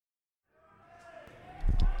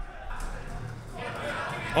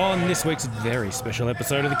On this week's very special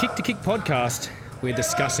episode of the Kick to Kick podcast, we're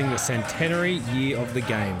discussing the centenary year of the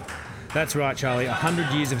game. That's right, Charlie, 100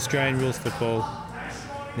 years of Australian rules football.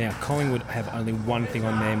 Now, Collingwood have only one thing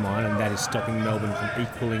on their mind, and that is stopping Melbourne from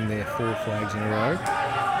equalling their 4 flags in a row.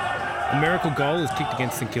 A miracle goal is kicked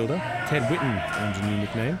against St Kilda. Ted Whitten owns a new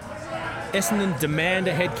nickname. Essendon demand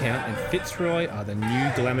a head count, and Fitzroy are the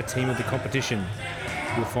new glamour team of the competition.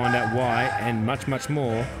 We'll find out why and much, much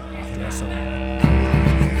more after our song.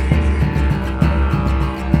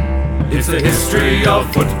 It's the history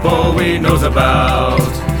of football we knows about,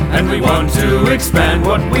 and we want to expand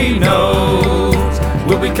what we know.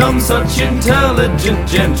 We'll become such intelligent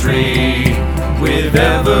gentry with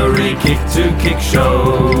every kick-to-kick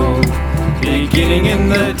show. Beginning in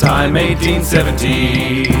the time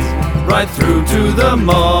 1870s, right through to the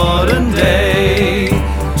modern day.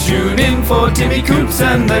 Tune in for Timmy Coops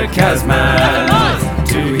and the Kazman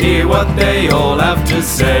to hear what they all have to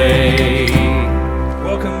say.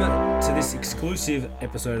 Welcome to this exclusive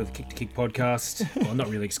episode of the Kick to Kick podcast. Well, not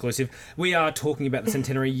really exclusive. We are talking about the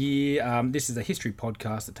centenary year. This is a history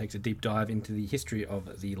podcast that takes a deep dive into the history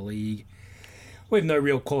of the league. We have no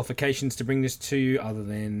real qualifications to bring this to you other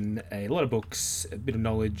than a lot of books, a bit of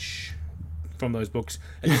knowledge from those books,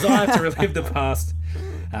 a desire to relive the past.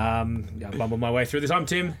 I bumble my way through this. I'm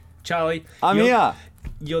Tim. Charlie. I'm here.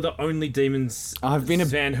 You're the only Demons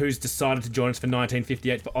fan who's decided to join us for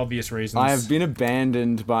 1958 for obvious reasons. I have been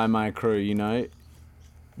abandoned by my crew, you know.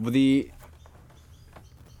 The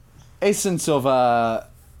essence of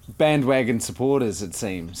bandwagon supporters, it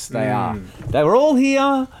seems. They are. They were all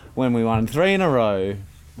here when we won 3 in a row,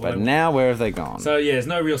 but now where have they gone? So, yeah, there's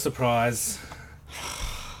no real surprise.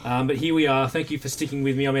 But here we are. Thank you for sticking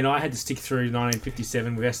with me. I mean, I had to stick through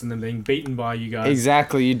 1957 with Essendon being beaten by you guys.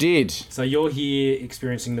 Exactly, you did. So you're here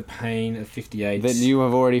experiencing the pain of 58. That you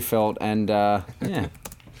have already felt, and yeah.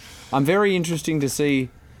 I'm very interested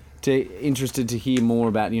to hear more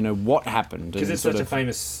about, you know, what happened. Because it's such a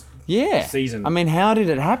famous season. I mean, how did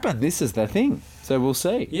it happen? This is the thing. So we'll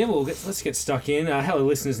see. Yeah, well, let's get stuck in. Hello,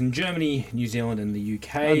 listeners in Germany, New Zealand, and the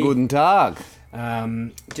UK. Guten Tag.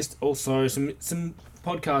 Just also some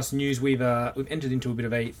podcast news. We've entered into a bit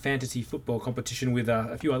of a fantasy football competition with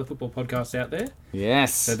a few other football podcasts out there.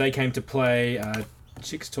 Yes. So they came to play.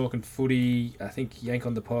 Chicks Talking Footy. I think Yank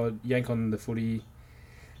on the Footy.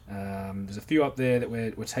 There's a few up there that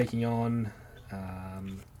we're taking on.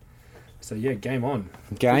 So yeah, game on.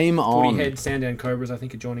 Game on. Footy Head, Sandown Cobras, I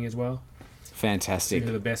think, are joining as well. Fantastic.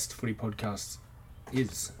 Who the best footy podcast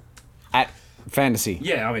is at fantasy.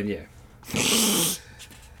 Yeah, I mean, yeah.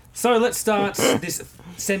 So let's start this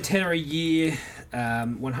centenary year,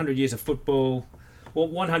 100 years of football. Well,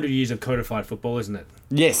 100 years of codified football, isn't it?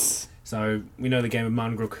 Yes. So we know the game of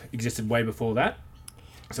Marngrook existed way before that.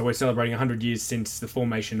 So we're celebrating 100 years since the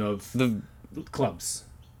formation of the clubs.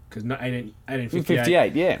 Because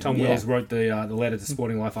 1858, yeah. Tom Wells wrote the letter to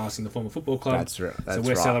Sporting Life asking to form a football club. That's right. So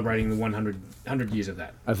we're celebrating the 100 years of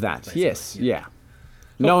that. Of that, yes, yeah.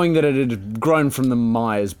 Knowing that it had grown from the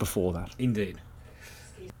mires before that. Indeed.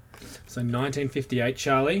 So 1958,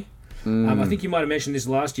 Charlie. I think you might have mentioned this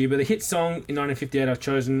last year, but the hit song in 1958 I've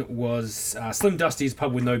chosen was Slim Dusty's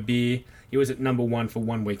Pub With No Beer. It was at number 1 for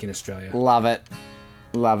 1 week in Australia. Love it.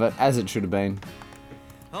 Love it, as it should have been.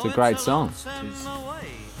 It's a great song.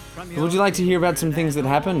 Would you like to hear about some things that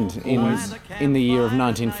happened in the year of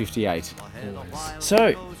 1958?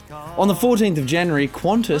 So, on the 14th of January,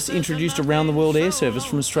 Qantas introduced a round-the-world air service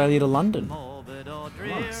from Australia to London.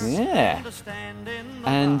 Nice. Yeah.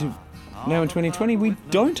 And now in 2020, we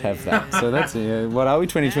don't have that. So that's, what are we,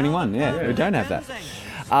 2021? Yeah, we don't have that.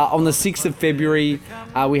 On the 6th of February,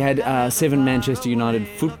 we had 7 Manchester United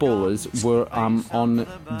footballers were among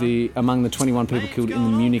the 21 people killed in the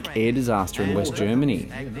Munich air disaster in West Germany.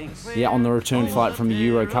 Yeah, on the return flight from a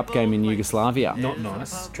Euro Cup game in Yugoslavia. Not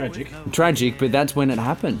nice. Tragic. Tragic, but that's when it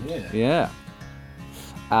happened. Yeah.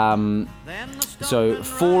 So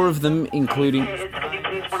 4 of them, including... Can you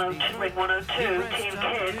please 102, ring 102, Team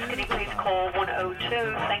Kids, can you please call 102,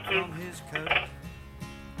 thank you.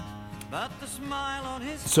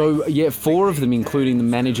 So, yeah, 4 of them, including the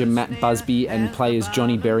manager Matt Busby and players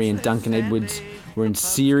Johnny Berry and Duncan Edwards, were in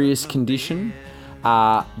serious condition.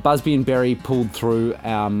 Busby and Berry pulled through,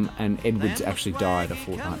 and Edwards actually died a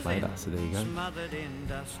fortnight later, so there you go.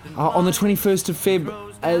 On the 21st of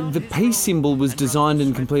Feb, the peace symbol was designed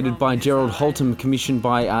and completed by Gerald Holtham, commissioned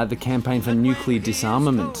by the Campaign for Nuclear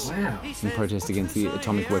Disarmament in protest against the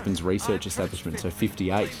Atomic Weapons Research Establishment, so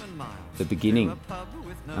 58, the beginning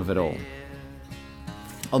of it all.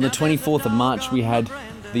 On the 24th of March, we had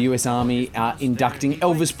the US Army are inducting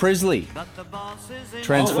Elvis Presley,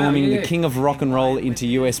 transforming the king of rock and roll into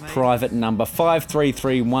US private number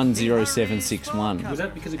 533-10761. Was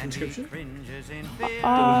that because of conscription?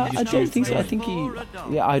 I don't think so. I think he...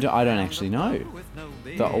 Yeah, I don't actually know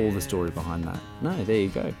all the story behind that. No, there you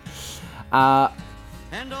go. Around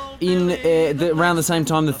the same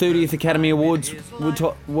time, the 30th Academy Awards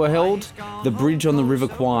were held. The Bridge on the River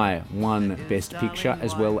Kwai won Best Picture,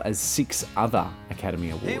 as well as 6 other Academy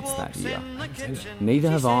Awards that year.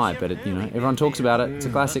 Neither have I, but everyone talks about it. It's a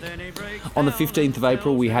classic. On the 15th of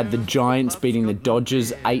April, we had the Giants beating the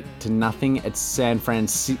Dodgers 8-0 at San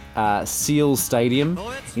Francisco Stadium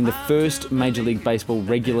in the first Major League Baseball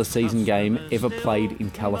regular season game ever played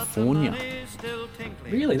in California.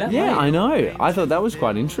 Really? That Yeah, late? I know. I thought that was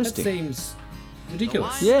quite That interesting. seems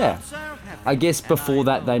ridiculous. Yeah. I guess before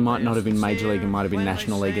that they might not have been Major League, it might have been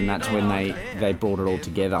National League, and that's when they brought it all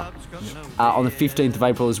together. On the 15th of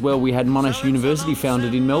April as well, we had Monash University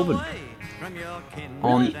founded in Melbourne.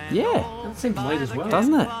 That seems late as well.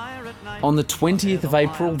 Doesn't it? On the 20th of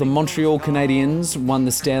April, the Montreal Canadiens won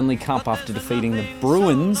the Stanley Cup after defeating the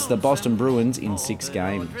Boston Bruins, in 6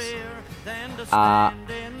 games.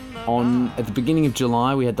 At the beginning of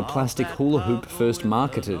July, we had the plastic hula hoop first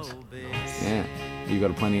marketed. Yeah, you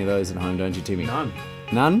got plenty of those at home, don't you, Timmy? None.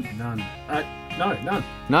 None? None. No, none.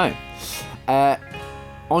 No.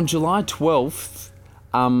 On July 12th,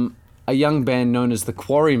 a young band known as the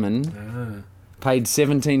Quarrymen paid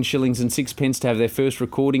 17 shillings and 6 to have their first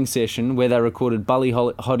recording session, where they recorded Buddy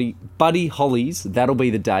Holly's "That'll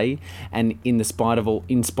Be the Day" and In Spite of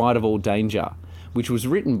All Danger, which was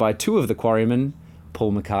written by 2 of the Quarrymen,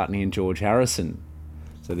 Paul McCartney and George Harrison.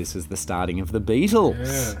 So this is the starting of the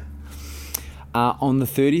Beatles. Yeah. On the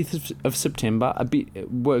 30th of September, it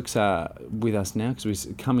works with us now because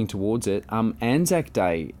we're coming towards it. Anzac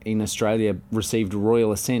Day in Australia received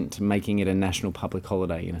royal assent, making it a national public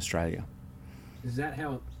holiday in Australia. Is that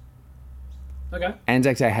how... Okay.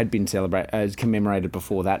 Anzac Day had been commemorated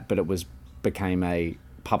before that, but it became a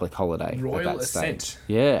public holiday. Royal at that assent. stage.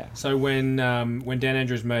 Yeah. So when Dan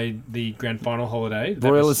Andrews made the grand final holiday...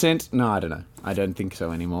 Royal assent? No, I don't know. I don't think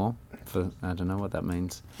so anymore. I don't know what that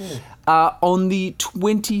means. Yeah. On the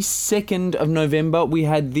 22nd of November, we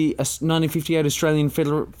had the 1958 Australian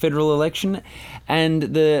federal election, and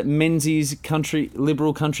the Menzies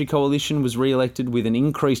Liberal Country Coalition was re-elected with an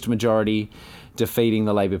increased majority, defeating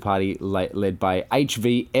the Labor Party led by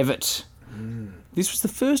H.V. Evatt. This was the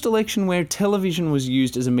first election where television was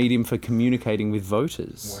used as a medium for communicating with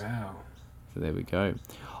voters. Wow. So there we go.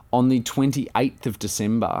 On the 28th of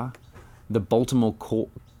December, the Baltimore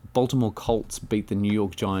Colts beat the New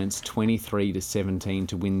York Giants 23-17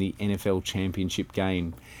 to win the NFL championship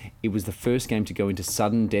game. It was the first game to go into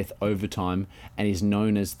sudden death overtime and is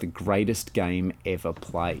known as the greatest game ever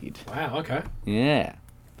played. Wow, okay. Yeah.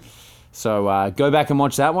 So go back and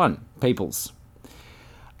watch that one, peoples.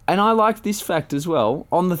 And I liked this fact as well.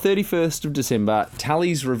 On the 31st of December,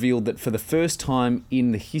 tallies revealed that for the first time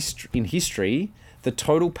in history, the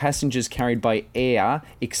total passengers carried by air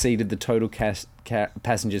exceeded the total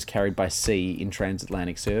passengers carried by sea in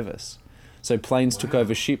transatlantic service. So planes took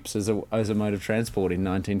over ships as a mode of transport in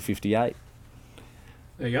 1958.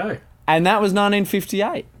 There you go. And that was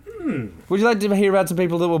 1958. Would you like to hear about some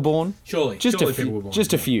people that were born? Surely. Just a few. People were born.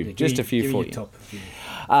 Just a few. Yeah, Just a few give for me you. your top few.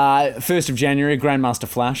 1st of January, Grandmaster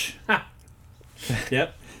Flash.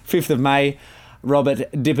 Yep. 5th of May,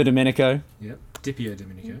 Robert Dipper Domenico. Yep. Dipio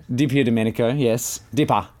Domenico. Dipper Domenico, yes.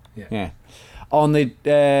 Dipper. Yeah. On the...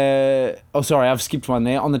 I've skipped one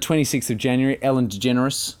there. On the 26th of January, Ellen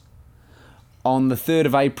DeGeneres. On the 3rd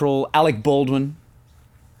of April, Alec Baldwin.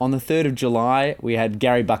 On the 3rd of July, we had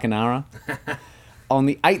Gary Buckenara. On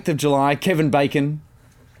the 8th of July, Kevin Bacon.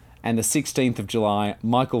 And the 16th of July,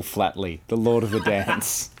 Michael Flatley, the Lord of the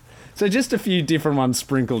Dance. So just a few different ones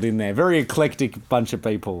sprinkled in there. Very eclectic bunch of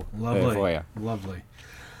people there for you. Lovely.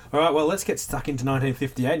 All right, well, let's get stuck into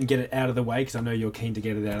 1958 and get it out of the way, because I know you're keen to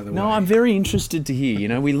get it out of the way. No, I'm very interested to hear. You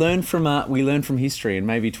know, we learn from history, and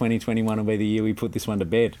maybe 2021 will be the year we put this one to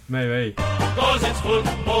bed. Maybe. Because it's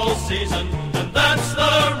football season, and that's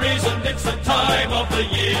the reason it's the time of the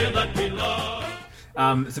year that we love.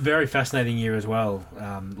 It's a very fascinating year as well.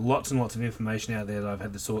 Lots and lots of information out there that I've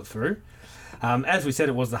had to sort through. As we said,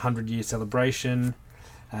 it was the 100-year celebration.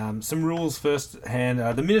 Some rules firsthand.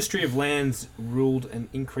 The Ministry of Lands ruling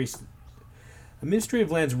increases the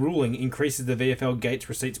VFL Gates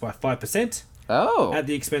receipts by 5%. Oh. At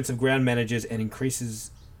the expense of ground managers, and increases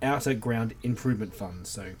outer ground improvement funds.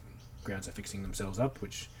 So grounds are fixing themselves up,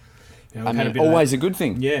 which always a good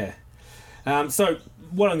thing. Yeah. So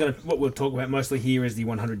what we'll talk about mostly here is the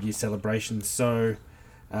 100-year celebration. So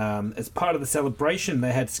As part of the celebration,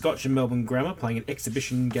 they had Scotch and Melbourne Grammar playing an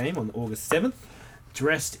exhibition game on August 7th,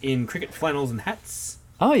 dressed in cricket flannels and hats.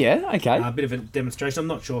 Oh, yeah, okay. A bit of a demonstration. I'm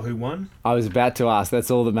not sure who won. I was about to ask.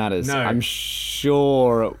 That's all that matters. No. I'm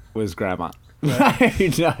sure it was Grammar. No.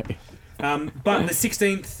 But the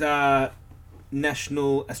 16th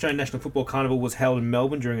Australian National Football Carnival was held in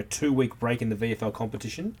Melbourne during a 2-week break in the VFL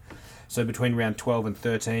competition. So between round 12 and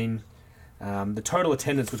 13, the total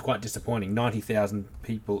attendance was quite disappointing.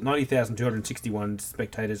 90,261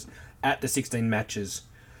 spectators at the 16 matches.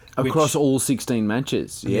 Across all 16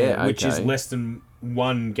 matches. Yeah, which is okay. less than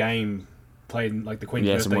one game played in, like, the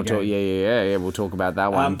Queen's birthday game. Yeah, we'll talk about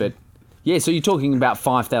that one. But yeah, so you're talking about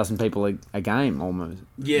 5,000 people a game almost.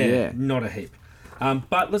 Yeah, not a heap.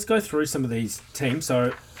 But let's go through some of these teams.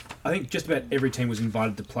 So I think just about every team was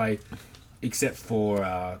invited to play, except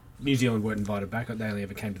for New Zealand weren't invited back. They only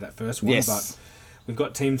ever came to that first one. Yes. But we've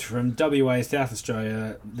got teams from WA, South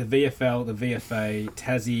Australia, the VFL, the VFA,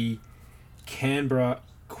 Tassie, Canberra,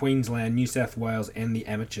 Queensland, New South Wales, and the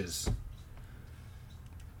amateurs.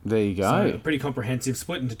 There you go. So pretty comprehensive,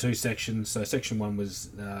 split into 2 sections. So section 1 was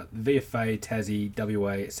the VFA, Tassie,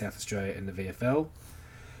 WA, South Australia, and the VFL.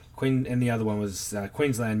 And the other one was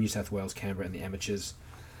Queensland, New South Wales, Canberra, and the amateurs.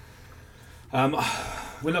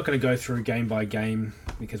 We're not going to go through game by game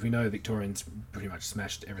because we know the Victorians pretty much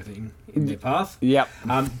smashed everything in their path. Yep.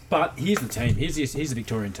 But here's the team. Here's the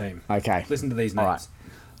Victorian team. Okay. Listen to these names. All right.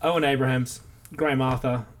 Owen Abrahams, Graham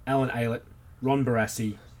Arthur, Alan Aylett, Ron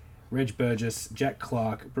Barassi, Reg Burgess, Jack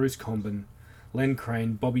Clark, Bruce Comben, Len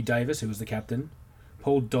Crane, Bobby Davis, who was the captain,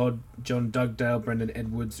 Paul Dodd, John Dugdale, Brendan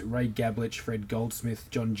Edwards, Ray Gablich, Fred Goldsmith,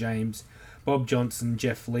 John James, Bob Johnson,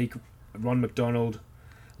 Jeff Leake, Ron McDonald,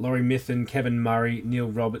 Laurie Mithen, Kevin Murray, Neil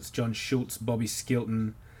Roberts, John Schultz, Bobby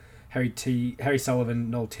Skilton, Harry Sullivan,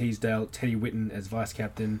 Noel Teasdale, Teddy Whitten as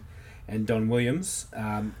vice-captain, and Don Williams.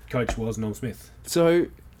 Coach was Norm Smith. So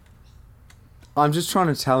I'm just trying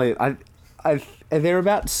to tell you, are there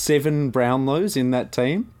about 7 Brownlows in that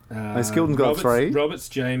team? Skilton's got 3. Roberts,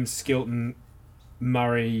 James, Skilton,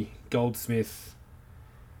 Murray, Goldsmith.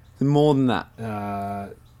 More than that.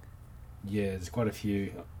 Yeah, there's quite a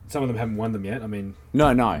few. Some of them haven't won them yet. I mean,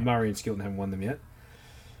 No. Murray and Skilton haven't won them yet.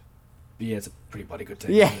 But yeah, it's a pretty bloody good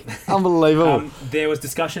team. Yeah, isn't it? unbelievable. There was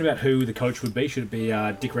discussion about who the coach would be. Should it be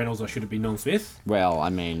Dick Reynolds or should it be Norm Smith? Well, I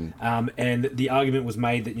mean... And the argument was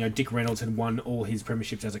made that Dick Reynolds had won all his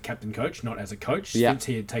premierships as a captain coach, not as a coach. Yeah. Since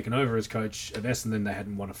he had taken over as coach of Essendon, they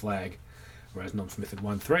hadn't won a flag, whereas Norm Smith had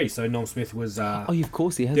won 3. So Norm Smith was... of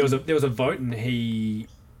course he has. There was a vote and he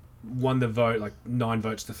won the vote, like 9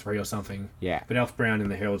 votes to 3 or something. Yeah. But Alf Brown in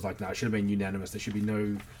the Herald was like, no, it should have been unanimous. There should be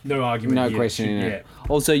no argument. No here. question in it.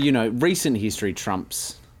 Also, recent history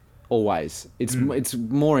trumps always. It's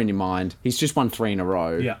more in your mind. He's just won 3 in a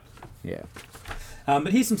row. Yeah. Yeah. But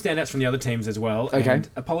here's some standouts from the other teams as well. Okay. And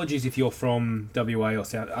apologies if you're from WA or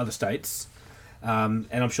other states. And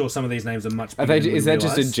I'm sure some of these names are much bigger than we Is that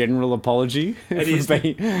realise. just a general apology? It is,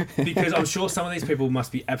 because I'm sure some of these people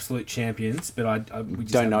must be absolute champions, but we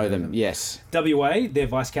just Don't know haven't heard them. Yes. WA, their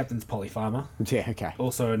vice-captain's Polly Farmer. Yeah, okay.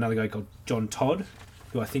 Also another guy called John Todd,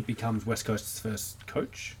 who I think becomes West Coast's first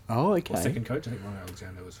coach. Oh, okay. Or second coach. I think Ron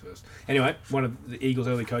Alexander was first. Anyway, one of the Eagles'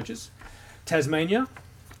 early coaches. Tasmania,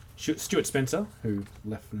 Stuart Spencer, who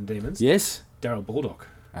left from the Demons. Yes. Daryl Baldock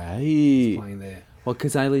Hey. playing there. What,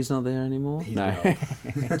 because Ailey's not there anymore? He's No.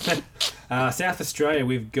 South Australia,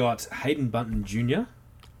 we've got Hayden Bunton Jr.,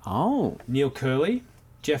 Oh. Neil Curley,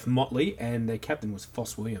 Jeff Motley, and their captain was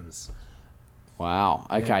Foss Williams. Wow.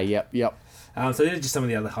 Okay, yep. So these are just some of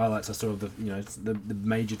the other highlights I saw of the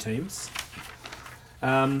major teams.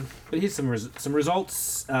 But here's some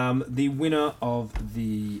results. The winner of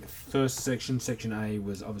the first section, Section A,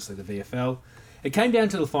 was obviously the VFL. It came down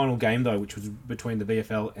to the final game, though, which was between the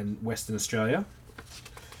VFL and Western Australia.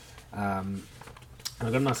 And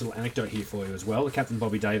I've got a nice little anecdote here for you as well. The captain,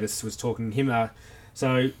 Bobby Davis, was talking him.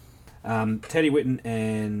 Teddy Whitten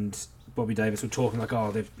and Bobby Davis were talking like,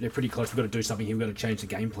 oh, they're pretty close. We've got to do something here. We've got to change the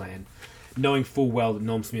game plan. Knowing full well that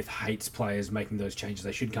Norm Smith hates players making those changes.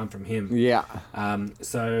 They should come from him. Yeah.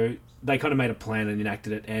 So they kind of made a plan and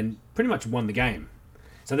enacted it and pretty much won the game.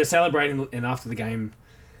 So they're celebrating, and after the game,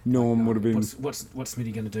 Norm would have been... What's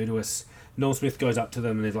Smitty going to do to us? Norm Smith goes up to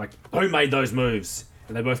them and they're like, who made those moves?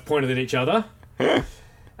 And they both pointed at each other.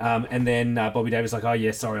 And then Bobby Davis like, oh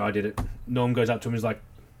yeah, sorry, I did it. Norm goes up to him and is like,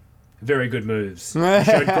 very good moves. You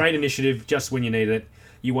showed great initiative just when you needed it.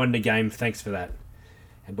 You won the game, thanks for that.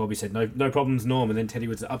 And Bobby said, no problems, Norm. And then Teddy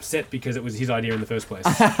was upset because it was his idea in the first place.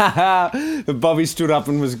 Bobby stood up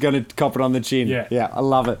and was going to cop it on the chin. Yeah. Yeah, I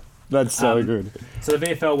love it. That's so good. So the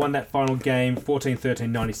VFL won that final game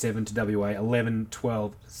 14-13-97 to WA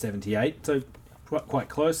 11-12-78. So quite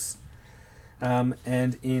close.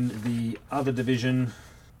 And in the other division,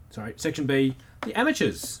 Section B, the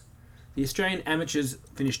amateurs. The Australian amateurs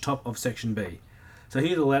finished top of Section B. So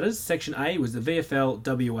here are the ladders. Section A was the VFL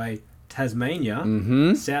WA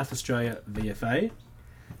Tasmania, South Australia VFA.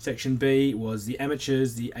 Section B was the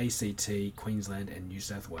amateurs, the ACT, Queensland and New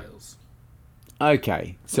South Wales.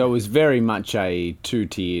 Okay, so it was very much a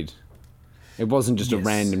two-tiered. It wasn't just a Yes.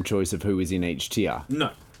 random choice of who was in each tier.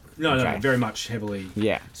 No, Okay. very much heavily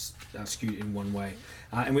Yeah. skewed in one way.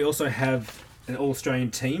 And we also have an All-Australian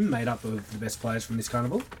team made up of the best players from this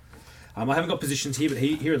carnival. I haven't got positions here, but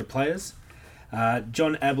here are the players.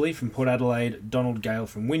 John Abley from Port Adelaide, Donald Gale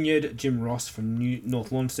from Wynyard, Jim Ross from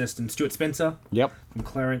North Launceston, Stuart Spencer Yep. from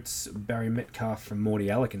Clarence, Barry Metcalf from Morty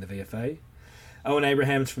Alec in the VFA, Owen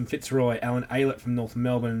Abrahams from Fitzroy, Alan Aylett from North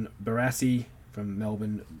Melbourne, Barassi from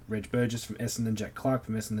Melbourne, Reg Burgess from Essendon, Jack Clark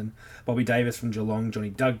from Essendon, Bobby Davis from Geelong, Johnny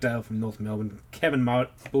Dugdale from North Melbourne, Kevin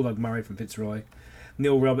Bulldog Murray from Fitzroy,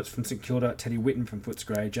 Neil Roberts from St Kilda, Teddy Whitten from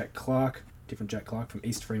Footscray, Jack Clark, different Jack Clark from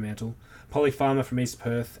East Fremantle, Polly Farmer from East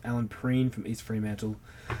Perth, Alan Preen from East Fremantle,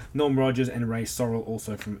 Norm Rogers and Ray Sorrell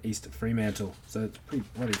also from East Fremantle. So it's a pretty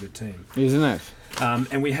bloody good team. Isn't it?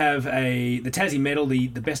 And we have the Tassie medal, the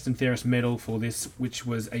best and fairest medal for this, which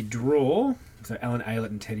was a draw. So Alan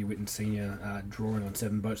Aylett and Teddy Whitten Sr. Drawing on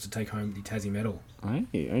 7 boats to take home the Tassie medal.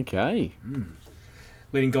 Hey, okay.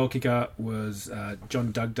 Leading goal kicker was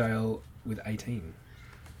John Dugdale with 18.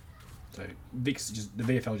 So the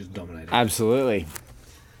VFL just dominated. Absolutely.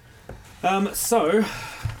 So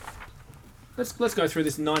let's go through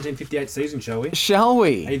this 1958 season, shall we? Shall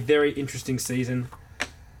we? A very interesting season.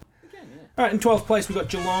 All right, in 12th place we've got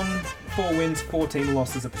Geelong, 4 wins, 14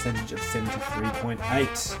 losses, a percentage of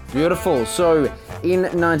 73.8. Beautiful. So, in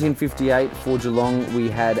 1958 for Geelong, we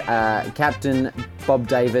had Captain Bob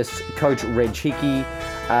Davis, Coach Reg Hickey,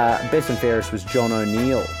 best and fairest was John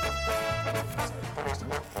O'Neill.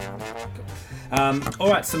 All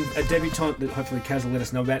right, a debutant that hopefully Kaz will let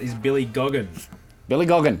us know about is Billy Goggin. Billy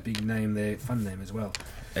Goggin. Big name there, fun name as well.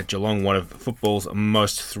 At Geelong, one of football's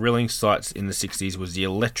most thrilling sights in the 60s was the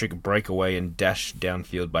electric breakaway and dash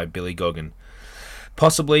downfield by Billy Goggin.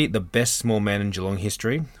 Possibly the best small man in Geelong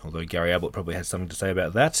history, although Gary Ablett probably has something to say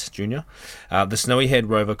about that, Junior. The snowy-haired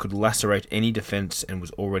rover could lacerate any defence and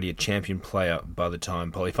was already a champion player by the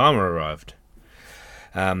time Polly Farmer arrived,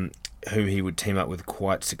 who he would team up with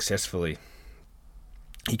quite successfully.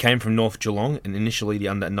 He came from North Geelong, and initially the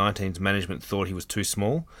under-19s management thought he was too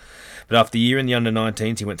small, but after a year in the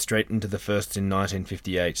under-19s he went straight into the first in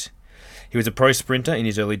 1958. He was a pro sprinter in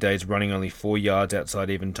his early days, running only 4 yards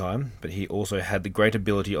outside even time, but he also had the great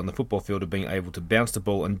ability on the football field of being able to bounce the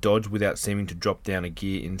ball and dodge without seeming to drop down a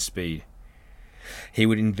gear in speed. He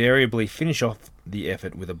would invariably finish off the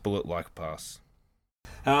effort with a bullet-like pass.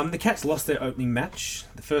 The Cats lost their opening match,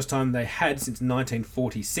 the first time they had since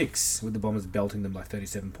 1946, with the Bombers belting them by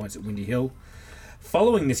 37 points at Windy Hill.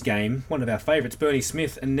 Following this game, one of our favourites, Bernie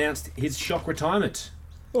Smith, announced his shock retirement.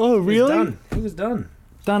 Oh, really? He was done.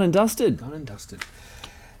 Done and dusted. Done and dusted.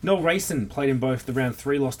 Noel Rayson played in both the round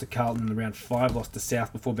 3 loss to Carlton and the round 5 loss to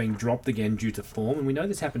South before being dropped again due to form, and we know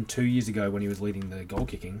this happened 2 years ago when he was leading the goal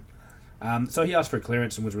kicking. So he asked for a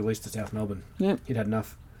clearance and was released to South Melbourne. Yep. He'd had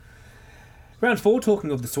enough. Round 4,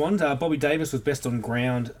 talking of the Swans, Bobby Davis was best on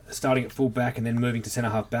ground, starting at full back and then moving to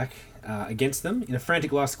centre-half back against them in a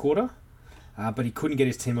frantic last quarter, but he couldn't get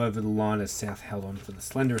his team over the line as South held on for the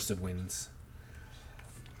slenderest of wins.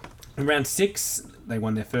 In round 6, they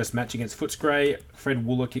won their first match against Footscray. Fred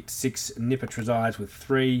Wooler kicked 6, Nipper Trezise with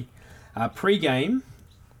 3. Pre-game,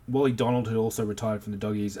 Wally Donald, who also retired from the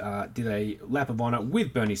Doggies, did a lap of honour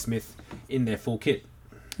with Bernie Smith in their full kit.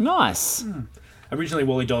 Nice. Originally,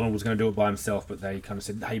 Wally Donald was going to do it by himself, but they kind of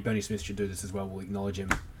said, hey, Bernie Smith should do this as well. We'll acknowledge him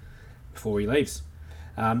before he leaves.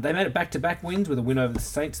 They made it back-to-back wins with a win over the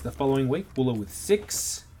Saints the following week, Wooler with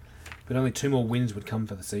 6, but only 2 more wins would come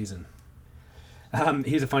for the season.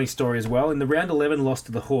 Here's a funny story as well. In the round 11 loss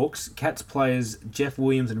to the Hawks, Cats players Jeff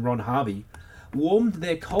Williams and Ron Harvey warmed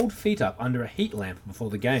their cold feet up under a heat lamp before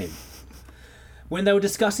the game. When they were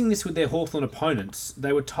discussing this with their Hawthorn opponents,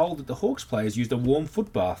 they were told that the Hawks players used a warm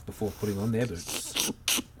foot bath before putting on their boots.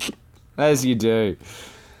 As you do.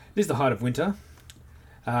 This is the height of winter.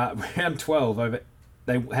 Round 12,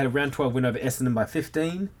 they had a round 12 win over Essendon by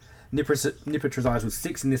 15. Nipper Trezise was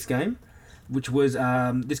 6 in this game, which was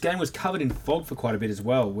this game was covered in fog for quite a bit as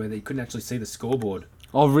well, where they couldn't actually see the scoreboard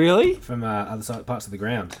Oh, really? from other parts of the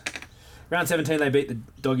ground. Round 17, they beat the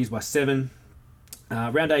Doggies by 7.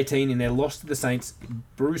 Round 18, in their loss to the Saints,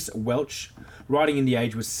 Bruce Welch, writing in The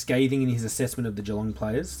Age, was scathing in his assessment of the Geelong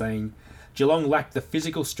players, saying, Geelong lacked the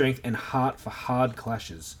physical strength and heart for hard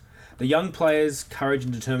clashes. The young players' courage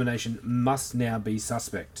and determination must now be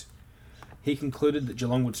suspect. He concluded that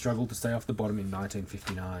Geelong would struggle to stay off the bottom in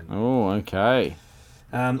 1959. Oh, okay.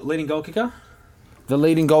 Leading goal kicker? The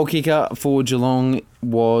leading goal kicker for Geelong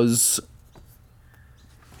was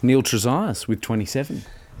Neil Trezise with 27.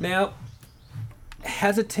 Now,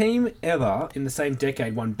 has a team ever in the same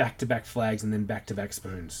decade won back-to-back flags and then back-to-back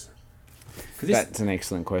spoons? That's an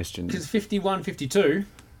excellent question. Because 51, 52,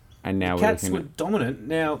 And now we're Cats looking were dominant.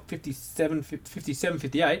 Now 57,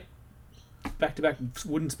 58, back-to-back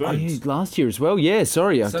wooden at... spoons. last year as well. Yeah,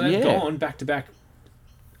 sorry. So they've gone back-to-back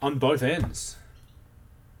on both ends.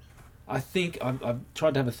 I think, I've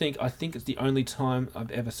tried to have a think, I think it's the only time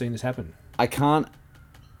I've ever seen this happen. I can't...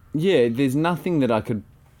 Yeah, there's nothing that I could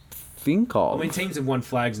think of. I mean, teams have won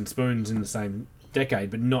flags and spoons in the same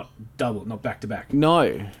decade, but not double, not back-to-back.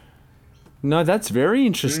 No, that's very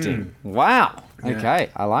interesting. Wow. Yeah. Okay,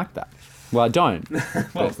 I like that. Well, I don't.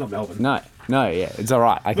 Well, it's not Melbourne. No, yeah, it's all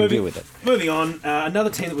right. I can deal with it. Moving on, another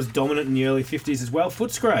team that was dominant in the early 50s as well,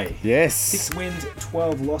 Footscray. Yes. 6 wins,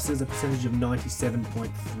 12 losses, a percentage of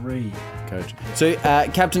 97.3. Coach. So,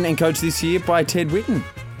 captain and coach this year by Ted Whitten.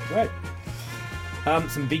 Great.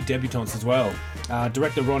 Some big debutants as well.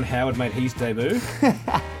 Director Ron Howard made his debut.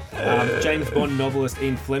 James Bond novelist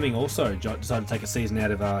Ian Fleming also decided to take a season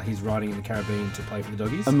out of his writing in the Caribbean to play for the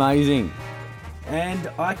Doggies. Amazing. And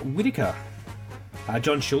Ike Whittaker.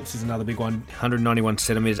 John Schultz is another big one. 191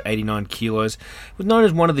 centimetres, 89 kilos. Was known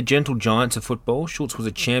as one of the gentle giants of football. Schultz was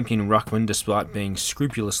a champion ruckman despite being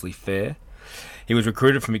scrupulously fair. He was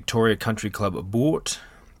recruited from Victoria Country Club Boort,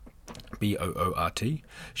 B-O-O-R-T.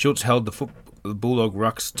 Schultz held the Bulldog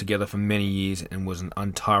rucks together for many years and was an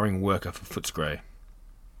untiring worker for Footscray.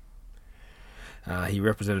 He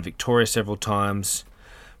represented Victoria several times,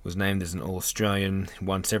 was named as an All-Australian,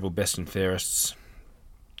 won several Best and Fairest,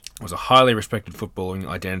 was a highly respected footballing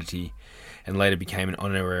identity, and later became an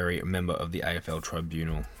honorary member of the AFL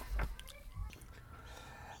Tribunal.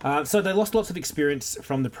 So they lost lots of experience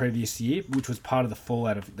from the previous year, which was part of the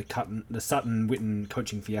fallout of the Sutton-Whitten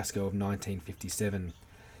coaching fiasco of 1957.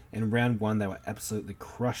 And in round 1, they were absolutely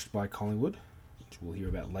crushed by Collingwood, which we'll hear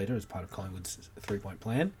about later as part of Collingwood's three-point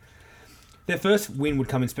plan. Their first win would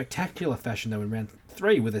come in spectacular fashion, though, in round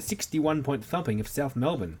 3 with a 61-point thumping of South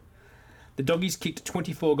Melbourne. The Doggies kicked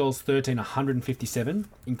 24 goals, 13, 157,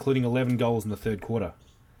 including 11 goals in the third quarter.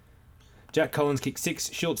 Jack Collins kicked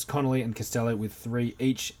 6, Schultz, Connolly and Costello with 3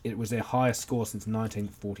 each. It was their highest score since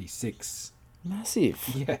 1946. Massive.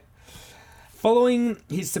 Yeah. Following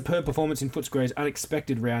his superb performance in Footscray's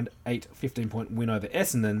unexpected round 8 15-point win over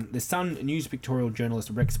Essendon, the Sun News pictorial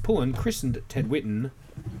journalist Rex Pullen christened Ted Whitten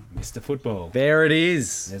Mr. Football. There it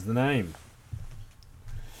is. There's the name.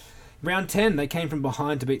 Round 10, they came from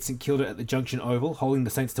behind to beat St Kilda at the Junction Oval, holding the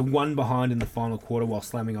Saints to 1 behind in the final quarter while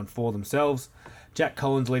slamming on 4 themselves. Jack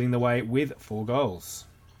Collins leading the way with 4 goals.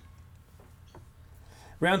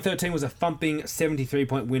 Round 13 was a thumping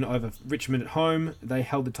 73-point win over Richmond at home. They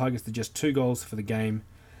held the Tigers to just 2 goals for the game.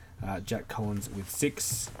 Jack Collins with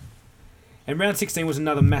 6. And round 16 was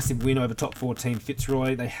another massive win over top 4 team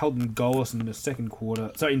Fitzroy. They held them goalless in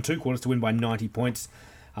in 2 quarters to win by 90 points.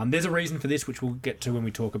 There's a reason for this, which we'll get to when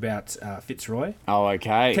we talk about Fitzroy. Oh,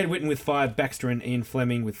 okay. Ted Whitten with 5, Baxter and Ian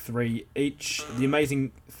Fleming with 3 each. The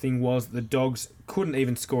amazing thing was the Dogs couldn't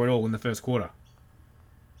even score at all in the first quarter.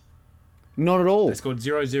 Not at all. They scored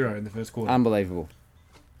 0-0 in the first quarter. Unbelievable.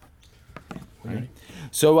 Okay.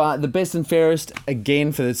 So the best and fairest,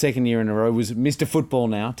 again for the second year in a row, was Mr. Football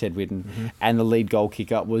now, Ted Whitten. Mm-hmm. And the lead goal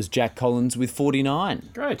kicker was Jack Collins with 49.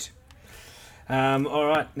 Great. All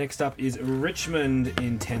right, next up is Richmond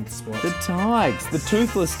in 10th spot. The Tigers, the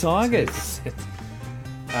Toothless Tigers.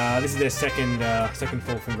 This is their second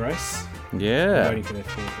fall from grace. Yeah. Waiting for their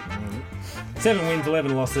fourth at the moment. 7 wins,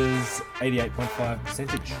 11 losses, 88.5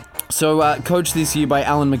 percentage. So, coached this year by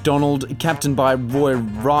Alan McDonald, captained by Roy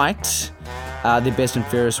Wright. Their best and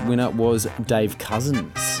fairest winner was Dave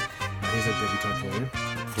Cousins. Here's a debutant for you.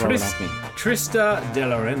 Throw it at me. Trista De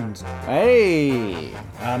Lorenzo. Hey!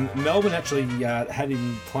 Melbourne actually had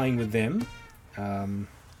him playing with them.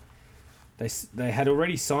 They had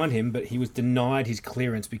already signed him, but he was denied his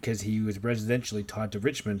clearance because he was residentially tied to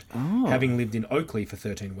Richmond, having lived in Oakley for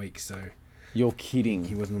 13 weeks. So You're kidding.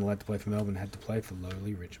 he wasn't allowed to play for Melbourne, had to play for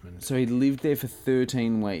lowly Richmond. So he lived there for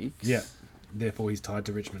 13 weeks? Yeah, therefore he's tied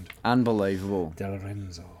to Richmond. Unbelievable. De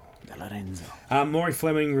Lorenzo. Lorenzo. Maury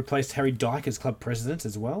Fleming replaced Harry Dyke as club president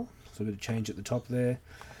as well. So a bit of change at the top there.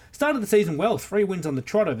 Started the season well. 3 wins on the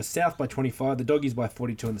trot over South by 25, the Doggies by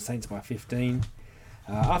 42 and the Saints by 15.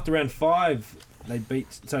 After round 5, they beat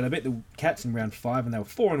the Cats in round 5 and they were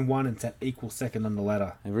 4-1 and sat equal second on the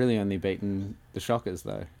ladder. They've really only beaten the Shockers,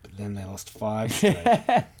 though. But then they lost 5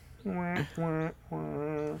 straight. And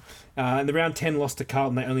the round 10 loss to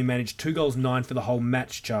Carlton. They only managed 2 goals 9 for the whole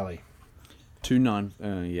match, Charlie. 2-9.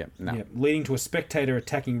 No. Yep, leading to a spectator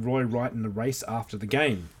attacking Roy Wright in the race after the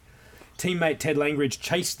game. Teammate Ted Langridge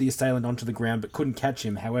chased the assailant onto the ground but couldn't catch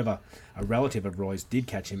him. However, a relative of Roy's did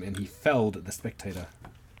catch him and he felled the spectator.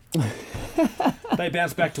 They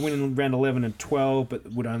bounced back to win in round 11 and 12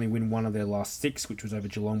 but would only win one of their last 6, which was over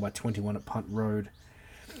Geelong by 21 at Punt Road.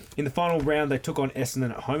 In the final round, they took on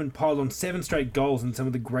Essendon at home and piled on 7 straight goals in some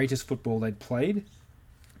of the greatest football they'd played,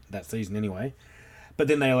 that season anyway. But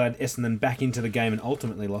then they allowed Essendon back into the game and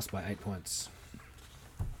ultimately lost by 8 points.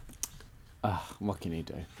 What can you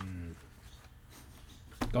do?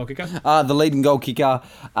 Goal kicker? The leading goal kicker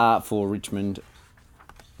for Richmond,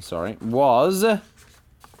 was...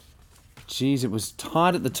 Jeez, it was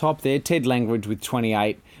tied at the top there. Ted Langridge with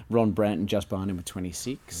 28, Ron Branton just behind him with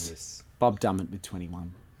 26. Yes. Bob Dummett with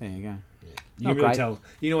 21. There you go. You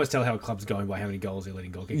can always tell how a club's going by how many goals their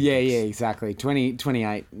leading goal kicker Yeah, gets. exactly.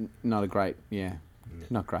 28, not great.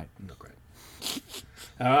 Not great. Not great.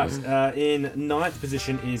 All right, in ninth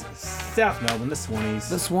position is South Melbourne, the Swannies.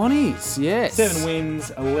 The Swannies, yes. 7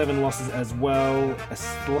 wins, 11 losses as well. A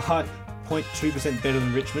slight 0.2% better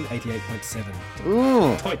than Richmond, 88.7.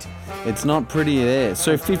 Ooh, Point. it's not pretty there.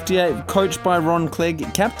 So 58, coached by Ron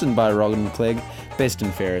Clegg, captained by Ron Clegg, best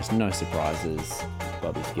and fairest, no surprises.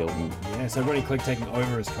 Bobby Skilton. Yeah, so Ronnie Clegg taking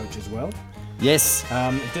over as coach as well. Yes.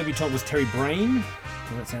 Debutant was Terry Brain.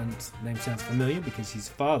 Well, that name sounds familiar because his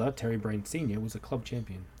father, Terry Brain Sr., was a club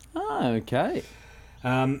champion. Oh, okay.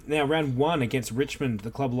 Now, round 1 against Richmond,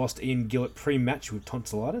 the club lost Ian Gillett pre-match with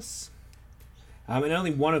tonsillitis. And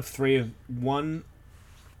only one of 3 of one...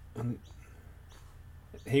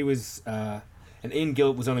 he was... and Ian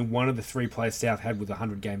Gillett was only one of the 3 players South had with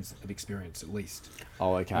 100 games of experience, at least.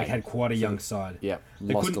 Oh, okay. They had quite a young side. Yeah,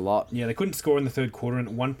 They lost a couldn't- lot. Yeah, they couldn't score in the third quarter, and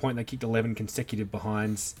at one point they kicked 11 consecutive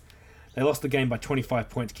behinds. They lost the game by 25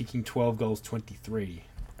 points, kicking 12 goals, 23.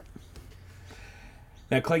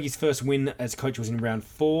 Now, Cleggy's first win as coach was in round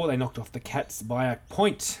 4. They knocked off the Cats by a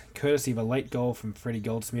point, courtesy of a late goal from Freddie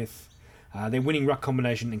Goldsmith. Their winning ruck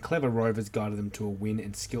combination and clever rovers guided them to a win,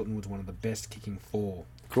 and Skilton was one of the best, kicking 4.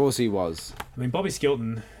 Of course he was. I mean, Bobby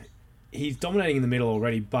Skilton, he's dominating in the middle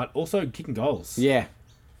already, but also kicking goals. Yeah.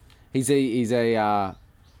 He's a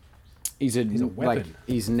weapon. Like,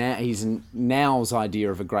 he's now's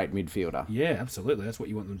idea of a great midfielder. Yeah, absolutely. That's what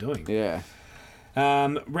you want them doing. Yeah.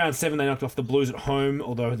 Round 7, they knocked off the Blues at home,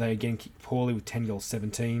 although they again kicked poorly with 10 goals,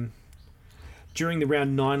 17. During the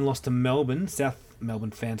round 9 loss to Melbourne, South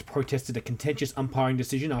Melbourne fans protested a contentious umpiring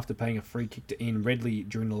decision after paying a free kick to Ian Redley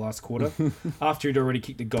during the last quarter. After he'd already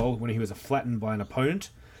kicked a goal when he was flattened by an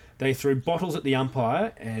opponent, they threw bottles at the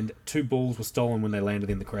umpire and 2 balls were stolen when they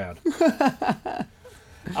landed in the crowd.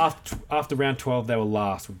 After round 12, they were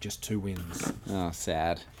last with just 2 wins. Oh,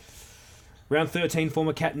 sad. Round 13,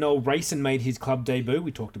 former Cat Noel Rayson made his club debut.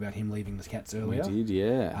 We talked about him leaving the Cats earlier. We did,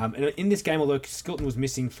 yeah. And in this game, although Skilton was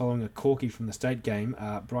missing following a corky from the state game,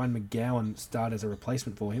 Brian McGowan started as a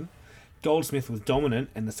replacement for him. Goldsmith was dominant,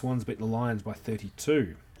 and the Swans beat the Lions by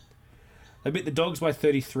 32. They beat the Dogs by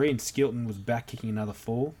 33, and Skilton was back kicking another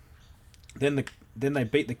 4. Then they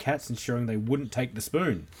beat the Cats, ensuring they wouldn't take the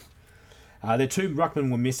spoon. Their 2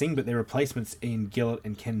 ruckmen were missing, but their replacements, Ian Gillett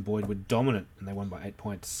and Ken Boyd, were dominant, and they won by 8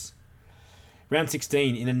 points. Round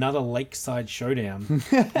 16, in another Lakeside showdown,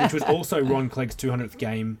 which was also Ron Clegg's 200th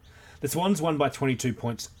game, the Swans won by 22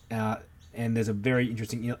 points, and there's a very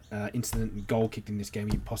interesting incident and goal kicked in this game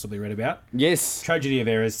you possibly read about. Yes. Tragedy of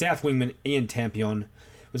errors. South wingman Ian Tampion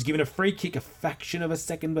was given a free kick a fraction of a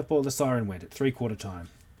second before the siren went at 3/4 time.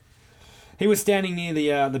 He was standing near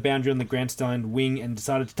the boundary on the grandstand wing and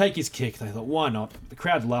decided to take his kick. They thought, why not? The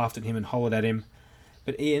crowd laughed at him and hollered at him.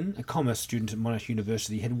 But Ian, a commerce student at Monash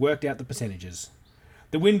University, had worked out the percentages.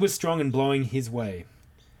 The wind was strong and blowing his way.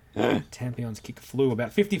 Tampion's kick flew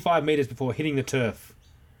about 55 metres before hitting the turf.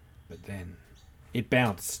 But then it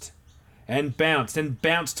bounced and bounced and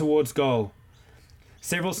bounced towards goal.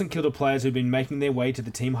 Several St Kilda players who'd been making their way to the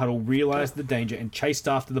team huddle realised the danger and chased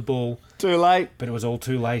after the ball. Too late. But it was all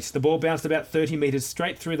too late. The ball bounced about 30 metres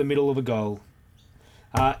straight through the middle of a goal.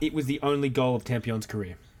 It was the only goal of Tampion's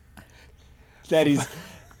career. That is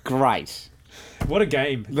great. What a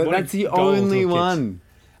game. That's the only one.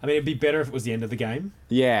 I mean, it'd be better if it was the end of the game.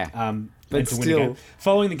 Yeah. But But to win still. the game.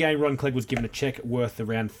 Following the game, Ron Clegg was given a cheque worth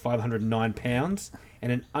around £509,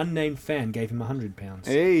 and an unnamed fan gave him £100.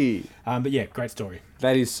 Hey, But yeah, great story.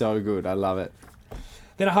 that is so good. I love it.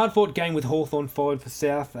 Then a hard-fought game with Hawthorn followed for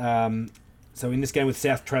South. So in this game with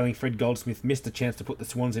South trailing, Fred Goldsmith missed a chance to put the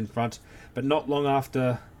Swans in front, but not long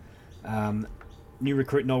after, new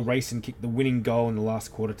recruit Noel Rayson kicked the winning goal in the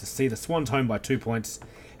last quarter to see the Swans home by 2 points.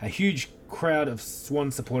 A huge crowd of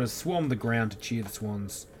Swan supporters swarmed the ground to cheer the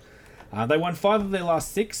Swans. They won 5 of their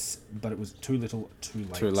last 6, but it was too little, too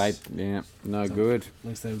late. Too late. Yeah, no good. At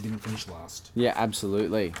least they didn't finish last. Yeah,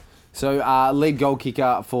 absolutely. So, lead goal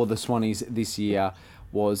kicker for the Swannies this year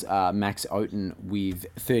was Max Oaten with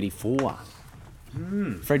 34.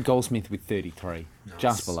 Fred Goldsmith with 33.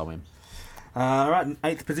 Just below him. All right, in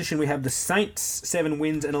 8th position we have the Saints, 7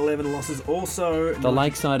 wins and 11 losses. Also, The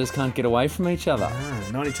Lakesiders can't get away from each other.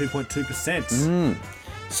 92.2%.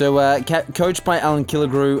 So, coached by Alan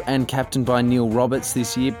Killigrew and captained by Neil Roberts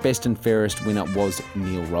this year, best and fairest winner was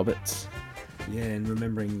Neil Roberts. Yeah, and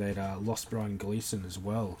remembering they'd lost Brian Gleeson as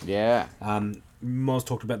well. Yeah. Moz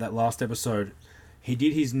talked about that last episode. He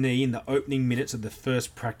did his knee in the opening minutes of the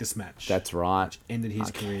first practice match. That's right. Ended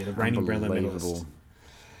his career, the reigning Brownlow medalist.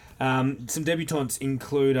 Unbelievable. Some debutants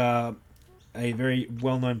include a very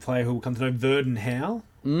well-known player who will come to know, Verdon Howe.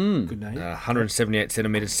 Good name. 178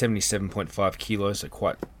 centimetres, 77.5 kilos, so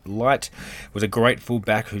quite light. Was a great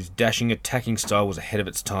full-back whose dashing attacking style was ahead of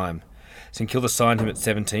its time. St Kilda signed him at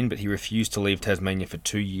 17, but he refused to leave Tasmania for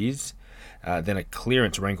 2 years. Then a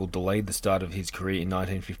clearance wrangle delayed the start of his career in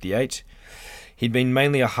 1958. He'd been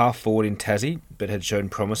mainly a half-forward in Tassie, but had shown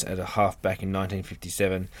promise as a half-back in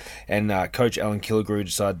 1957, and coach Alan Killigrew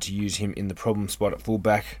decided to use him in the problem spot at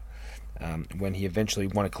full-back when he eventually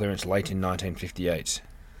won a clearance late in 1958.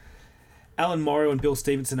 Alan Morrow and Bill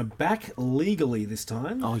Stevenson are back legally this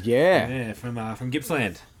time. Oh, yeah. Yeah, from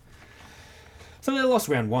Gippsland. So they lost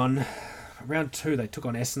round 1. Round 2, they took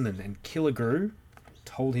on Essendon, and Killigrew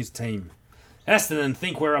told his team, "Essendon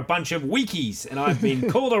think we're a bunch of weakies, and I've been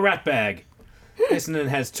called a ratbag. Essendon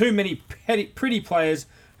has too many pretty players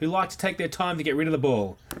who like to take their time to get rid of the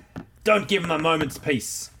ball. Don't give them a moment's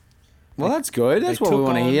peace." Well, that's good. That's what we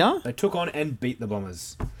want to hear. They took on and beat the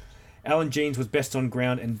Bombers. Alan Jeans was best on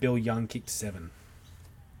ground, and Bill Young kicked 7.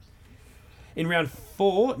 In round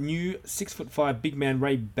 4, new 6'5" big man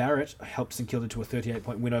Ray Barrett helped St Kilda to a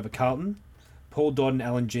 38-point win over Carlton. Paul Dodd and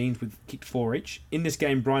Alan Jeans kicked 4 each. In this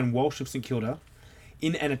game, Brian Walsh of St Kilda,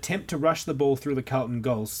 in an attempt to rush the ball through the Carlton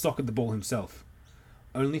goals, socketed the ball himself,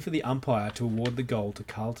 only for the umpire to award the goal to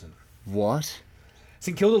Carlton. What?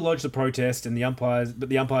 St Kilda lodged a protest, but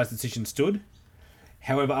the umpire's decision stood.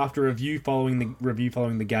 However, after a review following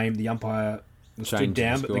the game, the umpire stood Changed the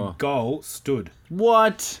down, but the score. goal stood.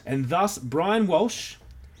 What? And thus, Brian Walsh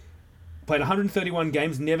played 131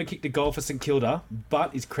 games, never kicked a goal for St Kilda,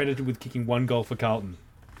 but is credited with kicking 1 goal for Carlton.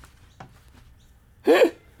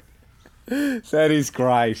 That is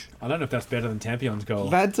great. I don't know if that's better than Tampion's goal.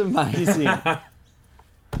 That's amazing.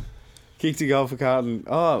 Kicked a goal for Carlton.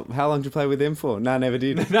 Oh, how long did you play with them for? No, never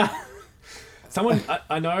did. Someone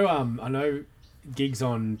I know Gigs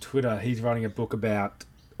on Twitter. He's writing a book about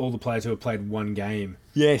all the players who have played 1 game.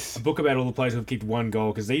 Yes. A book about all the players who have kicked 1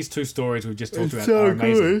 goal, because these 2 stories we've just talked It's about so are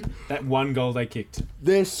amazing. good. That 1 goal they kicked.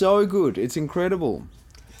 They're so good. It's incredible.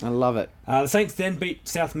 I love it. The Saints then beat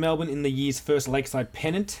South Melbourne in the year's first Lakeside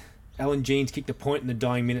pennant. Alan Jeans kicked a point in the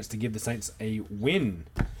dying minutes to give the Saints a win.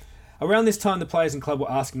 Around this time, the players and club were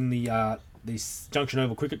asking the Junction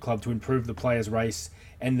Oval Cricket Club to improve the players' race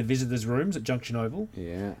and the visitors' rooms at Junction Oval.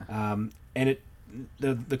 Yeah. And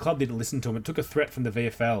the club didn't listen to them. It took a threat from the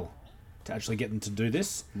VFL to actually get them to do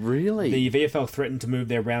this. Really? The VFL threatened to move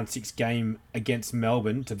their round 6 game against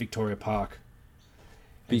Melbourne to Victoria Park.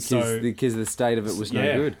 because so- the state of it was no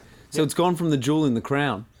Yeah. good. So it's gone from the jewel in the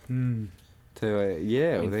crown Hmm. to well, there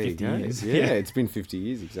you 50 go. years. Yeah, Yeah. it's been 50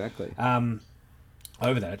 years exactly.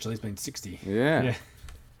 Over that, actually, it's been 60. Yeah.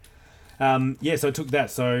 So it took that.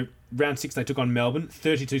 So round 6, they took on Melbourne.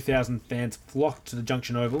 32,000 fans flocked to the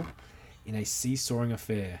Junction Oval in a seesawing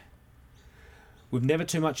affair. With never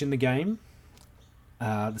too much in the game,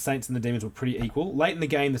 the Saints and the Demons were pretty equal. Late in the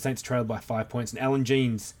game, the Saints trailed by 5 points, and Alan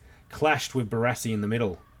Jeans clashed with Barassi in the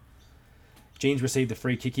middle. Jeans received a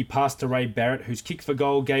free kick. He passed to Ray Barrett, whose kick for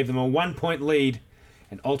goal gave them a 1-point lead,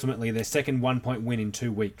 and ultimately their second 1-point win in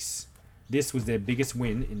 2 weeks. This was their biggest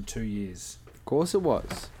win in 2 years. Of course it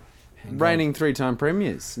was. And, Reigning 3-time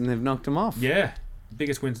premiers, and they've knocked them off. Yeah,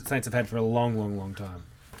 biggest wins the Saints have had for a long, long, long time.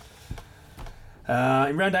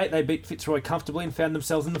 In round 8, they beat Fitzroy comfortably and found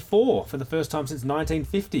themselves in the 4 for the first time since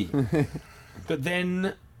 1950. But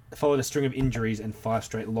then followed a string of injuries and 5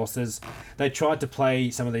 straight losses. They tried to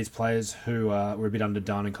play some of these players who were a bit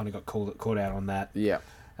underdone and kind of got caught out on that. Yeah.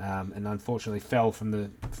 and unfortunately fell from the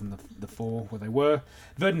four where they were.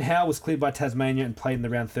 Verdon Howe was cleared by Tasmania and played in the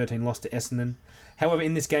round 13 loss to Essendon. However,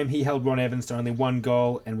 in this game, he held Ron Evans to only 1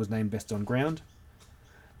 goal and was named best on ground.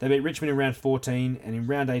 They beat Richmond in round 14, and in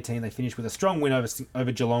round 18, they finished with a strong win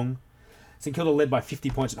over Geelong. St Kilda led by 50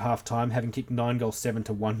 points at half-time, having kicked 9 goals 7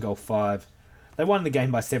 to 1 goal 5. They won the game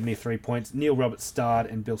by 73 points. Neil Roberts starred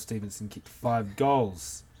and Bill Stevenson kicked 5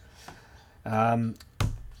 goals.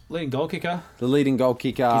 Leading goal kicker. The leading goal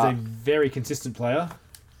kicker He's a very consistent player.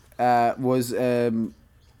 was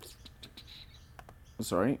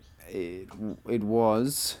sorry, it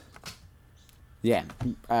was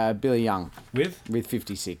Billy Young With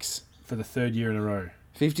 56 for the third year in a row.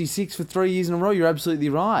 56 for 3 years in a row. You're absolutely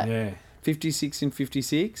right. Yeah. 56 in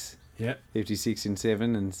 56. Yep. 56 in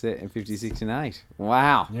 7 and 56 in 8.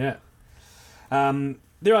 Wow. Yeah.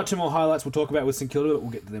 There are 2 more highlights we'll talk about with St Kilda, but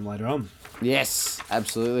we'll get to them later on. Yes,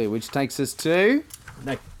 absolutely. Which takes us to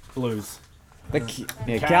The Blues.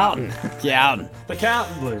 Carlton. Carlton. The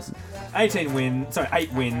Carlton Blues. 8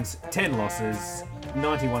 wins, 10 losses,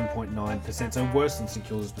 91.9%, so worse than St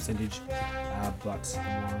Kilda's percentage, but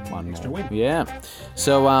one extra win. Yeah.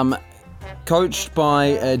 So, coached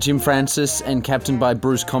by Jim Francis and captained by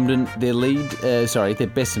Bruce Comden, their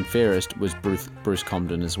best and fairest was Bruce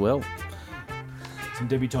Comden as well. Some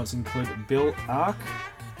debutants include Bill Ark,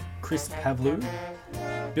 Chris Pavlou,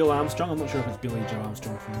 Bill Armstrong. I'm not sure if it's Billy Joe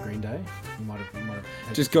Armstrong from Green Day. He might have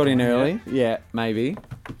Just got in early. Yeah, maybe.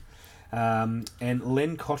 And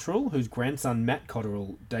Len Cotterill, whose grandson Matt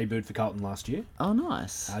Cotterill debuted for Carlton last year. Oh,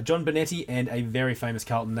 nice. John Bonetti and a very famous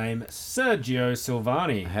Carlton name, Sergio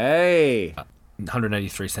Silvani. Hey.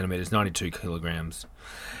 183 centimetres, 92 kilograms.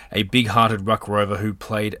 A big-hearted ruck rover who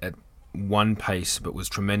played at one pace but was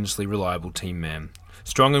tremendously reliable team man.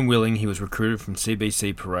 Strong and willing, he was recruited from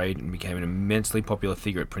CBC Parade and became an immensely popular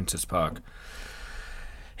figure at Princess Park.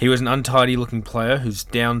 He was an untidy-looking player whose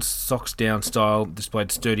socks-down style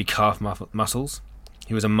displayed sturdy calf muscles.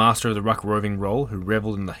 He was a master of the ruck roving role who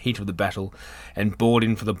revelled in the heat of the battle and bored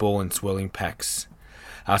in for the ball in swirling packs.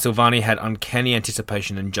 Silvani had uncanny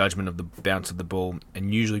anticipation and judgment of the bounce of the ball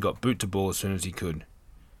and usually got boot to ball as soon as he could.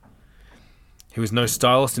 He was no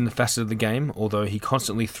stylist in the facet of the game, although he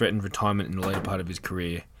constantly threatened retirement in the later part of his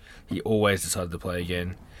career. He always decided to play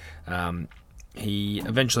again. He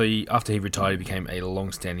eventually, after he retired, became a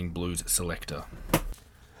long-standing Blues selector.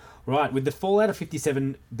 Right, with the fallout of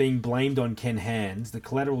 57 being blamed on Ken Hands, the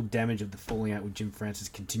collateral damage of the falling out with Jim Francis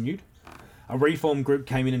continued. A reform group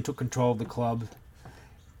came in and took control of the club.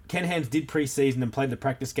 Ken Hands did pre-season and played the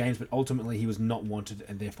practice games, but ultimately he was not wanted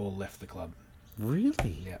and therefore left the club.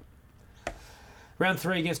 Really? Yeah. Round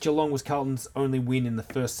 3 against Geelong was Carlton's only win in the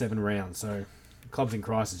first 7 rounds, so the club's in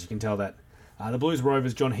crisis, you can tell that. The Blues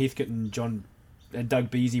Rovers, John Heathcote and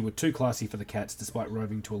Doug Beasy were too classy for the Cats despite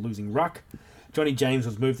roving to a losing ruck. Johnny James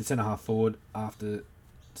was moved to centre-half forward after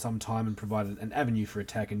some time and provided an avenue for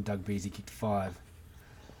attack, and Doug Beasy kicked 5.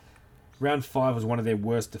 Round 5 was one of their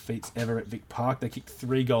worst defeats ever at Vic Park. They kicked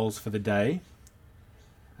 3 goals for the day.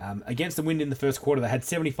 Against the wind in the first quarter, they had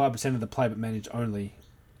 75% of the play but managed only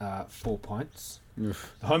 4 points.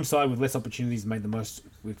 Oof. The home side, with less opportunities, made the most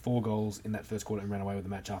with 4 goals in that first quarter and ran away with the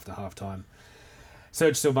match after half-time.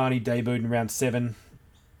 Serge Silvani debuted in round 7,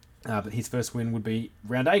 but his first win would be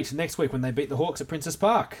round 8 next week when they beat the Hawks at Princess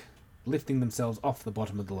Park, lifting themselves off the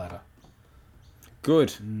bottom of the ladder.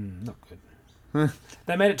 Good. Not good.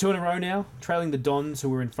 They made it 2 in a row now, trailing the Dons, who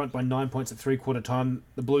were in front by 9 points at three-quarter time.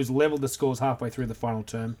 The Blues levelled the scores halfway through the final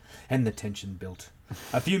term, and the tension built.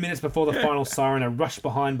 A few minutes before the final siren, a rush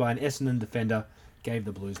behind by an Essendon defender gave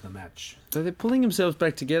the Blues the match. So they're pulling themselves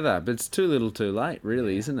back together, but it's too little too late,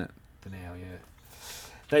 really, isn't it? For now, yeah.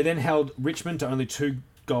 They then held Richmond to only 2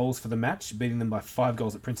 goals for the match, beating them by 5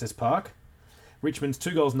 goals at Princess Park. Richmond's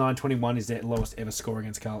 2 goals 9-21 is their lowest ever score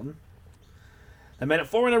against Carlton. They made it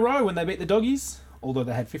 4 in a row when they beat the Doggies, although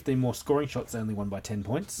they had 15 more scoring shots, they only won by 10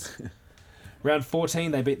 points. Round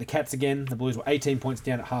 14, they beat the Cats again. The Blues were 18 points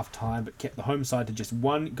down at half-time, but kept the home side to just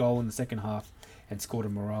 1 goal in the second half and scored a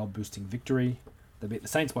morale-boosting victory. They beat the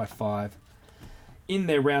Saints by 5. In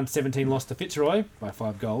their round 17 loss to Fitzroy by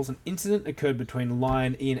 5 goals, an incident occurred between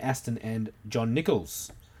Lion Ian Aston and John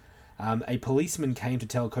Nichols. A policeman came to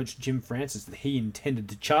tell Coach Jim Francis that he intended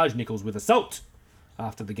to charge Nichols with assault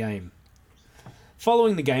after the game.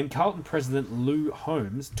 Following the game, Carlton president Lou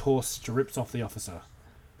Holmes tore strips off the officer,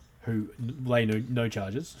 who lay no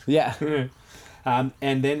charges. Yeah. And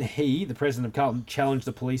then he, the president of Carlton, challenged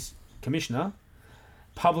the police commissioner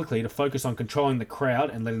publicly to focus on controlling the crowd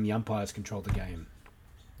and letting the umpires control the game.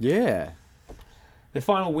 Yeah. Their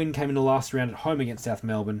final win came in the last round at home against South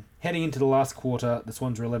Melbourne. Heading into the last quarter, the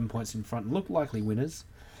Swans were 11 points in front and looked likely winners.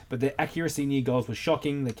 but their accuracy near goals was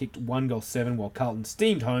shocking. They kicked 1 goal 7, while Carlton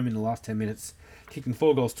steamed home in the last 10 minutes, kicking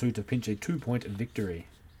 4 goals 2 to pinch a 2-point victory.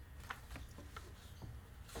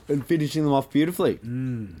 And finishing them off beautifully.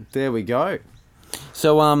 There we go.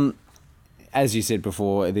 So, as you said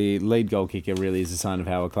before, the lead goal kicker really is a sign of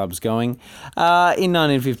how a club's going. In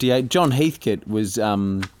 1958, John Heathcote was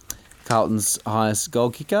Carlton's highest goal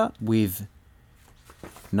kicker with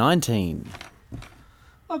 19.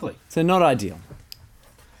 Lovely. So not ideal.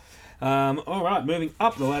 All right, moving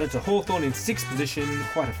up the ladder to Hawthorn in 6th position.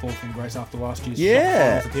 Quite a fall from grace after last year's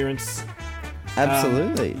Yeah. finals appearance.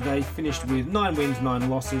 Absolutely. They finished with 9 wins, 9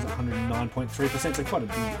 losses, 109.3%, so quite a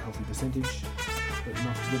big, healthy percentage, but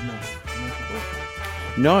not good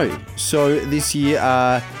enough. No. So this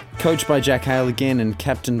year, coached by Jack Hale again and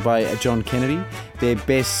captained by John Kennedy, their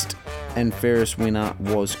best and fairest winner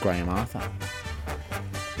was Graham Arthur.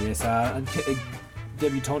 Yes,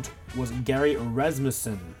 debutant was Gary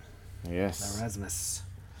Rasmussen. Yes. Erasmus.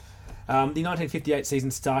 The 1958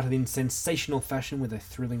 season started in sensational fashion with a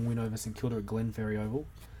thrilling win over St Kilda at Glenferrie Oval.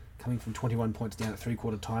 Coming from 21 points down at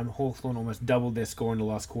three-quarter time, Hawthorn almost doubled their score in the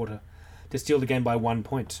last quarter to steal the game by 1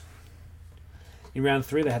 point. In round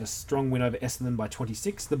 3, they had a strong win over Essendon by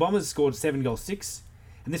 26. The Bombers scored 7 goals 6,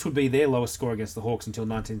 and this would be their lowest score against the Hawks until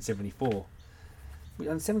 1974.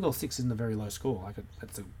 And 7 goals 6 isn't a very low score.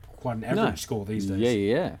 That's quite an average score these days.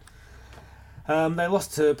 Yeah. They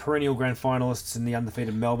lost to perennial grand finalists in the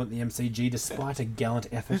undefeated Melbourne at the MCG despite a gallant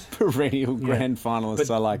effort. Perennial grand finalists,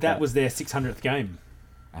 But I like that. that was their 600th game.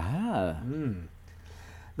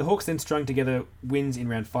 The Hawks then strung together wins in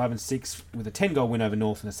round 5 and 6 with a 10-goal win over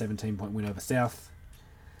North and a 17-point win over South.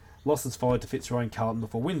 Losses followed to Fitzroy and Carlton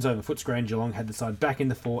before wins over Footscray and Geelong had the side back in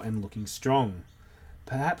the 4 and looking strong.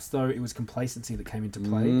 Perhaps, though, it was complacency that came into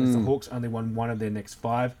play as the Hawks only won 1 of their next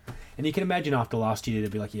 5. And you can imagine after last year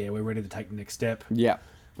they'd be like, yeah, we're ready to take the next step. Yeah.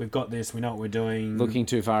 We've got this, we know what we're doing. Looking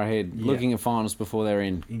too far ahead. Yeah. Looking at finals before they're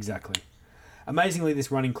in. Exactly. Amazingly,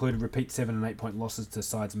 this run included repeat 7 and 8 point losses to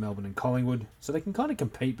sides Melbourne and Collingwood, so they can kind of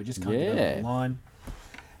compete but just can't get over the line.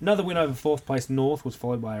 Another win over 4th place North was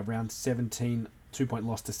followed by a round 17 2-point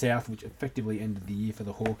loss to South, which effectively ended the year for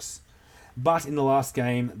the Hawks. But in the last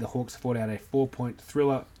game, the Hawks fought out a 4-point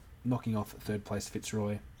thriller, knocking off 3rd place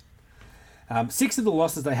Fitzroy. 6 of the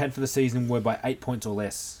losses they had for the season were by 8 points or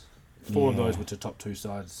less. 4 of those were to top 2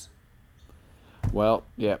 sides. Well,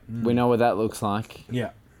 yeah, we know what that looks like.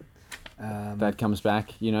 Yeah. That comes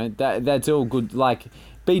back. You know, that's all good. Like,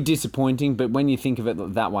 be disappointing, but when you think of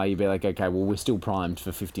it that way, you'd be like, okay, well, we're still primed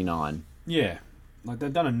for 59. Yeah. Like,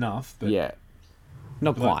 they've done enough, but... Yeah.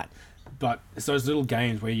 Not quite. But it's those little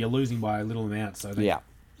games where you're losing by a little amount, so a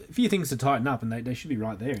few things to tighten up, and they should be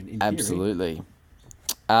right there in theory. Absolutely.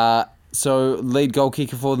 So, lead goal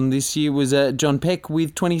kicker for them this year was John Peck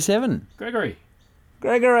with 27. Gregory.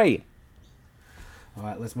 All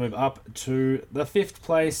right, let's move up to the 5th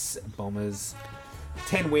place Bombers.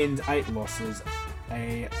 10 wins, 8 losses,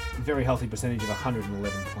 a very healthy percentage of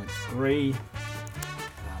 111.3.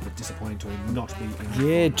 But disappointing to not be in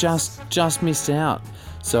Yeah, the finals. just missed out.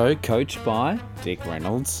 So, coached by Dick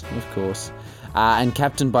Reynolds, of course, and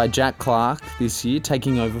captained by Jack Clark this year,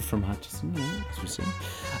 taking over from Hutchison, as we said.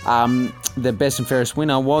 The best and fairest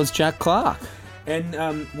winner was Jack Clark. And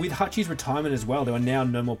with Hutchie's retirement as well, there are now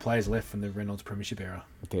no more players left from the Reynolds Premiership era.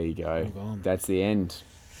 There you go. gone. That's the end.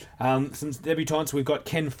 Some debutants, we've got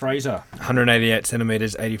Ken Fraser. 188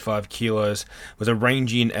 centimetres, 85 kilos, was a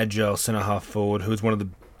rangy and agile centre-half forward who was one of the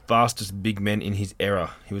fastest big men in his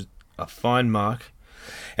era. He was a fine mark,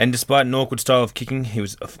 and despite an awkward style of kicking, he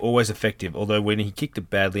was always effective, although when he kicked it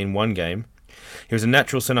badly in one game, he was a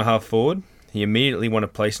natural centre-half forward. He immediately won a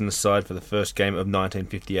place in the side for the first game of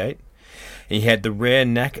 1958. He had the rare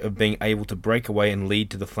knack of being able to break away and lead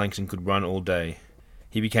to the flanks and could run all day.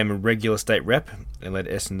 He became a regular state rep and led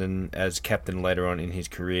Essendon as captain later on in his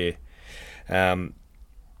career.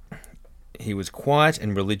 He was quiet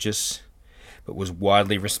and religious, but was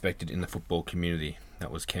widely respected in the football community.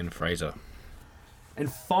 That was Ken Fraser.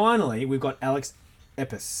 And finally, we've got Alex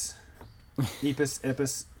Epis.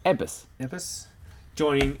 Epis.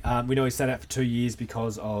 Joining, we know he sat out for 2 years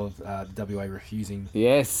because of the WA refusing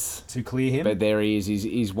Yes. to clear him. But there he is.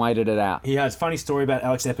 He's waited it out. He has a funny story about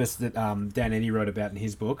Alex Epis that Dan Eddy wrote about in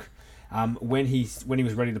his book. When he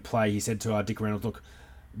was ready to play, he said to Dick Reynolds, "Look,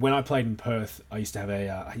 when I played in Perth, I used to have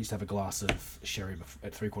a glass of sherry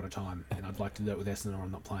at three-quarter time, and I'd like to do it with Essendon or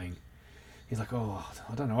I'm not playing." He's like, "Oh,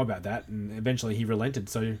 I don't know about that," and eventually he relented.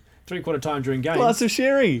 So three-quarter time during games, Glass of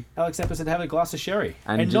sherry. Alex Epis would have a glass of sherry,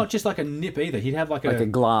 and not just like a nip either. He'd have like a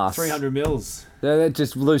glass, 300 mils. That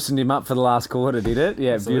just loosened him up for the last quarter, did it?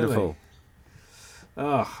 Yeah, Absolutely. beautiful.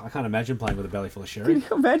 Oh, I can't imagine playing with a belly full of Can sherry. you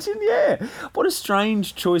imagine? Yeah. What a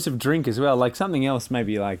strange choice of drink as well. Like something else,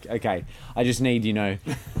 maybe like, okay, I just need, a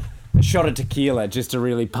shot of tequila just to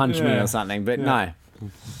really punch me Yeah. or something. But Yeah. no.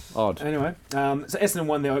 Odd. Anyway, so Essendon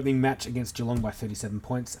won their opening match against Geelong by 37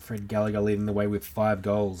 points. Fred Gallagher leading the way with 5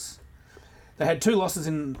 goals. They had 2 losses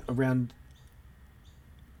in round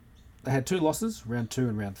 2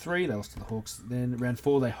 and round 3. They lost to the Hawks. Then round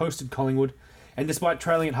 4, they hosted Collingwood. And despite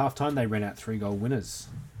trailing at half-time, they ran out 3-goal winners.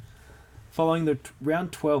 Following the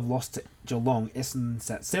round 12 loss to Geelong, Essendon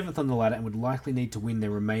sat 7th on the ladder and would likely need to win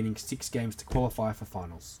their remaining 6 games to qualify for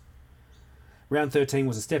finals. Round 13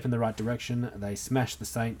 was a step in the right direction. They smashed the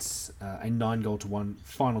Saints, a 9-goal-1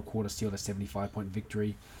 final quarter sealed a 75-point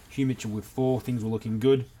victory. Hugh Mitchell with 4. Things were looking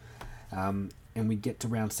good. And we get to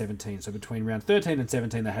round 17. So between round 13 and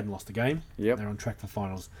 17, they hadn't lost a game. Yep. They're on track for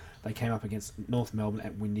finals. They came up against North Melbourne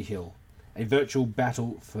at Windy Hill. A virtual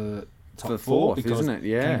battle for top For 4 fourth, because isn't it?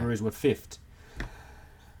 Yeah. Kangaroos were 5th.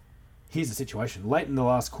 Here's the situation. Late in the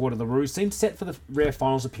last quarter, the Roos seemed set for the rare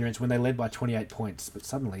finals appearance when they led by 28 points, but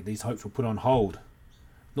suddenly these hopes were put on hold.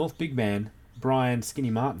 North big man Brian Skinny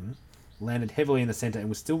Martin landed heavily in the centre and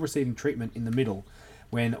was still receiving treatment in the middle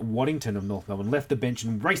when Waddington of North Melbourne left the bench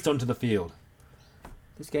and raced onto the field.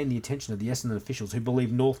 This gained the attention of the Essendon officials, who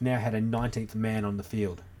believed North now had a 19th man on the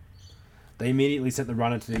field. They immediately sent the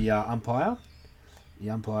runner to the umpire. The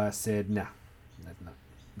umpire said, no,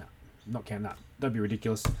 not counting that. Don't be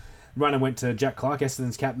ridiculous. Runner went to Jack Clark,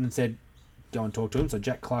 Essendon's captain, and said, go and talk to him. So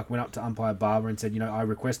Jack Clark went up to umpire Barber and said, I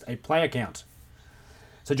request a player count.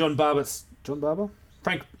 So Bill Barber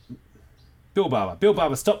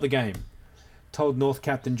stopped the game. Told North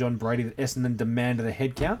captain John Brady that Essendon demanded a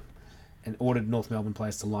head count and ordered North Melbourne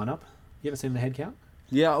players to line up. You ever seen the head count?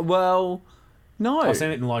 Yeah, well, no. I've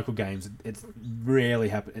seen it in local games. It's rarely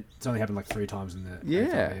happened. It's only happened like 3 times in the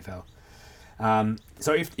AFL.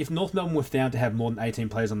 So if North Melbourne were found to have more than 18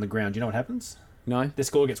 players on the ground, do you know what happens? No. Their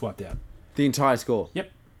score gets wiped out. The entire score?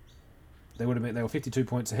 Yep. They were 52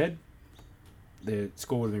 points ahead. Their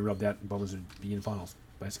score would have been rubbed out and Bombers would be in finals,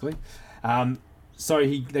 basically. So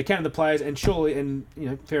they counted the players, and surely,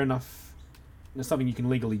 fair enough, it's something you can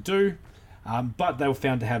legally do. But they were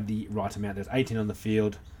found to have the right amount. There's 18 on the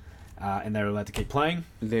field, and they were allowed to keep playing.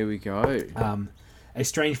 There we go. A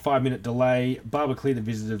strange 5-minute delay. Barber cleared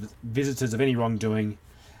the visitors of any wrongdoing,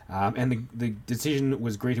 and the decision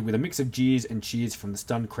was greeted with a mix of jeers and cheers from the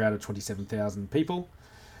stunned crowd of 27,000 people.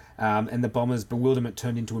 And the Bombers' bewilderment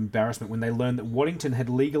turned into embarrassment when they learned that Waddington had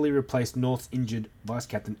legally replaced North's injured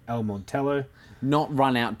vice-captain Al Montello, Not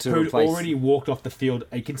run out to who'd replace... already walked off the field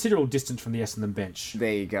a considerable distance from the Essendon bench.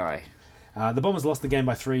 There you go. The Bombers lost the game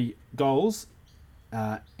by 3 goals,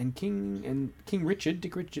 and King Richard,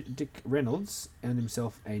 Dick Reynolds, earned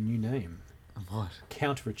himself a new name. What?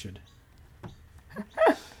 Count Richard.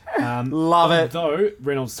 Love it. Though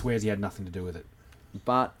Reynolds swears he had nothing to do with it.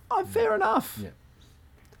 But fair enough. Yeah.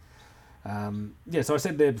 So I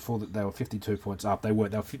said there before that they were 52 points up.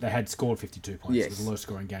 They had scored 52 points. Yes. It was a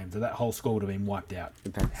low-scoring game. So that whole score would have been wiped out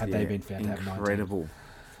had they been found to have 19. Incredible.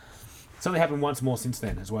 It's only happened once more since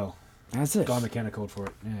then as well. Has it? Guy McKenna called for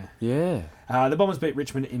it. Yeah. Yeah. The Bombers beat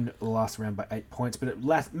Richmond in the last round by 8 points, but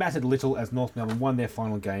it mattered little as North Melbourne won their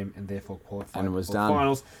final game and therefore qualified And it was for done. the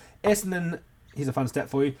finals. Essendon, here's a fun stat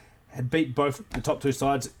for you, had beat both the top 2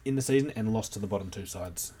 sides in the season and lost to the bottom 2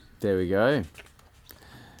 sides. There we go.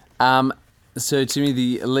 So, Timmy,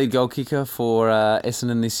 the lead goal kicker for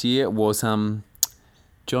Essendon this year was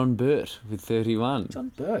John Burt with 31.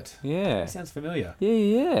 John Burt. Yeah. That sounds familiar.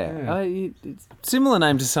 Yeah. It's similar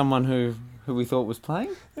name to someone who we thought was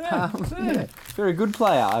playing. Yeah. Very good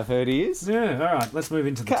player, I've heard he is. Yeah, all right. Let's move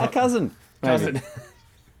into the A top. cousin. maybe. Cousin.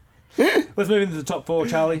 Let's move into the top 4,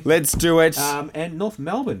 Charlie. Let's do it. And North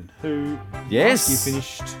Melbourne, who Yes. last year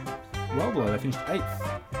finished well below. They finished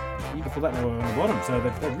 8th. The year before that, they were on the bottom, so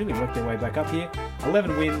they've really worked their way back up here.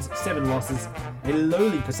 11 wins, 7 losses, a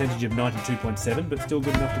lowly percentage of 92.7, but still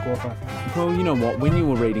good enough to qualify. Well, you know what? When you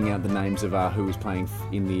were reading out the names of who was playing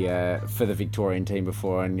in the for the Victorian team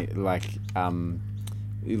before, and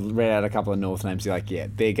you read out a couple of North names, you're like, yeah,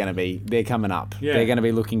 they're coming up. Yeah. They're going to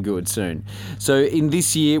be looking good soon. So in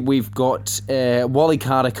this year, we've got Wally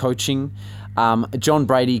Carter coaching, John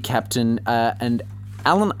Brady captain, and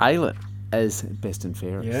Alan Aylett as best and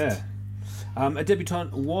fairest. Yeah. A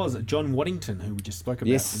debutant was John Waddington, who we just spoke about.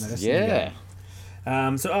 Yes. In that Yeah.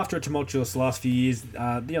 game. So after a tumultuous last few years,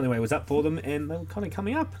 the only way was up for them, and they were kind of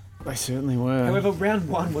coming up. They certainly were. However, round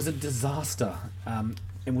 1 was a disaster, and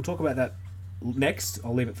we'll talk about that next.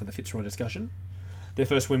 I'll leave it for the Fitzroy discussion. Their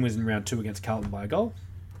first win was in round 2 against Carlton by a goal,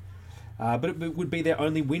 but it would be their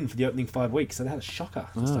only win for the opening 5 weeks, so they had a shocker.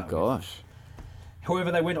 To Oh start with. gosh.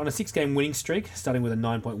 However, they went on a 6-game winning streak, starting with a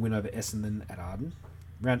 9-point win over Essendon at Arden.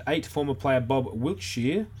 Round 8, former player Bob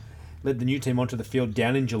Wiltshire led the new team onto the field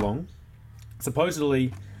down in Geelong.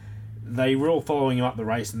 Supposedly, they were all following him up the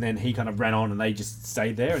race, and then he kind of ran on and they just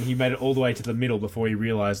stayed there, and he made it all the way to the middle before he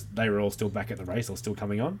realised they were all still back at the race or still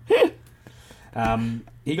coming on.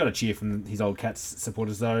 He got a cheer from his old Cats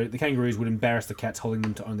supporters, though. The Kangaroos would embarrass the Cats, holding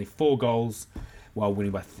them to only 4 goals while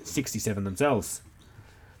winning by 67 themselves.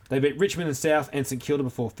 They beat Richmond and South and St Kilda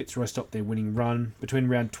before Fitzroy stopped their winning run. Between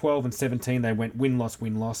round 12 and 17, they went win-loss,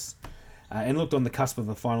 and looked on the cusp of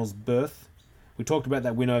the finals berth. We talked about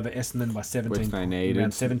that win over Essendon by 17 Which they needed.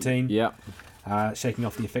 round 17, Yep. shaking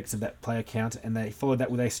off the effects of that player count, and they followed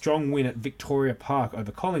that with a strong win at Victoria Park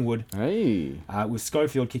over Collingwood, Hey. with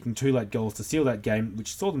Schofield kicking 2 late goals to seal that game,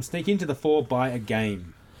 which saw them sneak into the 4 by a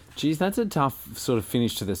game. Geez, that's a tough sort of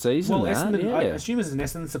finish to the season. Well, that. Essendon, Yeah. I assume as an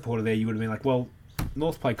Essendon supporter there, you would have been like, well,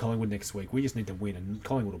 North play Collingwood next week. We just need to win, and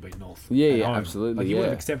Collingwood will beat North. Yeah, at yeah, home. absolutely, Like, you would yeah.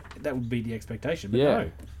 have accepted that would be the expectation, but Yeah.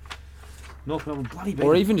 no. North Melbourne bloody beat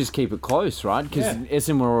Or them. even just keep it close, right? Because Yeah.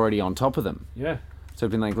 Essendon were already on top of them. Yeah, So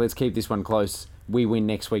it'd been like, let's keep this one close. We win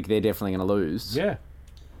next week, they're definitely going to lose. yeah.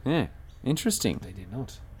 Yeah. Interesting. They did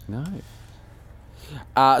not. No.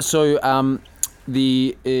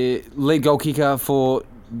 The lead goal kicker for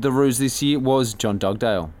the Roos this year was John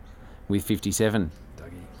Dugdale with 57.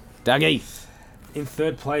 Dougie. In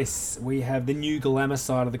third place, we have the new glamour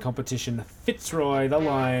side of the competition, Fitzroy, the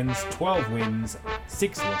Lions, 12 wins,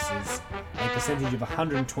 6 losses, a percentage of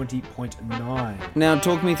 120.9. Now,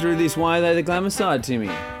 talk me through this. Why are they the glamour side, Timmy?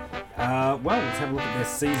 Well, let's have a look at their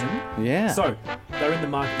season. Yeah. So, they're in the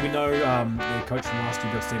market. We know their coach from last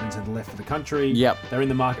year, Bill Stevens, had left for the country. Yep. They're in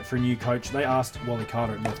the market for a new coach. They asked Wally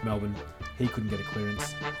Carter at North Melbourne. He couldn't get a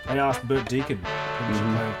clearance. They asked Bert Deacon, who should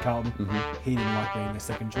play with Carlton. He didn't like being their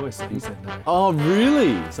second choice, so he said no. Oh,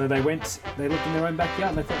 really? So they looked in their own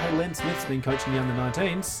backyard and they thought, hey, Len Smith's been coaching the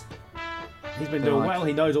under-19s. He's been doing well.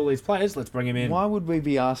 He knows all these players. Let's bring him in. Why would we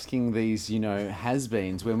be asking these,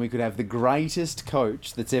 has-beens when we could have the greatest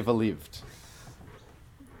coach that's ever lived?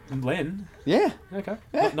 Len? Yeah. Okay.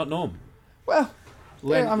 Yeah. Not Norm. Well,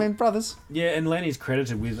 Len, brothers. yeah, and Len is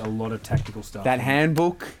credited with a lot of tactical stuff. That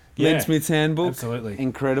handbook, Yeah, Len Smith's handbook. absolutely.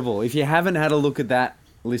 Incredible. If you haven't had a look at that,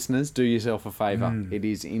 listeners, do yourself a favour. It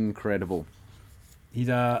is incredible. He's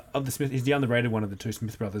of the Smith. He's the underrated one of the 2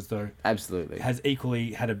 Smith brothers, though. Absolutely. Has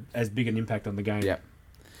equally had as big an impact on the game. Yep.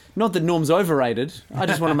 Not that Norm's overrated. I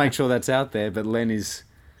just want to make sure that's out there. But Len is,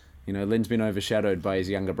 Len's been overshadowed by his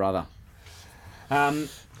younger brother.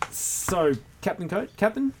 So, captain.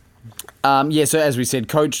 So as we said,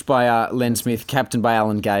 coached by Len Smith, captained by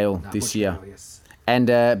Alan Gale this Butch year. Gale, yes. And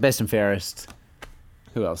best and fairest,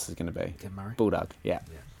 who else is going to be? Kev Murray. Bulldog, yeah.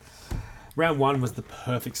 Round 1 was the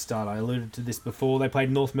perfect start. I alluded to this before. They played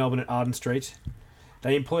North Melbourne at Arden Street.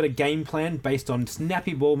 They employed a game plan based on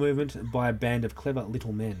snappy ball movement by a band of clever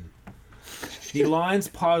little men. The Lions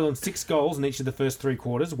piled on 6 goals in each of the first 3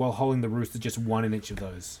 quarters, while holding the Roosters just 1 in each of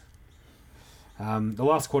those. The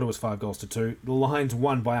last quarter was 5 goals to 2. The Lions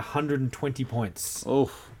won by 120 points.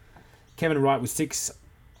 Oof. Kevin Wright with 6,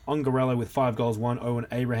 Ongarello with 5 goals 1, Owen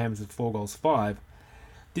Abrahams with 4 goals 5.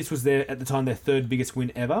 This was at the time their 3rd biggest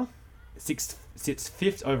win ever. Sits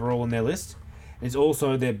 5th overall on their list. It's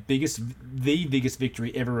also the biggest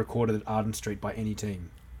victory ever recorded at Arden Street by any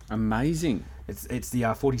team. Amazing. It's the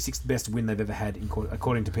 46th best win they've ever had,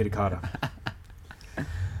 according to Peter Carter.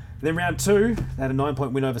 Then round 2, they had a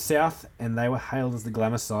 9-point win over South, and they were hailed as the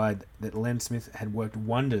glamour side that Len Smith had worked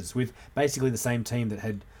wonders with, basically the same team that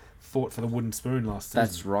had fought for the wooden spoon last season.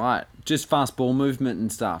 That's right. Just fast ball movement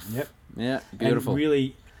and stuff. Yep. Yeah, beautiful. And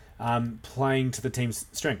really playing to the team's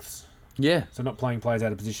strengths. Yeah. So not playing players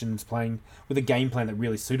out of positions, playing with a game plan that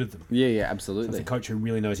really suited them. Yeah, So it's absolutely. a coach who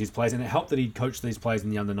really knows his players, and it helped that he'd coached these players in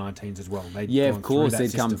the under-19s as well. Yeah, of course,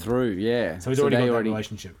 they'd come through, yeah. So he's already got that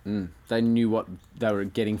relationship. They knew what they were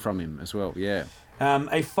getting from him as well, yeah.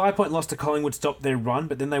 A 5-point loss to Collingwood stopped their run,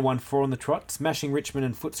 but then they won 4 on the trot, smashing Richmond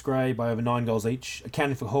and Footscray by over 9 goals each,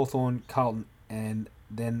 accounting for Hawthorn, Carlton, and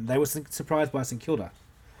then they were surprised by St Kilda.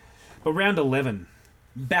 But round 11,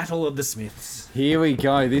 Battle of the Smiths. Here we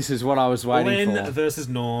go. This is what I was waiting Len for. versus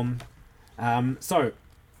Norm. So,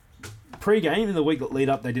 pre-game, in the week that lead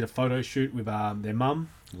up, they did a photo shoot with their mum.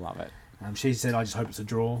 Love it. She said, I just hope it's a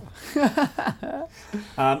draw.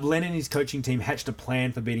 Len and his coaching team hatched a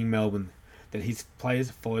plan for beating Melbourne that his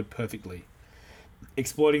players followed perfectly.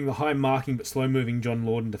 Exploiting the high marking but slow-moving John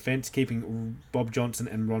Lord in defence, keeping Bob Johnson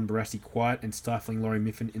and Ron Barassi quiet, and stifling Laurie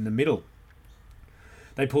Miffin in the middle.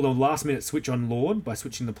 They pulled a last-minute switch on Lord by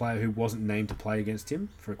switching the player who wasn't named to play against him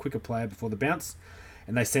for a quicker player before the bounce,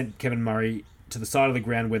 and they sent Kevin Murray to the side of the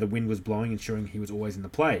ground where the wind was blowing, ensuring he was always in the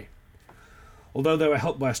play. Although they were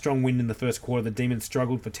helped by a strong wind in the first quarter, the Demons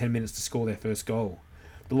struggled for 10 minutes to score their first goal.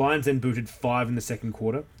 The Lions then booted 5 in the second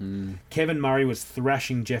quarter. Kevin Murray was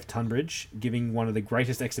thrashing Jeff Tunbridge, giving one of the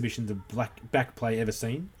greatest exhibitions of back play ever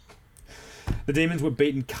seen. The Demons were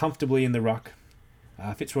beaten comfortably in the ruck.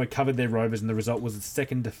 Fitzroy covered their Rovers, and the result was the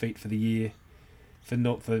second defeat for the year for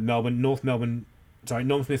Melbourne.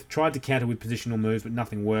 Norm Smith tried to counter with positional moves, but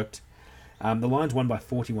nothing worked. The Lions won by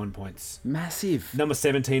 41 points. Massive. Number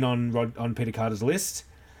 17 on Peter Carter's list.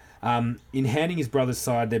 In handing his brother's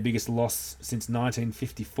side their biggest loss since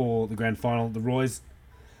 1954, the grand final, the Royals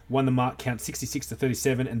won the mark count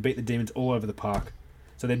 66-37 and beat the Demons all over the park.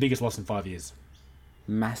 So their biggest loss in 5 years.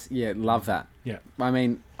 Yeah, love that. Yeah. I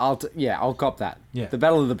mean, I'll cop that. Yeah. The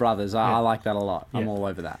Battle of the Brothers, I Yeah. like that a lot. I'm Yeah. all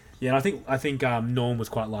over that. Yeah, and I think Norm was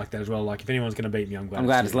quite like that as well. Like, if anyone's going to beat me, I'm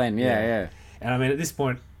glad it's Len. Yeah. And I mean, at this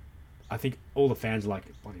point, I think all the fans are like,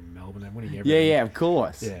 bloody Melbourne, they're winning Yeah, everything. yeah, of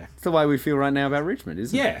course. Yeah. It's the way we feel right now about Richmond,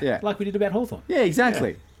 isn't it? Yeah, like we did about Hawthorn. Yeah,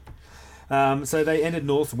 exactly. So they ended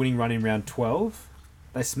North's winning run in round 12.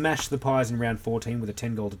 They smashed the Pies in round 14 with a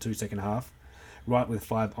 10-2 second half. Wright with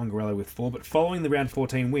 5, Ongarello with 4. But following the round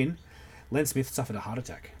 14 win, Len Smith suffered a heart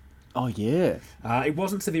attack. Oh, yeah. It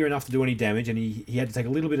wasn't severe enough to do any damage, and he had to take a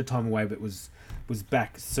little bit of time away, but was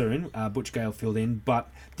back soon. Butch Gale filled in, but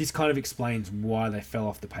this kind of explains why they fell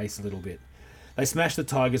off the pace a little bit. They smashed the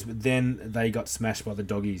Tigers, but then they got smashed by the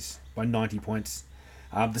Doggies by 90 points,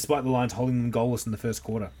 despite the Lions holding them goalless in the first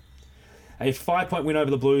quarter. A 5-point win over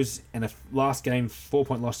the Blues and a last game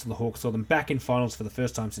 4-point loss to the Hawks saw them back in finals for the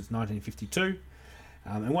first time since 1952.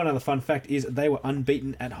 And one other fun fact is they were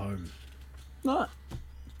unbeaten at home. No.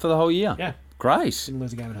 For the whole year? Yeah. Great. Didn't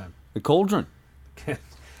lose a game at home. The Cauldron.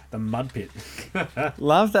 The mud pit.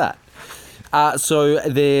 Love that. So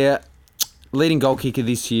their leading goal kicker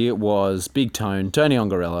this year was Big Tone, Tony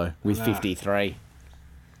Ongarello, with 53.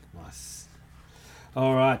 Nice.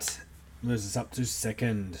 All right. Moves us up to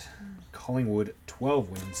second. Collingwood, 12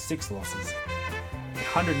 wins, 6 losses,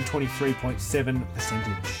 123.7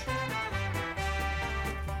 percentage.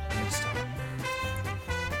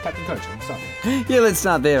 Captain Coach, I'm sorry. Yeah, let's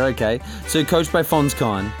start there, okay. So coached by Fons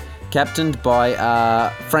Kine, captained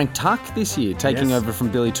by Frank Tuck this year, taking Yes. over from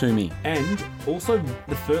Billy Toomey. And also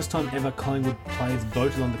the first time ever Collingwood players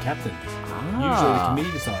voted on the captain. Usually the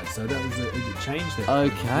committee decides, so that was a change there.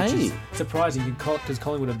 Okay. Which is surprising because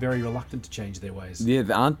Collingwood are very reluctant to change their ways. Yeah,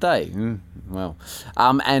 aren't they? Well.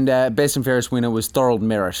 And best and fairest winner was Thorold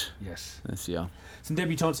Merritt Yes. this year. Some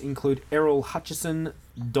debutants include Errol Hutchison,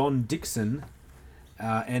 Don Dixon,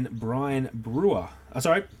 and Brian Brewer.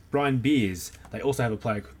 Brian Beers. They also have a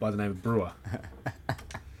player by the name of Brewer.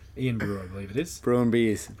 Ian Brewer, I believe it is. Brew and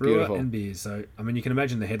beers. Brewer Beautiful. and Beers. So, I mean, you can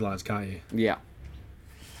imagine the headlines, can't you? Yeah.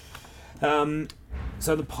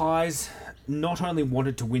 So the Pies not only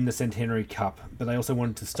wanted to win the Centenary Cup, but they also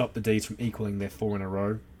wanted to stop the D's from equaling their 4 in a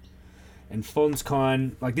row. And Fons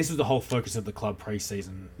Kine, this was the whole focus of the club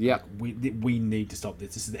pre-season. Yep. We need to stop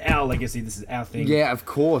this. This is our legacy. This is our thing. Yeah, of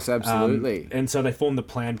course, absolutely. And so they formed the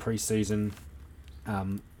plan pre-season.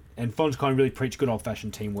 And Fons Kine really preached good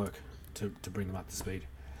old-fashioned teamwork to bring them up to speed.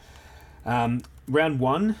 Round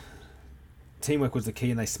 1, teamwork was the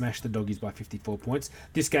key, and they smashed the Doggies by 54 points.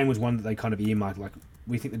 This game was one that they kind of earmarked,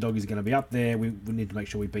 we think the Doggies are going to be up there. We need to make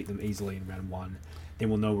sure we beat them easily in round 1. Then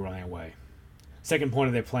we'll know we're on our way. Second point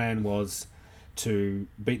of their plan was to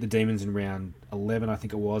beat the Demons in round 11, I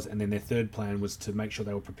think it was, and then their third plan was to make sure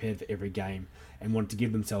they were prepared for every game and wanted to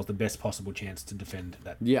give themselves the best possible chance to defend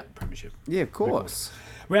that premiership. Yeah, of course.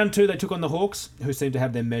 Round 2, they took on the Hawks, who seemed to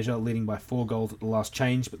have their measure, leading by 4 goals at the last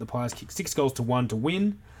change, but the Pies kicked 6-1 to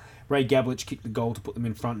win. Ray Gablich kicked the goal to put them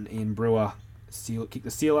in front, and Ian Brewer kicked the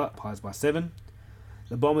sealer, Pies by 7.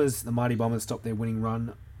 The Mighty Bombers, stopped their winning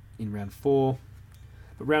run in round 4.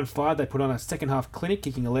 But round 5, they put on a second-half clinic,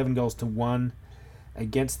 kicking 11-1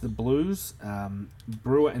 against the Blues.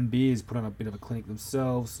 Brewer and Beers put on a bit of a clinic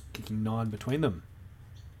themselves, kicking 9 between them.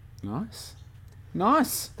 Nice.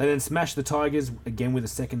 They then smashed the Tigers, again with a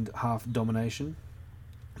second-half domination.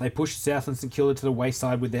 They pushed South and St Kilda to the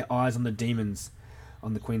wayside with their eyes on the Demons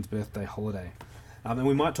on the Queen's birthday holiday. And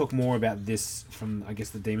we might talk more about this from, I guess,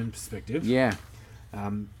 the Demon perspective. Yeah.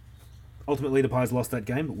 Ultimately, the Pies lost that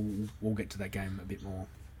game, but we'll get to that game a bit more.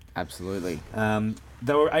 Absolutely.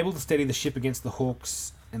 They were able to steady the ship against the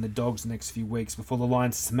Hawks and the Dogs the next few weeks before the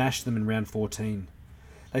Lions smashed them in round 14.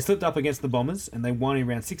 They slipped up against the Bombers, and they won in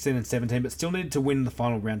round 16 and 17, but still needed to win the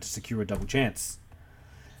final round to secure a double chance.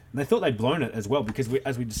 And they thought they'd blown it as well, because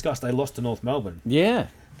as we discussed, they lost to North Melbourne. Yeah.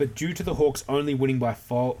 But due to the Hawks only winning by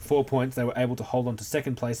 4 points, they were able to hold on to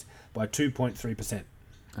second place by 2.3%.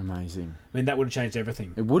 Amazing. I mean, that would have changed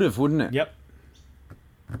everything. It would have, wouldn't it? Yep.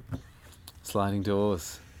 Sliding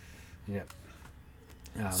doors. Yep.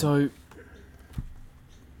 So,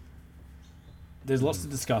 there's lots to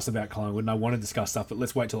discuss about Collingwood, and I want to discuss stuff, but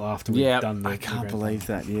let's wait till after we've done the I can't grand believe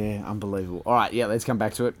that. Yeah, unbelievable. All right, let's come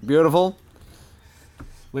back to it. Beautiful.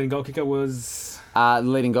 Leading goal kicker was... The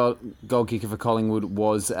leading goal kicker for Collingwood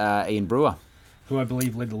was Ian Brewer. Who I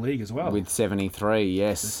believe led the league as well. With 73,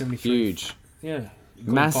 yes. 73. Huge. Yeah.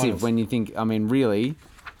 Massive Finals. when you think, I mean, really,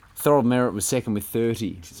 Thorold Merritt was second with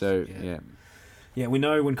 30. So, yeah. Yeah, we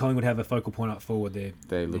know when Collingwood have a focal point up forward, They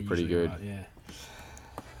look pretty usually good. right,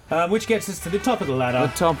 yeah. Which gets us to the top of the ladder.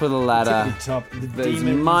 The top of the ladder. The top. The Those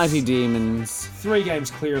Demons. mighty Demons. 3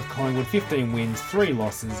 games clear of Collingwood, 15 wins, 3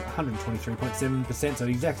 losses, 123.7%, so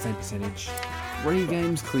the exact same percentage. 3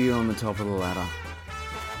 games clear on the top of the ladder.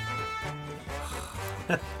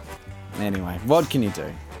 Anyway, what can you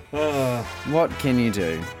do? What can you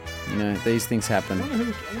do? You know, these things happen. I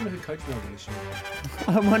wonder who coached Melbourne this year.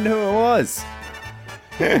 I wonder who it was.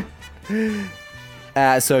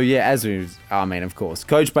 Of course,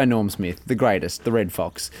 coached by Norm Smith, the greatest, the Red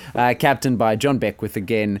Fox. Captained by John Beckwith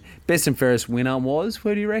again. Best and fairest winner was,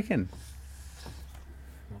 who do you reckon?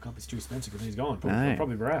 Well, it can't be Stu Spencer because he's gone. No.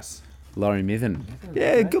 Probably Barras. Laurie Mithen.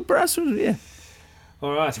 Yeah, good brass. Yeah.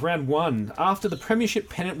 All right, round 1. After the premiership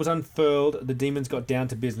pennant was unfurled, the Demons got down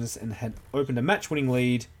to business and had opened a match-winning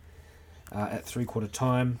lead at 3/4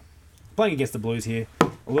 time. Playing against the Blues here.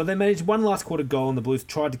 Although they managed one last quarter goal and the Blues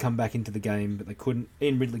tried to come back into the game, but they couldn't.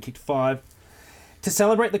 Ian Ridley kicked 5. To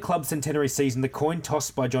celebrate the club's centenary season, the coin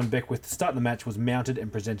tossed by John Beckwith to start the match was mounted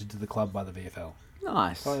and presented to the club by the VFL.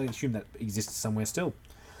 Nice. I assume that exists somewhere still.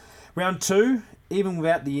 Round 2, even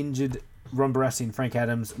without the injured Ron Barassi and Frank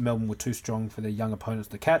Adams, Melbourne were too strong for their young opponents,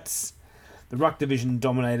 the Cats. The ruck division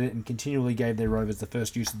dominated and continually gave their Rovers the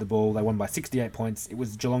first use of the ball. They won by 68 points. It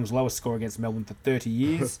was Geelong's lowest score against Melbourne for 30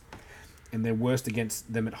 years, and their worst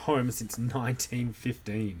against them at home since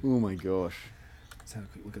 1915. Oh my gosh. Let's have a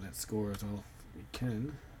quick look at that score as well. If we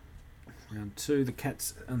can. Round 2, the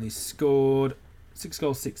Cats only scored 6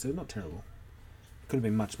 goals, 6, so not terrible. Could have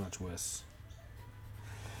been much, much worse.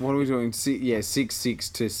 What are we doing?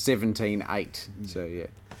 6-6 to 17-8. So, yeah.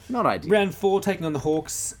 Not ideal. Round 4, taking on the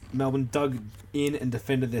Hawks. Melbourne dug in and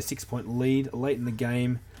defended their 6-point lead. Late in the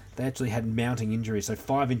game, they actually had mounting injuries, so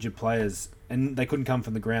 5 injured players, and they couldn't come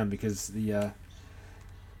from the ground because the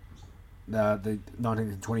 19th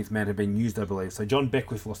and 20th man had been used, I believe. So John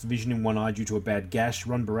Beckwith lost vision in one eye due to a bad gash.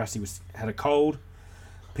 Ron Barassi had a cold.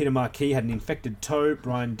 Peter Marquis had an infected toe.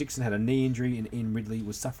 Brian Dixon had a knee injury, and Ian Ridley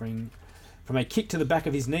was suffering from a kick to the back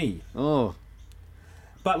of his knee. Oh.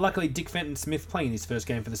 But luckily, Dick Fenton Smith, playing in his first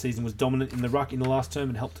game for the season, was dominant in the ruck in the last term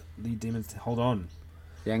and helped the Demons to hold on.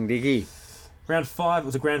 Young Dicky. Round 5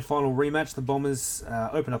 was a grand final rematch. The Bombers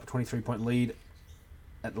opened up a 23-point lead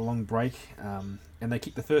at the long break, and they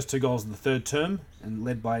kicked the first 2 goals of the third term and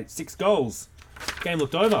led by 6 goals. Game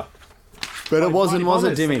looked over. But it wasn't, was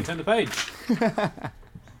it, Bombers, Dimmy? Turn the page.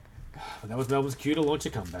 But that was Melbourne's cue to launch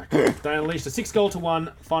a comeback. They unleashed a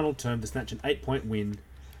 6-1 final term to snatch an 8-point win.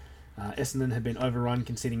 Essendon had been overrun,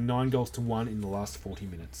 conceding 9-1 in the last 40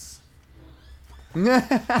 minutes.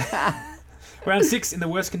 Round 6, in the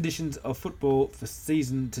worst conditions of football for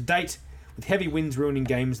season to date, with heavy winds ruining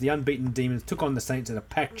games, the unbeaten Demons took on the Saints at a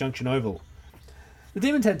packed Junction Oval. The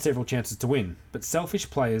Demons had several chances to win, but selfish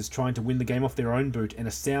players trying to win the game off their own boot and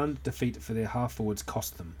a sound defeat for their half-forwards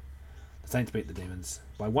cost them. The Saints beat the Demons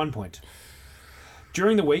by 1 point.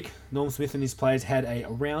 During the week, Norm Smith and his players had a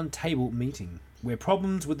round-table meeting where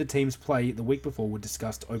problems with the team's play the week before were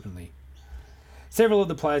discussed openly. Several of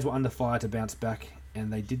the players were under fire to bounce back,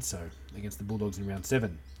 and they did so against the Bulldogs in round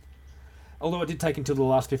 7. Although it did take until the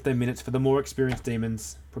last 15 minutes for the more experienced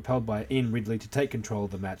Demons, propelled by Ian Ridley, to take control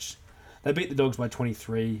of the match. They beat the Dogs by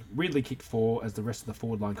 23. Ridley kicked 4 as the rest of the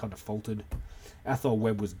forward line kind of faltered. Athol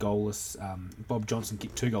Webb was goalless. Bob Johnson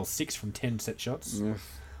kicked 2 goals, 6 from 10 set shots.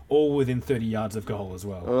 All within 30 yards of goal as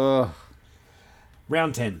well.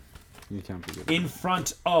 Round 10. You can't forget. In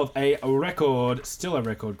front of still a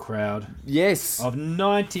record crowd Yes. of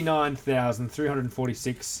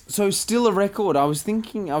 99,346. So still a record. I was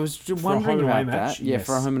wondering home and away about match? that. Yeah, Yes.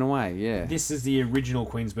 for a home and away, yeah. This is the original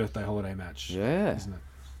Queen's Birthday holiday match. Yeah. Isn't it?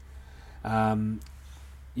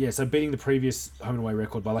 So beating the previous home and away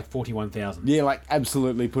record by like 41,000. Yeah, like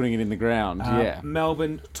absolutely putting it in the ground, yeah.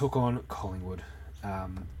 Melbourne took on Collingwood.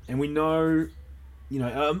 And we know,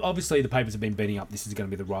 obviously the papers have been beating up this is going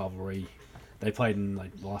to be the rivalry. They played in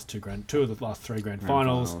like the last two of the last 3 grand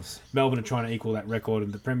finals. Melbourne are trying to equal that record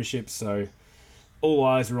in the premiership, so all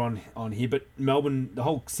eyes are on here. But Melbourne, the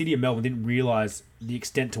whole city of Melbourne didn't realise the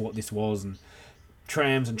extent to what this was, and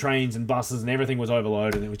trams and trains and buses and everything was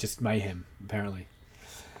overloaded, and it was just mayhem, apparently.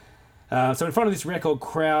 So in front of this record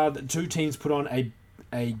crowd, the two teams put on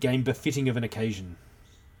a game befitting of an occasion.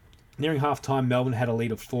 Nearing half-time, Melbourne had a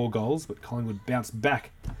lead of 4 goals, but Collingwood bounced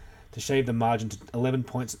back to shave the margin to 11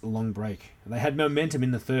 points at the long break. They had momentum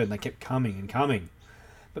in the third, and they kept coming and coming.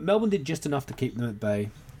 But Melbourne did just enough to keep them at bay.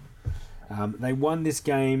 They won this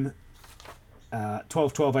game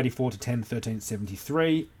 12-12, 84 to 10, 13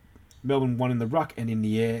 73. Melbourne won in the ruck and in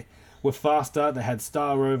the air. Were faster. They had the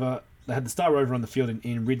star rover on the field in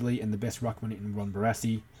Ian Ridley and the best ruckman in Ron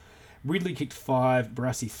Barassi. Ridley kicked 5,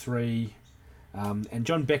 Barassi 3. And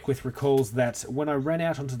John Beckwith recalls that when I ran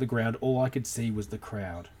out onto the ground, all I could see was the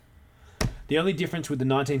crowd. The only difference with the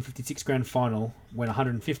 1956 grand final, when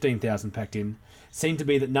 115,000 packed in, seemed to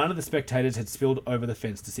be that none of the spectators had spilled over the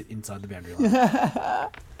fence to sit inside the boundary line.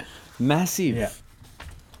 Massive. Yeah.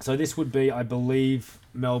 So this would be, I believe,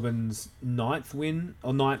 Melbourne's 9th win,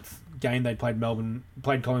 or 9th game they played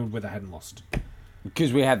Collingwood where they hadn't lost.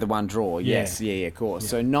 Because we had the one draw. Yes. Yeah, of course. Yeah.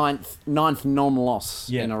 So ninth non-loss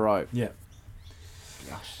in a row. Yeah.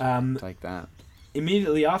 Gosh, take that.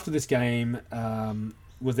 Immediately after this game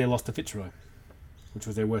was their loss to Fitzroy, which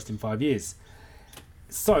was their worst in 5 years.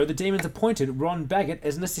 So the Demons appointed Ron Baggett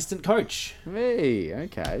as an assistant coach. Hey,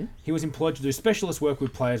 okay. He was employed to do specialist work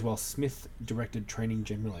with players while Smith directed training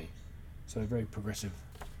generally. So very progressive.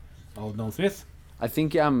 Old Noel Smith. I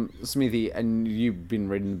think Smithy, and you've been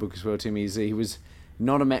reading the book as well, Timmy, he was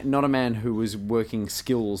not a man who was working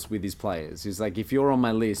skills with his players. He's like, if you're on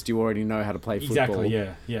my list, you already know how to play football.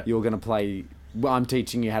 Exactly, yeah. You're going to play... Well, I'm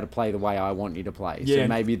teaching you how to play the way I want you to play. Yeah. So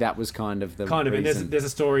maybe that was kind of the reason. And there's a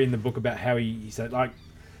story in the book about how he said, like,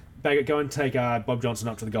 Baggett, go and take Bob Johnson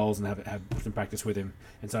up to the goals and have some practice with him.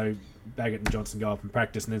 And so Baggett and Johnson go up and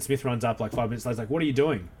practice, and then Smith runs up like 5 minutes later, like, what are you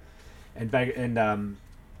doing? And Baggett and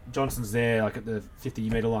Johnson's there, like at the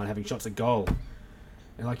 50-metre line, having shots at goal.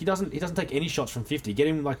 And like he doesn't take any shots from 50. Get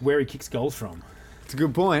him like where he kicks goals from. It's a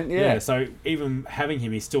good point. Yeah. So even having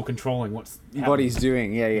him, he's still controlling what he's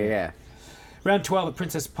doing. Yeah. Round 12 at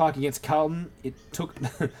Princess Park against Carlton. It took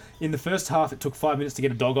in the first half. It took 5 minutes to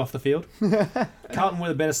get a dog off the field. Carlton were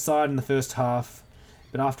the better side in the first half,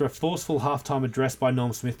 but after a forceful halftime address by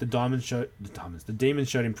Norm Smith, the Demons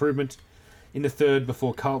showed improvement in the third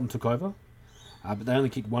before Carlton took over. But they only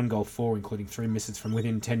kicked 1 goal for, including 3 misses from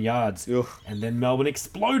within 10 yards. Ugh. And then Melbourne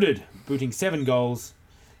exploded, booting 7 goals,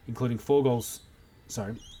 including 4 goals.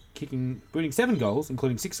 Booting 7 goals,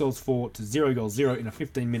 including 6 goals for to 0 goals 0 in a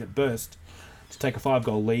 15-minute burst to take a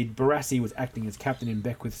 5-goal lead. Barassi was acting as captain in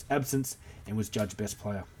Beckwith's absence and was judged best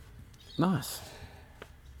player. Nice.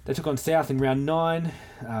 They took on South in round 9.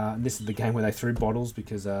 And this is the game where they threw bottles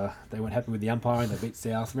because they weren't happy with the umpiring. They beat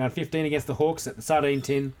South. Round 15 against the Hawks at the Sardine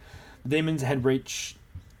Tin. The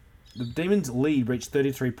Demons lead reached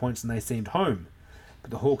 33 points and they seemed home.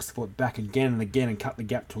 But the Hawks fought back again and again and cut the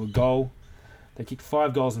gap to a goal. They kicked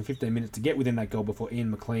 5 goals in 15 minutes to get within that goal before Ian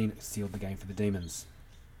McLean sealed the game for the Demons.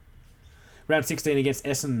 Round 16 against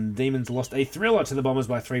Essendon, the Demons lost a thriller to the Bombers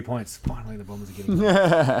by 3 points. Finally, the Bombers are getting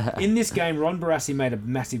it. In this game, Ron Barassi made a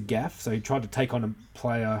massive gaffe, so he tried to take on a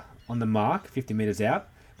player on the mark, 50 metres out,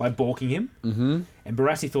 by balking him. Mm-hmm. And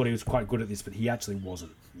Barassi thought he was quite good at this, but he actually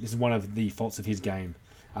wasn't. This is one of the faults of his game.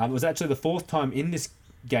 It was actually the 4th time in this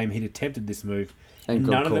game he'd attempted this move, and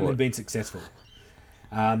none of them had been successful.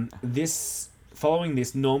 Following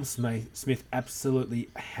this, Norm Smith absolutely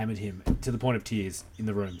hammered him to the point of tears in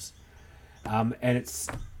the rooms. And it's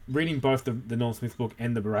reading both the Norm Smith book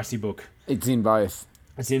and the Barassi book. It's in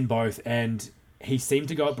both. And he seemed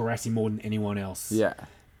to go at Barassi more than anyone else. Yeah.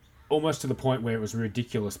 Almost to the point where it was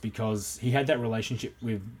ridiculous because he had that relationship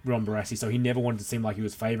with Ron Barassi, so he never wanted to seem like he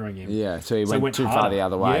was favouring him. Yeah, so he went too far the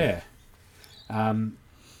other way. Yeah.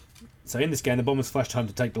 So in this game, the Bombers flashed home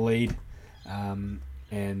to take the lead.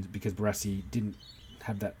 And because Barassi didn't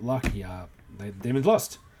have that luck, the Demons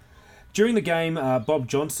lost. During the game, Bob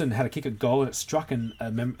Johnson had a kick at goal and it struck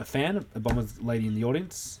a fan, a Bombers lady in the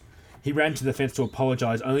audience. He ran to the fence to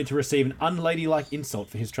apologise, only to receive an unladylike insult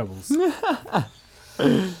for his troubles.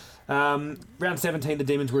 Round 17, the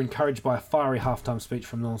Demons were encouraged by a fiery halftime speech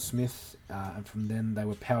from Noel Smith. And from then, they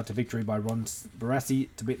were powered to victory by Ron Barassi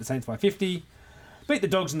to beat the Saints by 50. Beat the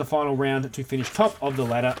Dogs in the final round to finish top of the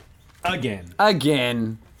ladder again.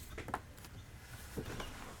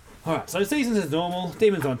 Alright, so season's as normal.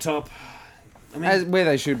 Demons on top. I mean, where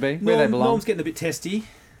they should be, where they belong. Norm's getting a bit testy.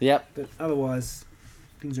 Yep. But otherwise,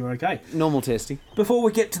 things are okay. Normal testy. Before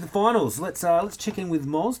we get to the finals, let's check in with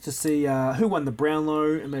Moz to see who won the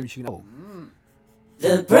Brownlow and maybe she can...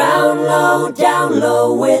 The Brownlow Down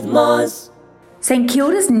Low with Moz. St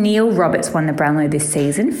Kilda's Neil Roberts won the Brownlow this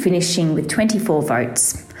season, finishing with 24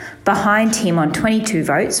 votes. Behind him on 22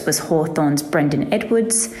 votes was Hawthorn's Brendan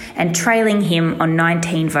Edwards, and trailing him on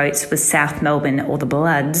 19 votes was South Melbourne, or the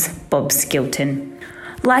Bloods, Bob Skilton.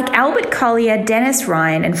 Like Albert Collier, Dennis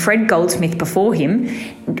Ryan and Fred Goldsmith before him,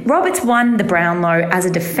 Roberts won the Brownlow as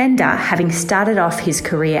a defender, having started off his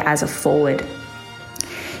career as a forward.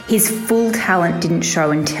 His full talent didn't show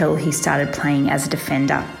until he started playing as a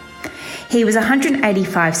defender. He was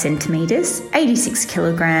 185 centimetres, 86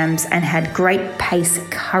 kilograms, and had great pace,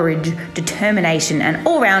 courage, determination, and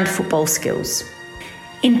all-round football skills.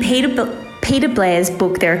 In Peter Blair's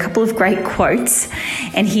book, there are a couple of great quotes,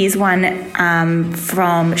 and here's one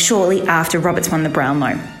from shortly after Roberts won the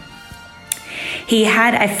Brownlow. He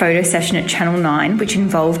had a photo session at Channel 9 which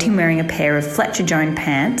involved him wearing a pair of Fletcher Jones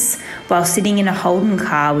pants while sitting in a Holden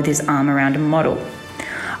car with his arm around a model.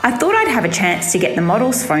 I thought I'd have a chance to get the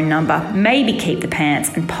model's phone number, maybe keep the pants,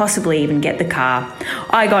 and possibly even get the car.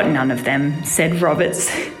 I got none of them, said Roberts.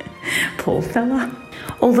 Poor fella.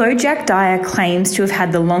 Although Jack Dyer claims to have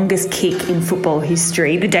had the longest kick in football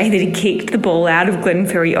history, the day that he kicked the ball out of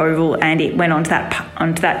Glenferrie Oval and it went onto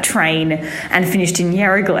that train and finished in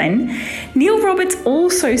Yarra Glen, Neil Roberts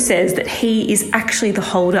also says that he is actually the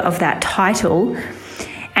holder of that title,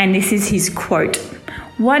 and this is his quote.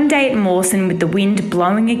 One day at Mawson, with the wind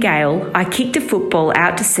blowing a gale, I kicked a football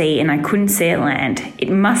out to sea and I couldn't see it land.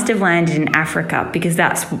 It must have landed in Africa because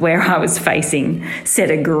that's where I was facing,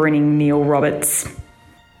 said a grinning Neil Roberts.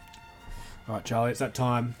 All right, Charlie, it's that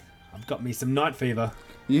time. I've got me some night fever.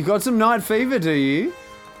 You got some night fever, do you?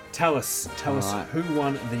 Tell us Right. who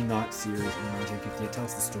won the night series in 1958. Tell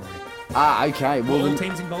us the story. Okay. Well, Well, all the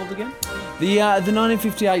teams involved again? the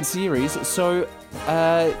 1958 series. So,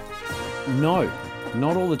 no,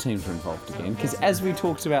 not all the teams were involved again, because as we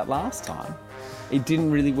talked about last time, it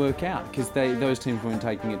didn't really work out because those teams weren't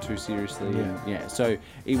taking it too seriously. Yeah. So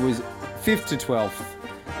it was 5th to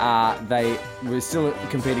 12th. They were still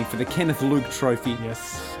competing for the Kenneth Luke Trophy.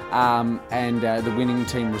 Yes. And the winning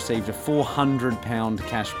team received a £400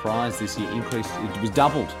 cash prize this year. It was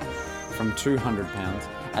doubled from £200,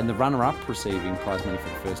 and the runner-up receiving prize money for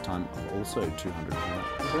the first time of also £200.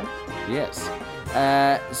 Okay. Yes.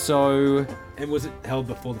 So And was it held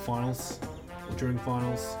before the finals? Or during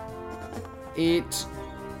finals? it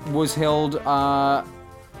was held.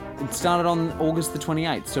 It started on August the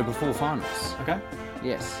 28th, so before finals. Okay.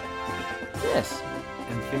 Yes.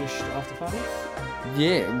 And finished after finals?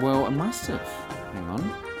 Yeah. Well, it must have. Hang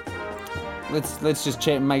on. Let's just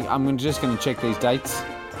check. I'm just going to check these dates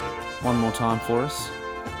one more time for us.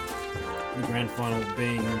 The grand final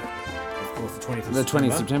being, of course, the 20th of The 20th September.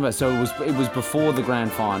 of September. So it was before the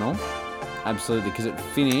grand final. Absolutely, because it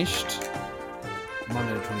finished.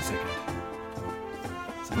 Monday the 22nd.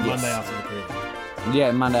 So Yes. Monday after the prelim.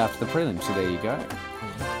 Yeah, Monday after the prelim. So there you go.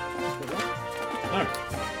 No.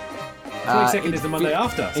 22nd is the Monday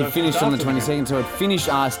after. So It finished on the after game. 22nd. So it finished.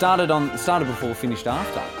 Started before, finished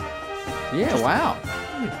after. Yeah. Wow.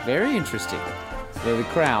 Very interesting. The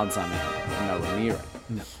crowds, I mean, are nowhere near it.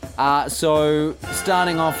 No. So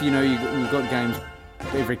starting off, you've got games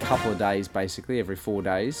every couple of days, basically every 4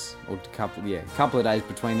 days, or a couple of days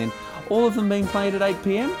between then. All of them being played at 8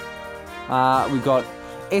 p.m. We've got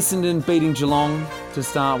Essendon beating Geelong to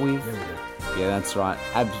start with. Yeah, we do. Yeah, that's right.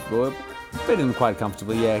 Beating them quite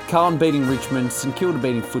comfortably. Yeah, Carlton beating Richmond, St Kilda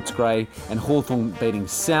beating Footscray, and Hawthorn beating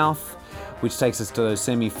South, which takes us to those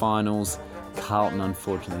semi-finals. Carlton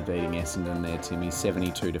unfortunately beating Essendon there, Timmy,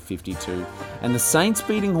 72-52, and the Saints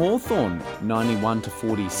beating Hawthorn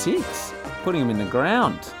 91-46, putting them in the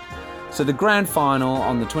ground. So the grand final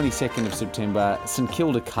on the 22nd of September, St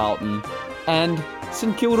Kilda Carlton, and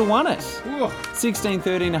St Kilda won it.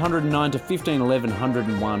 16-13, 109 to 15-11,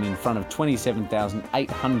 101 in front of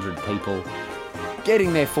 27,800 people,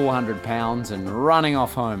 getting their £400 and running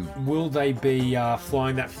off home. Will they be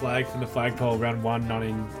flying that flag from the flagpole round 1,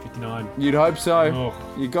 1959? You'd hope so. Oh.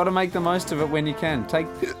 You've got to make the most of it when you can. Take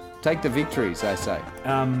the victories, I say.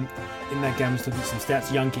 In that game, just looking at some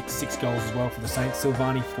stats, Young kicked 6 goals as well for the Saints,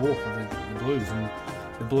 Silvani 4 for the Blues, and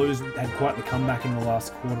the Blues had quite the comeback in the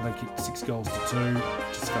last quarter. They kicked 6 goals to 2,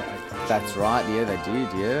 just got 8 goals. That's right, yeah, they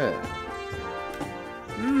did, yeah.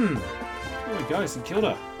 There we go, St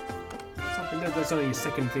Kilda. That's only the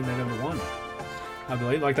second thing they've ever won, I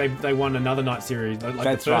believe. Like they won another night series, like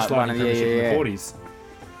That's the first right, line yeah, premiership in yeah. the 40s.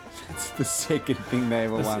 It's the second thing they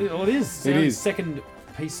ever won. Well, it is. It It's is. the second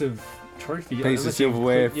piece of trophy. Piece of unless you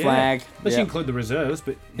silverware, include- flag. Unless Yeah. you include the reserves,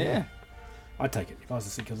 but Yeah, I'd take it if I was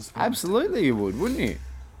the St Kilda supporter. absolutely you would, wouldn't you?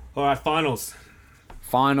 All right, finals.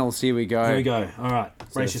 Finals, here we go. Here we go. All right,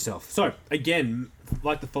 brace yourself. So, again,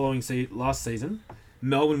 like the following last season,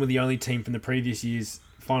 Melbourne were the only team from the previous year's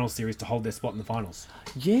final series to hold their spot in the finals.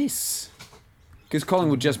 Yes. Because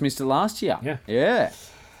Collingwood just missed it last year. Yeah. Yeah.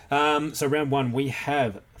 So round one, we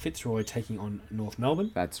have Fitzroy taking on North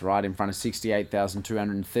Melbourne. That's right, in front of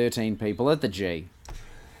 68,213 people at the G.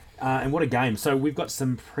 And what a game. So we've got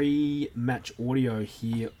some pre-match audio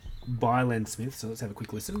here by Len Smith, so let's have a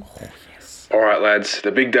quick listen. Oh, yes. All right, lads,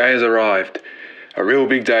 the big day has arrived. A real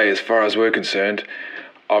big day as far as we're concerned.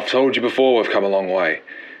 I've told you before we've come a long way.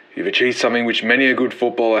 You've achieved something which many a good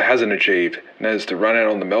footballer hasn't achieved, and that is to run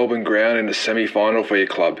out on the Melbourne ground in a semi-final for your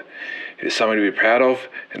club. It is something to be proud of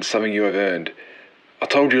and something you have earned. I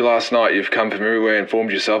told you last night you've come from everywhere and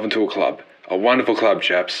formed yourself into a club. A wonderful club,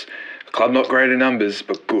 chaps. A club not great in numbers,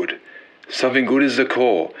 but good. Something good is the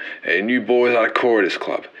core, and you boys are the core of this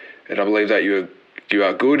club. And I believe that you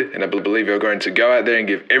are good, and I believe you're going to go out there and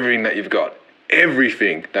give everything that you've got.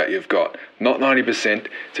 Everything that you've got. Not 90%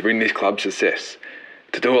 to bring this club success.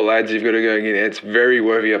 To do it, lads, you've got to go against very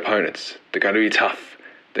worthy opponents. They're going to be tough.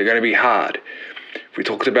 They're going to be hard. We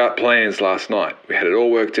talked about plans last night. We had it all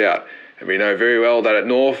worked out. And we know very well that at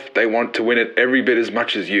North, they want to win it every bit as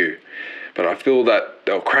much as you. But I feel that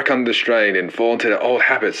they'll crack under the strain and fall into their old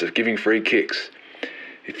habits of giving free kicks.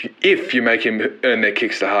 If you make him earn their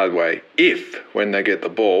kicks the hard way, if, when they get the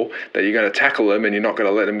ball, that you're going to tackle them and you're not going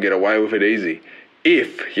to let them get away with it easy.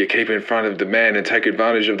 If you keep in front of the man and take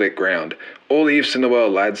advantage of that ground. All the ifs in the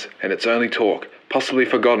world, lads, and it's only talk, possibly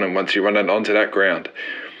forgotten once you run it onto that ground.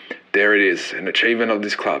 There it is, an achievement of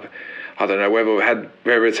this club. I don't know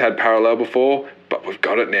whether it's had parallel before, but we've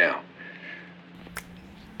got it now.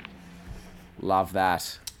 Love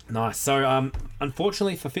that. Nice. So,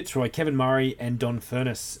 unfortunately for Fitzroy, Kevin Murray and Don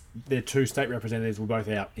Furness, their two state representatives, were both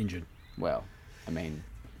out injured. Well, I mean,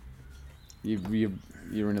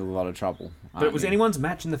 you're in a lot of trouble. But it was anyone's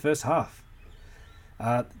match in the first half.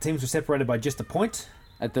 Teams were separated by just a point.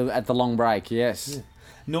 At the long break, yes. Yeah.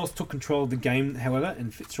 North took control of the game, however,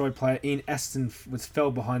 and Fitzroy player Ian Aston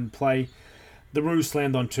fell behind play. The Roos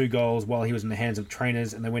slammed on 2 goals while he was in the hands of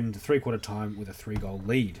trainers, and they went into three-quarter time with a 3-goal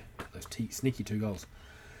lead. Those sneaky 2 goals.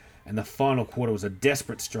 And the final quarter was a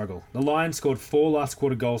desperate struggle. The Lions scored 4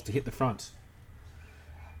 last-quarter goals to hit the front.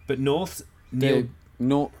 But North... So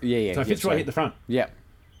Fitzroy hit the front. Yeah.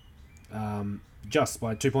 Just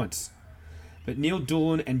by 2 points. But Neil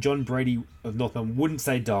Doolan and John Brady of North Melbourne wouldn't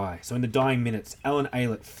say die. So in the dying minutes, Alan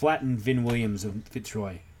Aylett flattened Vin Williams of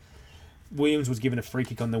Fitzroy. Williams was given a free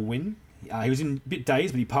kick on the win. He was in a bit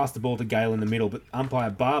dazed, but he passed the ball to Gale in the middle. But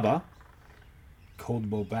umpire Barber called the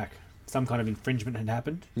ball back. Some kind of infringement had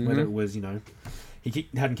happened. Mm-hmm. Whether it was, he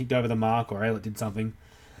hadn't kicked over the mark or Aylett did something.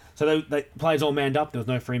 So the players all manned up. There was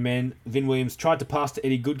no free man. Vin Williams tried to pass to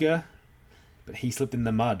Eddie Goodger, but he slipped in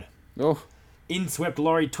the mud. Oh. In swept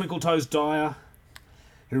Laurie Twinkletoes Dyer,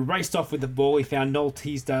 who raced off with the ball. He found Noel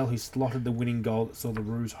Teasdale, who slotted the winning goal that saw the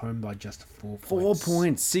Roos home by just 4 points. 4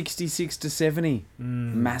 points, 66-70.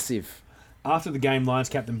 Massive. After the game, Lions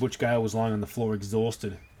captain Butch Gale was lying on the floor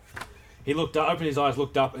exhausted. He looked up, opened his eyes,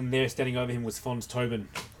 looked up, and there standing over him was Fons Tobin,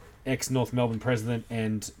 ex-North Melbourne president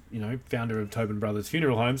and, founder of Tobin Brothers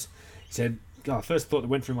Funeral Homes. He said, first thought that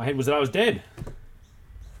went through my head was that I was dead.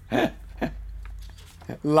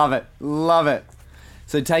 Love it.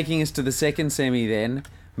 So taking us to the second semi then,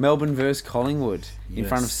 Melbourne versus Collingwood in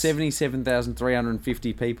front of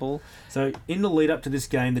 77,350 people. So in the lead up to this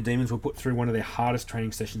game, the Demons were put through one of their hardest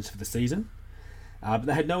training sessions for the season. But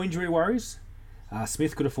they had no injury worries.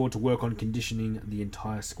 Smith could afford to work on conditioning the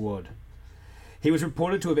entire squad. He was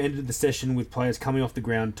reported to have ended the session with players coming off the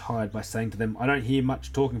ground tired by saying to them, "I don't hear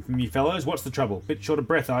much talking from you fellows. What's the trouble? Bit short of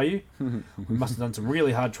breath, are you? We must have done some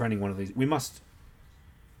really hard training one of these. We must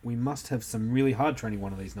have some really hard training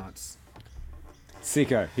one of these nights."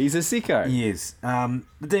 Sicko. He's a sicko. He is. The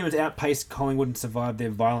Demons outpaced Collingwood and survived their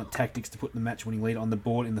violent tactics to put the match-winning lead on the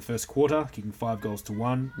board in the first quarter, kicking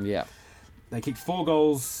 5-1. Yeah. They kicked 4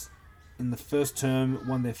 goals in the first term,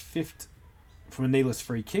 won their 5th from a needless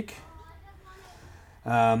free kick,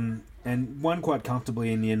 and won quite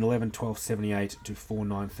comfortably in the end, 11-12-78 to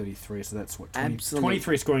 4-9-33. So that's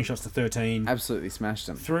 23 scoring shots to 13. Absolutely smashed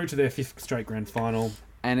them. Through to their 5th straight grand final.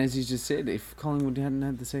 And as you just said, if Collingwood hadn't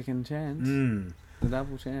had the second chance, the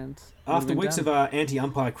double chance. After weeks of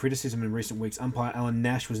anti-umpire criticism in recent weeks, umpire Alan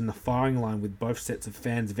Nash was in the firing line with both sets of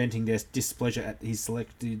fans venting their displeasure at his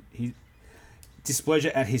selection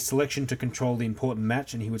to control the important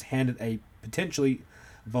match, and he was handed a potentially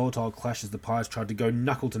volatile clash as the Pies tried to go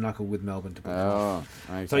knuckle to knuckle with Melbourne.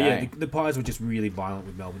 Okay. So yeah, the Pies were just really violent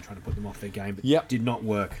with Melbourne, trying to put them off their game, but did not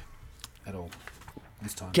work at all.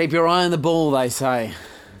 this time. Keep your eye on the ball, they say.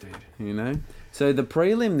 Indeed. You know? So the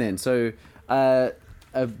prelim then. So a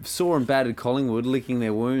sore and battered Collingwood, licking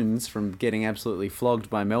their wounds from getting absolutely flogged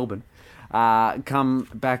by Melbourne, come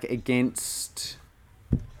back against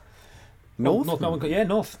North. North Melbourne. Yeah,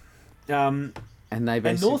 North. And they And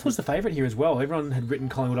basically... North was the favourite here as well. Everyone had written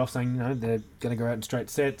Collingwood off saying, they're going to go out in straight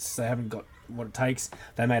sets. They haven't got what it takes.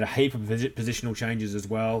 They made a heap of positional changes as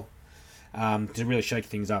well to really shake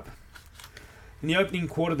things up. In the opening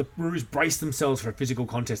quarter, the Roos braced themselves for a physical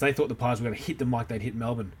contest. They thought the Pies were going to hit them like they'd hit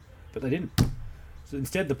Melbourne, but they didn't. So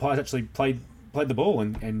instead, the Pies actually played the ball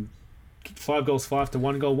and kicked 5 goals 5 to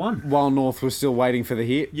 1 goal 1. While North was still waiting for the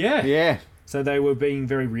hit. Yeah. Yeah. So they were being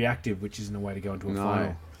very reactive, which isn't a way to go into a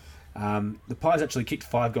final. The Pies actually kicked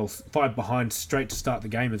 5 behind straight to start the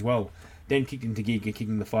game as well. Then kicked into gear,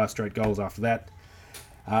 kicking the 5 straight goals after that.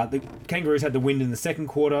 The Kangaroos had the wind in the second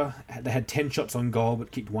quarter. They had 10 shots on goal, but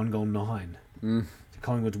kicked 1 goal 9. So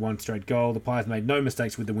Collingwood's 1 straight goal. The Pies made no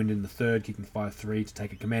mistakes with the wind in the third, kicking 5-3 to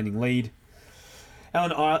take a commanding lead.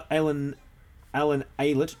 Alan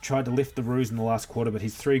Aylett tried to lift the Roos in the last quarter, but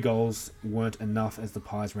his 3 goals weren't enough as the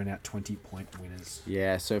Pies ran out 20-point winners.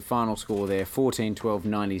 Yeah, so final score there,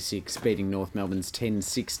 14-12-96, beating North Melbourne's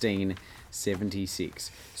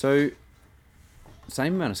 10-16-76. So,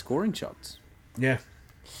 same amount of scoring shots. Yeah.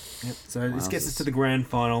 Yep. So this gets us to the grand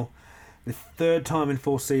final. The third time in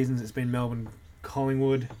 4 seasons it's been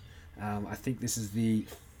Melbourne-Collingwood. I think this is the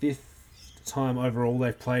 5th time overall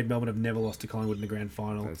they've played. Melbourne have never lost to Collingwood in the grand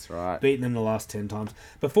final. That's right. Beaten them the last 10 times.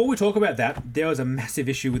 Before we talk about that, there was a massive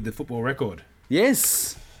issue with the football record.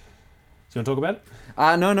 Yes. Do you want to talk about it?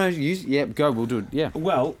 No, go, we'll do it, yeah.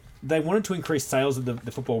 Well, they wanted to increase sales of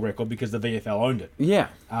the football record because the VFL owned it. Yeah.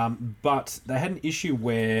 But they had an issue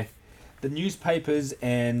where the newspapers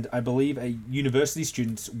and I believe university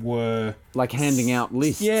students were... Like handing out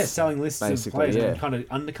lists. Yeah, selling lists of players yeah. and kind of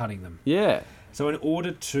undercutting them. Yeah. So in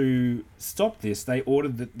order to stop this, they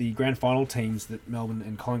ordered that the grand final teams that Melbourne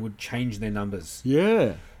and Collingwood change their numbers.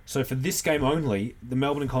 Yeah. So for this game only, the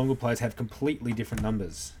Melbourne and Collingwood players have completely different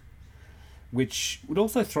numbers, which would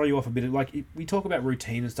also throw you off a bit. Like we talk about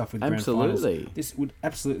routine and stuff with grand finals. This would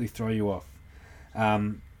absolutely throw you off.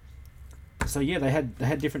 So yeah, they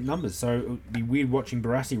had different numbers. So it would be weird watching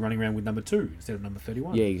Barassi running around with number 2 instead of number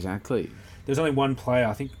 31. Yeah, exactly. There's only one player,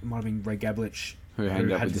 I think it might have been Ray Gablich, who had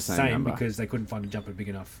the the same number because they couldn't find a jumper big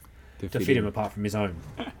enough to fit fit him him. apart from his own.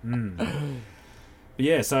 But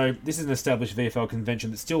yeah, so this is an established VFL convention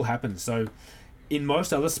that still happens. So in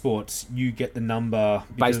most other sports, you get the number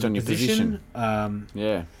because Based of on your position.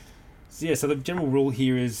 Yeah. So the general rule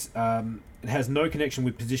here is it has no connection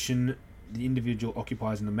with position the individual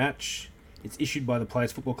occupies in the match. It's issued by the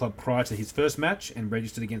player's football club prior to his first match and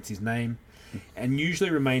registered against his name, and usually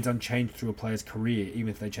remains unchanged through a player's career, even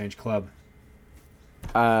if they change club.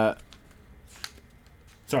 Yeah,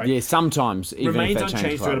 sometimes even remains if they unchanged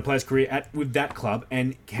change throughout a club. player's career with that club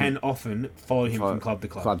and can often follow him from club to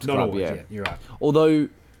club. Club to Not club, always, yeah. yeah, you're right. Although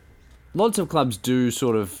lots of clubs do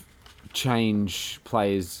sort of change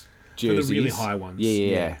players' For jerseys. the really high ones.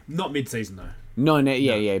 Yeah. Not mid-season, though. No,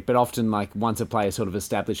 but often like once a player sort of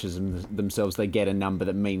establishes themselves, they get a number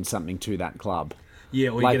that means something to that club. Yeah,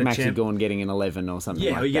 or Like you get a Maxi Gorn getting an 11 or something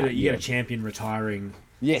Yeah, like or you that. get a champion retiring,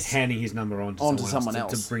 handing his number on to someone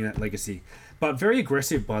else to bring that legacy. But very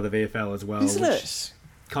aggressive by the VFL as well, Isn't which it?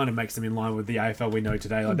 kind of makes them in line with the AFL we know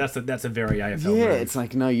today. Like that's a very AFL Yeah, move. it's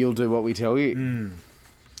like, no, you'll do what we tell you.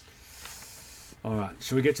 All right,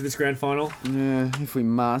 should we get to this grand final? Yeah, if we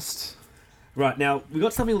must. Right, now, we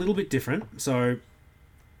got something a little bit different. So,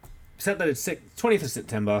 Saturday, 20th of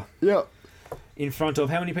September, Yep. in front of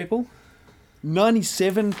how many people?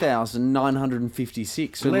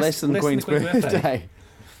 97,956, so less than the Queen's birthday.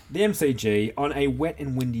 The MCG on a wet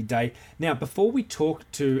and windy day. Now, before we talk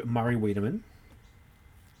to Murray Wiedemann,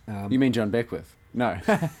 You mean John Beckwith? No.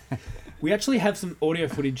 we actually have some audio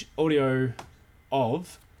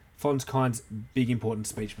of Fons Kind's big important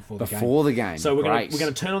speech before the game. So we're going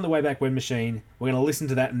to turn on the Wayback When machine. We're going to listen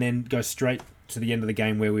to that and then go straight to the end of the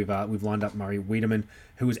game where we've lined up Murray Wiedemann,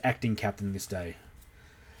 who was acting captain this day.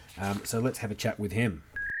 So let's have a chat with him.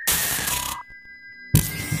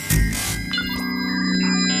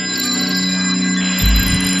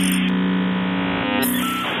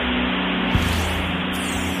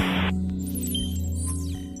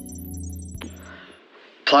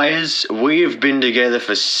 Players, we have been together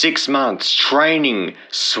for 6 months, training,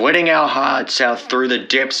 sweating our hearts out through the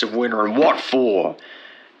depths of winter, and what for?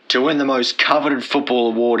 To win the most coveted football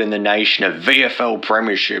award in the nation, a VFL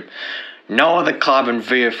Premiership. No other club in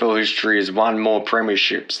VFL history has won more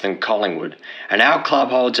premierships than Collingwood, and our club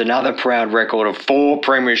holds another proud record of 4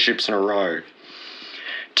 premierships in a row.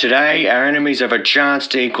 Today, our enemies have a chance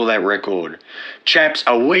to equal that record. Chaps,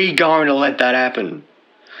 are we going to let that happen?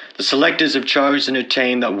 The selectors have chosen a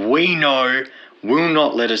team that we know will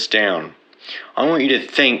not let us down. I want you to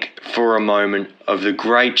think for a moment of the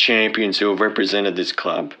great champions who have represented this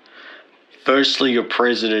club. Firstly, your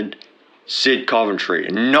president, Sid Coventry.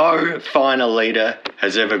 No finer leader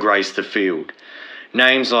has ever graced the field.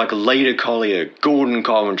 Names like Leader Collier, Gordon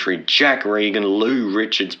Coventry, Jack Regan, Lou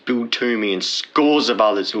Richards, Bill Toomey and scores of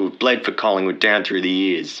others who have bled for Collingwood down through the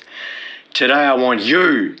years. Today I want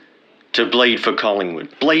you to bleed for Collingwood.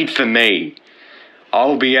 Bleed for me.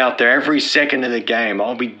 I'll be out there every second of the game.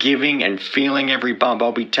 I'll be giving and feeling every bump.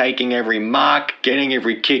 I'll be taking every mark, getting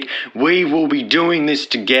every kick. We will be doing this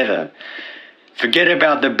together. Forget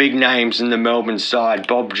about the big names in the Melbourne side.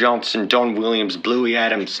 Bob Johnson, Don Williams, Bluey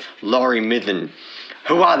Adams, Laurie Mithen.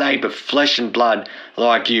 Who are they but flesh and blood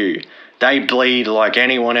like you? They bleed like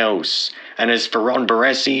anyone else. And as for Ron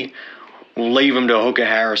Barassi, we'll leave him to Hooker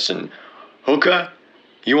Harrison. Hooker,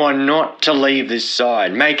 you are not to leave this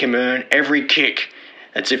side. Make him earn every kick.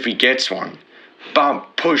 That's if he gets one.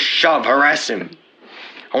 Bump, push, shove, harass him.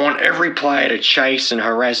 I want every player to chase and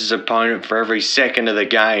harass his opponent for every second of the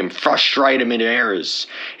game. Frustrate him into errors.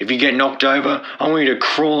 If you get knocked over, I want you to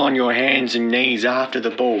crawl on your hands and knees after the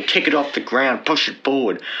ball. Kick it off the ground, push it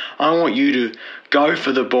forward. I want you to go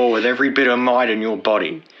for the ball with every bit of might in your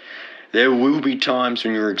body. There will be times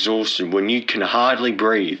when you're exhausted, when you can hardly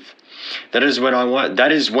breathe. That is when I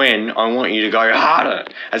want you to go harder,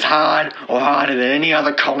 as hard or harder than any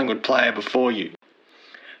other Collingwood player before you.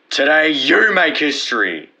 Today, you make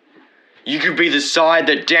history. You could be the side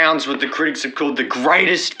that downs what the critics have called the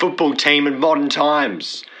greatest football team in modern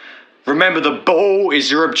times. Remember, the ball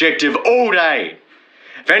is your objective all day.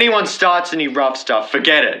 If anyone starts any rough stuff,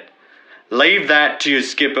 forget it. Leave that to your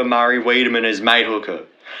skipper, Murray Wiedemann, and his mate Hooker.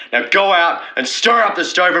 Now go out and stir up the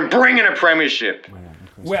stove and bring in a premiership.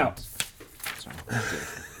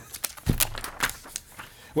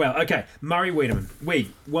 Well, okay, Murray Wiedemann.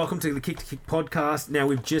 Welcome to the Kick to Kick podcast. Now,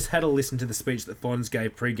 we've just had a listen to the speech that Fonz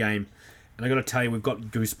gave pre-game, and I got to tell you, we've got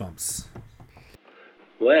goosebumps.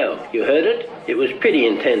 Wow, you heard it? It was pretty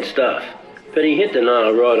intense stuff. But he hit the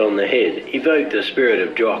nail right on the head, evoked the spirit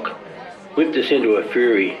of Jock, whipped us into a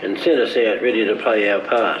fury, and sent us out ready to play our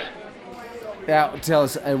part. Now, tell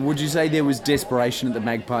us, would you say there was desperation at the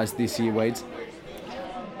Magpies this year, Weeds?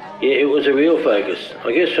 Yeah, it was a real focus.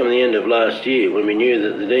 I guess from the end of last year, when we knew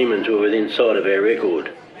that the Demons were within sight of our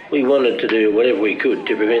record, we wanted to do whatever we could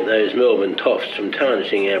to prevent those Melbourne Toffs from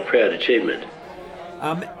tarnishing our proud achievement.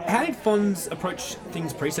 How did Fonz approach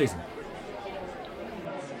things pre-season?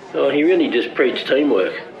 Oh, he really just preached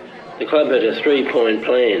teamwork. The club had a 3-point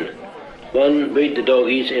plan. 1, beat the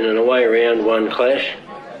Doggies in an away round 1 clash.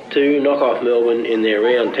 2, knock off Melbourne in their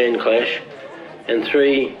round 10 clash. And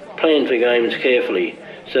 3, plan for games carefully,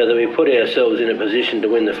 so that we put ourselves in a position to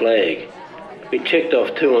win the flag. We checked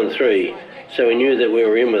off 2 and 3, so we knew that we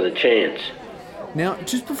were in with a chance. Now,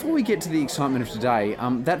 just before we get to the excitement of today,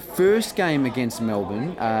 that first game against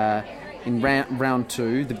Melbourne, in round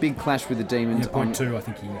 2, the big clash with the Demons... Yeah, point 2, I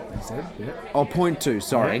think he said. Yeah. Oh, point 2,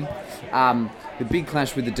 sorry. Yeah. The big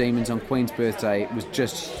clash with the Demons on Queen's birthday was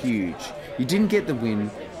just huge. You didn't get the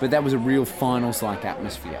win, but that was a real finals-like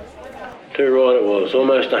atmosphere. Too right it was.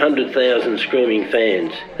 Almost 100,000 screaming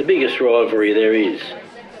fans. The biggest rivalry there is.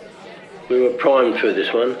 We were primed for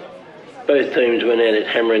this one. Both teams went at it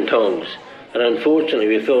hammer and tongs, and unfortunately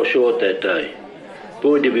we fell short that day.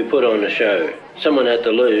 Boy, did we put on a show. Someone had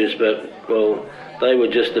to lose, but, well, they were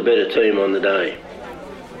just the better team on the day.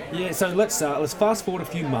 Yeah, so let's fast forward a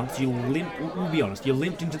few months. We'll be honest, you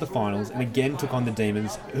limped into the finals and again took on the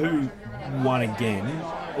Demons, who won again.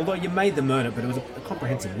 Although you made them earn it, but it was a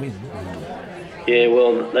comprehensive win. Yeah,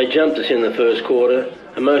 well, they jumped us in the first quarter,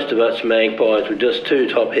 and most of us Magpies were just too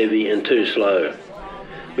top-heavy and too slow.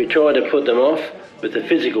 We tried to put them off with the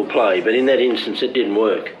physical play, but in that instance it didn't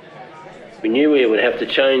work. We knew we would have to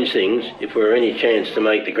change things if we were any chance to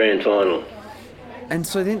make the grand final. And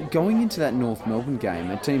so then, going into that North Melbourne game,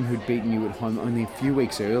 a team who'd beaten you at home only a few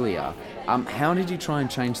weeks earlier, how did you try and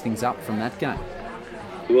change things up from that game?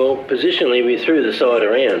 Well, positionally we threw the side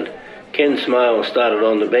around. Ken Smale started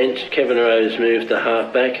on the bench, Kevin Rose moved to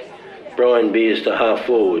half-back, Brian Beers to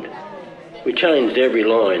half-forward. We changed every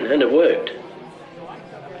line, and it worked.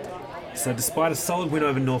 So despite a solid win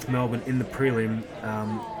over North Melbourne in the prelim,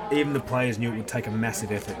 even the players knew it would take a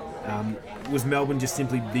massive effort. Was Melbourne just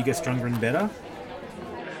simply bigger, stronger and better?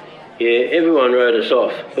 Yeah, everyone wrote us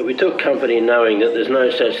off, but we took comfort in knowing that there's no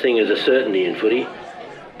such thing as a certainty in footy.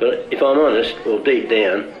 But if I'm honest, well, deep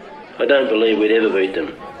down, I don't believe we'd ever beat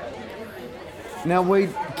them. Now,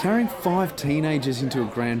 Carrying 5 teenagers into a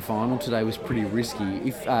grand final today was pretty risky,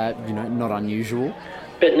 if, not unusual.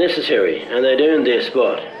 But necessary, and they'd earned their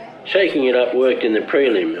spot. Shaking it up worked in the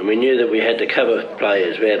prelim, and we knew that we had to cover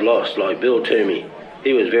players we had lost, like Bill Toomey.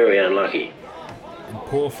 He was very unlucky. And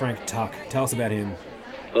poor Frank Tuck. Tell us about him.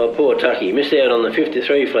 Oh, poor Tucky. Missed out on the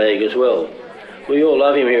 53 flag as well. We all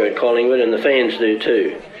love him here at Collingwood, and the fans do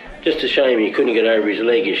too. Just a shame he couldn't get over his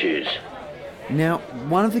leg issues. Now,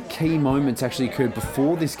 one of the key moments actually occurred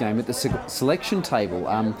before this game at the selection table,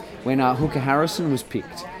 when Hooker Harrison was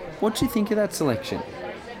picked. What do you think of that selection?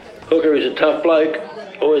 Hooker is a tough bloke,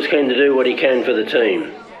 always keen to do what he can for the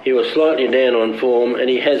team. He was slightly down on form, and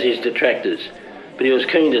he has his detractors, but he was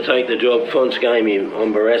keen to take the job Fonts gave him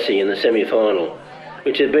on Barassi in the semi-final,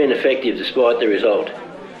 which had been effective despite the result.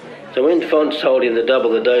 So when Fonts told him to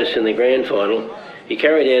double the dose in the grand final, he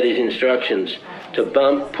carried out his instructions to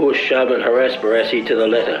bump, push, shove and harass Barassi to the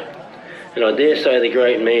letter. And I dare say the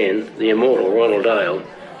great man, the immortal Ronald Dale,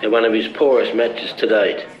 had one of his poorest matches to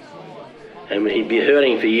date. And he'd be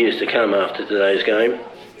hurting for years to come after today's game.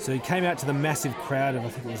 So you came out to the massive crowd of, I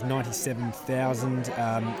think it was 97,000,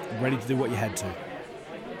 ready to do what you had to.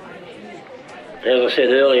 As I said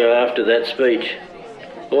earlier after that speech,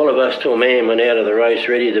 all of us to a man went out of the race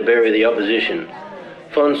ready to bury the opposition.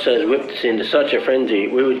 Fonts has whipped us into such a frenzy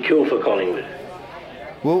we would kill for Collingwood.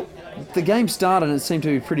 Well, the game started and it seemed to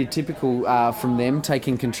be pretty typical from them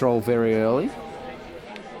taking control very early.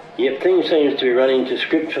 Yep, things seems to be running to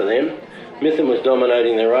script for them. Mitham was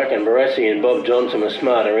dominating the ruck and Barassi and Bob Johnson were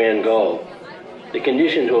smart around goal. The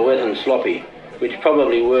conditions were wet and sloppy, which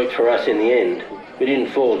probably worked for us in the end. We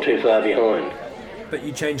didn't fall too far behind. But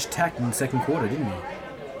you changed tack in the second quarter, didn't you?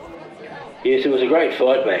 Yes, it was a great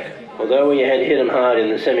fight back. Although we had hit them hard in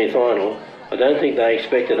the semi-final, I don't think they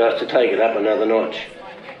expected us to take it up another notch.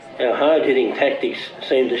 Our hard-hitting tactics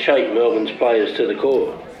seemed to shake Melbourne's players to the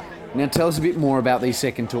core. Now tell us a bit more about these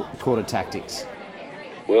second quarter tactics.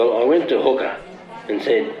 Well, I went to Hooker and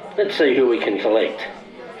said, let's see who we can collect.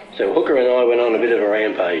 So Hooker and I went on a bit of a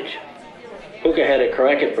rampage. Hooker had a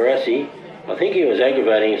crack at Barassi. I think he was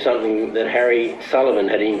aggravating something that Harry Sullivan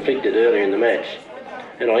had inflicted earlier in the match.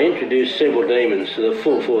 And I introduced several demons to the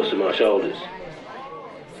full force of my shoulders.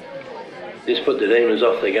 This put the demons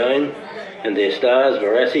off the game, and their stars,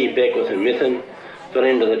 Barassi, Beckwith and Mitham, fell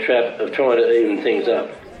into the trap of trying to even things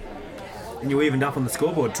up. And you evened up on the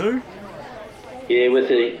scoreboard too? Yeah, with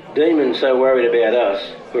the demons so worried about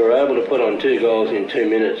us, we were able to put on 2 goals in 2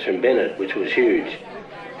 minutes from Bennett, which was huge.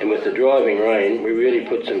 And with the driving rain, we really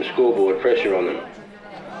put some scoreboard pressure on them.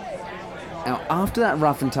 Now, after that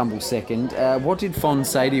rough and tumble second, what did Fon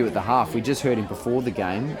say to you at the half? We just heard him before the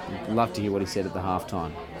game. I'd love to hear what he said at the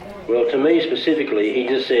half-time. Well, to me specifically, he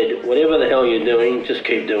just said, whatever the hell you're doing, just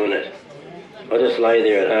keep doing it. I just lay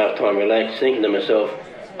there at half-time relaxed, thinking to myself,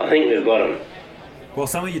 I think we've got him. Well,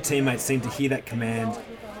 some of your teammates seemed to hear that command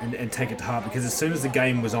and take it to heart, because as soon as the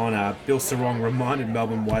game was on, Bill Sarong reminded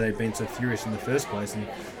Melbourne why they'd been so furious in the first place, and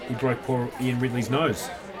he broke poor Ian Ridley's nose.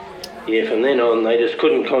 Yeah, from then on, they just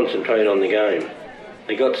couldn't concentrate on the game.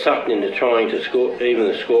 They got sucked into trying to even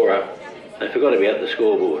the score up. They forgot about the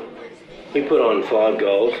scoreboard. We put on 5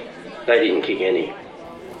 goals. They didn't kick any.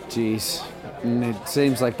 Jeez. And it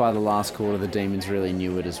seems like by the last quarter, the Demons really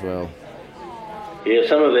knew it as well. Yeah,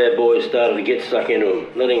 some of our boys started to get stuck into them,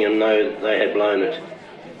 letting them know they had blown it.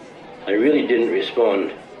 They really didn't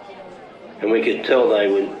respond, and we could tell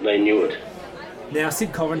they knew it. Now,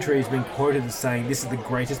 Sid Coventry has been quoted as saying this is the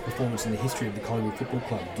greatest performance in the history of the Collingwood Football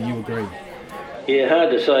Club. Do you agree? Yeah,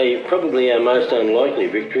 hard to say. Probably our most unlikely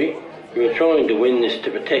victory. We were trying to win this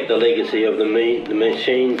to protect the legacy of the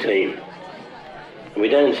machine team. We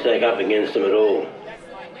don't stack up against them at all.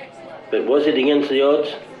 But was it against the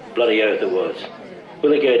odds? Bloody oath it was.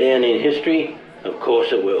 Will it go down in history? Of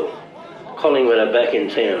course it will. Collingwood are back in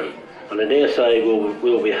town, and I dare say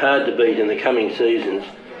we'll be hard to beat in the coming seasons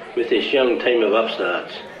with this young team of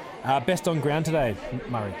upstarts. Best on ground today,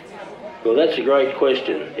 Murray? Well, that's a great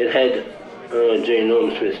question. It had... Gene Norm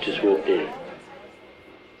Smith just walked in.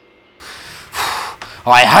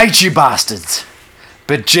 I hate you bastards.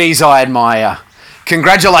 But geez, I admire you.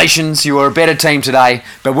 Congratulations, you were a better team today,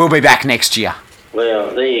 but we'll be back next year.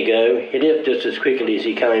 Well, there you go. He left just as quickly as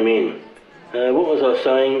he came in. What was I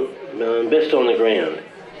saying? Best on the ground.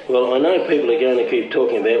 Well, I know people are going to keep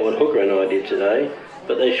talking about what Hooker and I did today,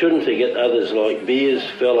 but they shouldn't forget others like Beers,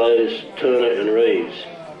 Fellows, Turner and Reeves.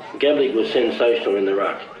 Gablick was sensational in the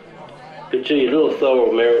ruck. But gee, little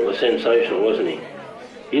Thorwald Merritt was sensational, wasn't he?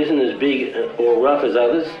 He isn't as big or rough as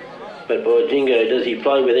others, but by jingo does he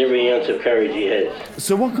play with every ounce of courage he has.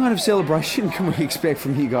 So what kind of celebration can we expect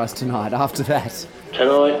from you guys tonight after that?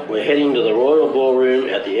 Tonight we're heading to the Royal Ballroom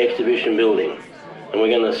at the Exhibition Building, and we're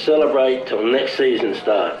going to celebrate till next season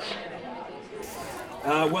starts.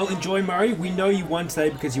 Well, enjoy, Murray. We know you won today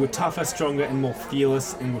because you were tougher, stronger and more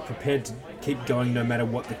fearless and were prepared to keep going no matter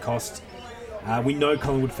what the cost. We know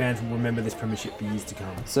Collingwood fans will remember this premiership for years to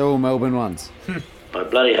come. So will Melbourne ones. I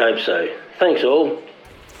bloody hope so. Thanks all.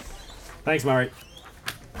 Thanks, Murray.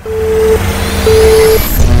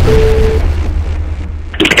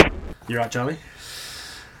 You right, Charlie?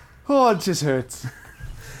 Oh, it just hurts.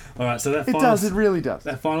 All right, so It really does.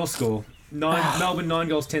 That final score: Melbourne 9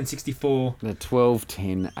 goals, 10-64. The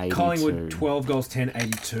 12-10-82. Collingwood 12 goals,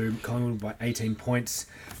 10-82. Collingwood by 18 points.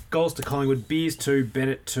 Goals to Collingwood: Beers 2,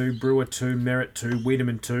 Bennett 2, Brewer 2, Merritt 2,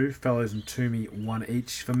 Wiedemann 2, Fellows and Toomey 1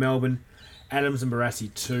 each. For Melbourne, Adams and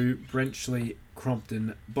Barassi 2, Brenchley,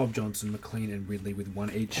 Crompton, Bob Johnson, McLean and Ridley with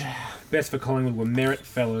 1 each. Best for Collingwood were Merritt,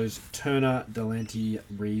 Fellows, Turner, Delante,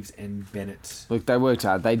 Reeves and Bennett. Look, they worked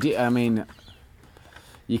hard. They did. I mean,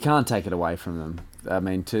 you can't take it away from them. I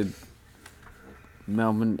mean, to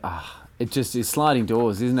Melbourne, it just is sliding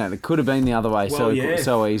doors, isn't it? It could have been the other way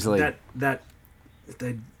so easily. They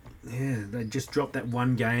just dropped that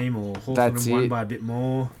one game, or Hawthorn won by a bit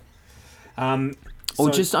more.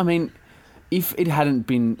 If it hadn't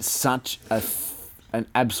been such an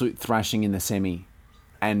absolute thrashing in the semi,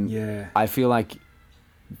 and I feel like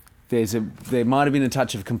there might have been a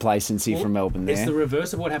touch of complacency from Melbourne there. It's the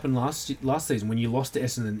reverse of what happened last season when you lost to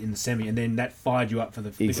Essendon in the semi, and then that fired you up for the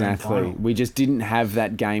grand final. We just didn't have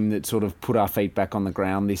that game that sort of put our feet back on the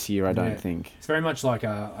ground this year, I don't think. It's very much like,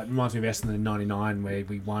 it reminds me of Essendon in 99, where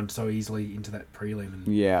we won so easily into that prelim and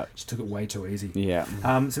just took it way too easy. Yeah.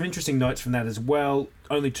 Some interesting notes from that as well.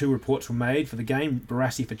 Only 2 reports were made for the game: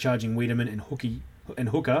 Barassi for charging Wiedemann and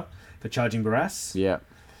Hooker for charging Barras. Yeah.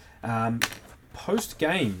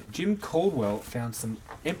 Post-game, Jim Caldwell found some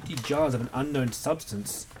empty jars of an unknown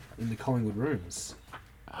substance in the Collingwood rooms.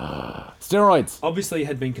 Steroids. Obviously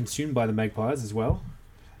had been consumed by the Magpies as well.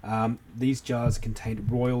 These jars contained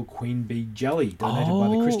Royal Queen Bee jelly donated by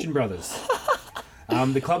the Christian brothers.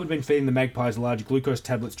 The club had been feeding the Magpies large glucose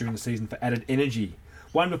tablets during the season for added energy.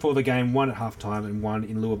 1 before the game, 1 at half-time, and 1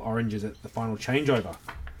 in lieu of oranges at the final changeover.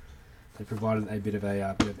 They provided a bit of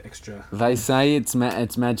extra. They say it's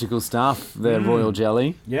magical stuff, the Royal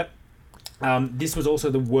Jelly. Yep. This was also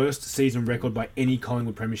the worst season record by any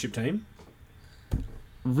Collingwood premiership team.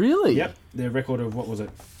 Really? Yep. Their record of, what was it?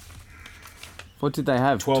 What did they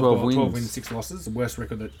have? 12 wins. 12 wins, 6 losses. The worst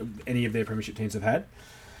record that any of their premiership teams have had.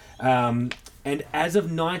 And as of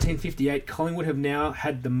 1958, Collingwood have now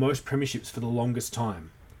had the most premierships for the longest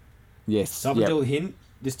time. Yes. So up until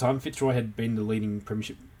this time, Fitzroy had been the leading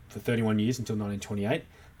premiership for 31 years until 1928.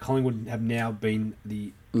 Collingwood have now been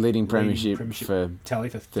the leading premiership for tally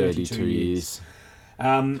for 32 years.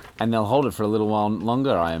 And they'll hold it for a little while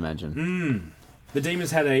longer, I imagine. The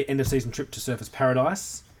Demons had a end-of-season trip to Surfers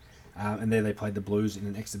Paradise, and there they played the Blues in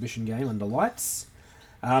an exhibition game under lights.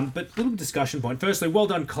 But little discussion point. Firstly, well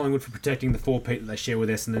done Collingwood for protecting the 4-peat that they share with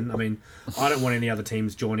Essendon. I mean, I don't want any other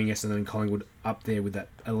teams joining Essendon and Collingwood up there with that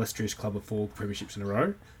illustrious club of 4 premierships in a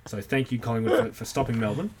row. So thank you, Collingwood, for stopping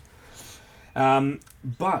Melbourne.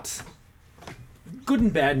 But good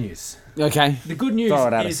and bad news. Okay. The good news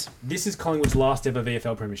is this is Collingwood's last ever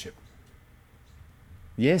VFL premiership.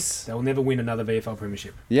 Yes. They will never win another VFL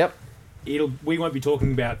premiership. Yep. We won't be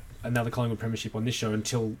talking about another Collingwood premiership on this show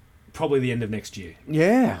until probably the end of next year.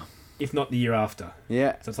 Yeah. If not the year after.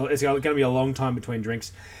 Yeah. So it's going to be a long time between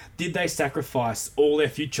drinks. Did they sacrifice all their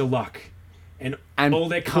future luck and all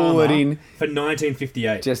their karma for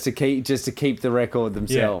 1958? Just to keep the record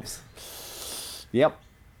themselves. Yeah. Yep.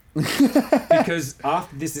 Because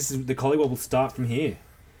after this is the Collingwood will start from here.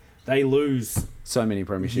 They lose so many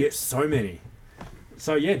premierships. Yeah, so many.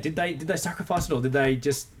 So yeah, did they sacrifice it all? Did they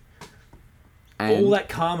just all that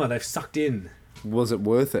karma they've sucked in? Was it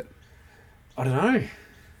worth it? I don't know.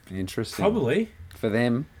 Interesting. Probably. For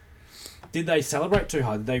them. Did they celebrate too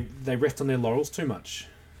hard? Did they rest on their laurels too much?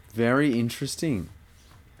 Very interesting.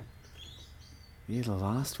 Yeah, the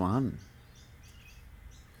last one.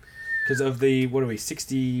 Because of the,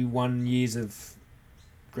 61 years of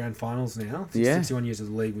grand finals now? 61 years of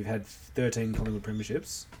the league. We've had 13 Collingwood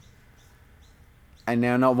premierships. And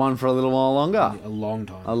now not one for a little while longer. A long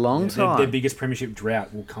time. A long time. Their biggest premiership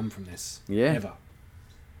drought will come from this. Yeah. Ever.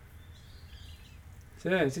 So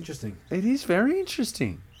yeah, it's interesting. It is very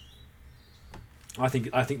interesting. I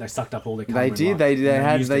think they sucked up all their karma. They did.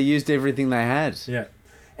 They used everything they had. Yeah.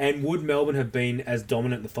 And would Melbourne have been as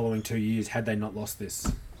dominant the following 2 years had they not lost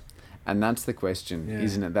this? And that's the question,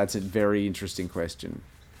 isn't it? That's a very interesting question.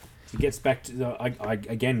 It gets back to I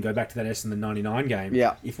again go back to that Essendon 99 game.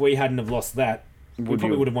 Yeah. If we hadn't have lost that, We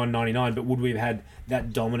probably would have won 99, but would we have had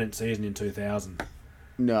that dominant season in 2000?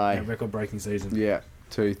 No. That record-breaking season. Yeah.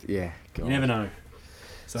 God. You never know.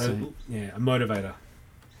 So, a motivator.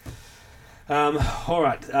 All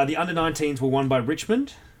right. The under-19s were won by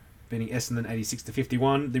Richmond, beating Essendon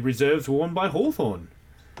 86-51. The reserves were won by Hawthorn.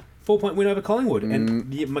 4-point win over Collingwood.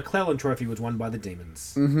 And the McClellan Trophy was won by the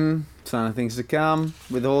Demons. Mm-hmm. Sign of things to come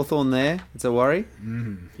with Hawthorn there. It's a worry.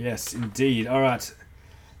 Mm-hmm. Yes, indeed. All right.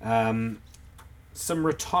 Some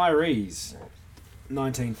retirees.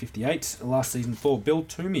 1958, last season for Bill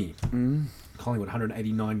Toomey. Collingwood,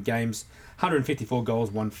 189 games, 154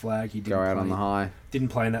 goals, 1 flag. He didn't Go out play. on the high. Didn't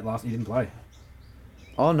play in that last. He didn't play.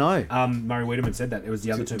 Oh, no. Murray Wiedemann said that. It was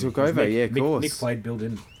the other two. Took over, of course. Nick played, Bill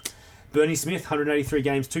didn't. Bernie Smith, 183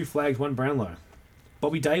 games, 2 flags, 1 Brownlow.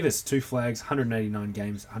 Bobby Davis, 2 flags, 189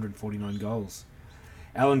 games, 149 goals.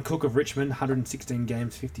 Alan Cook of Richmond, 116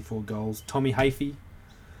 games, 54 goals. Tommy Hafey,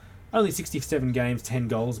 only 67 games, 10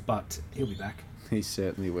 goals, but he'll be back. He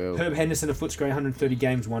certainly will. Herb Henderson of Footscray, 130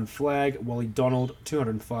 games, 1 flag. Wally Donald,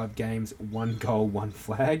 205 games, 1 goal, 1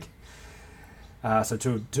 flag. So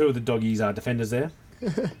two of the doggies are defenders there.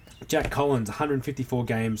 Jack Collins, 154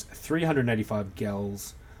 games, 385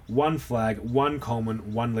 goals, 1 flag, 1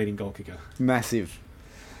 Coleman, 1 leading goal kicker. Massive.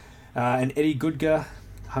 And Eddie Goodger,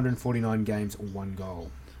 149 games, 1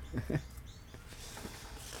 goal.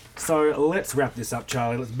 So let's wrap this up,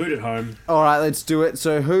 Charlie. Let's boot it home. All right, let's do it.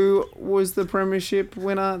 So who was the premiership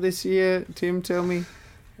winner this year? Tim, tell me.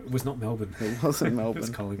 It was not Melbourne. It wasn't Melbourne. It was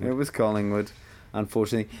Collingwood. It was Collingwood,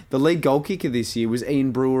 unfortunately. The lead goal kicker this year was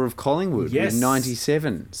Ian Brewer of Collingwood with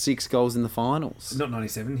 97, 6 goals in the finals. Not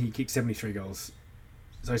 97. He kicked 73 goals.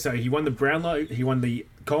 So he won the Brownlow. He won the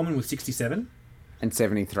Coleman with 67. And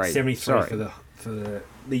 73. 73 Sorry. for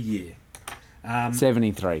the year.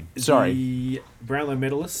 73. Sorry. The Brownlow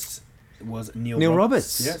medalist was Neil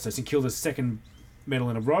Roberts. Yeah, so St Kilda's second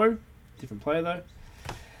medal in a row. Different player, though.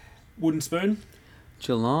 Wooden Spoon.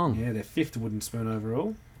 Geelong. Yeah, their 5th Wooden Spoon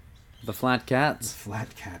overall. The Flat Cats.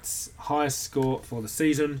 Flat Cats. Highest score for the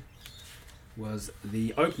season was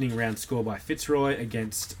the opening round score by Fitzroy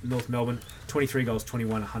against North Melbourne. 23 goals,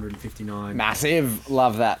 21, 159. Massive.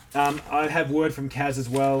 Love that. I have word from Kaz as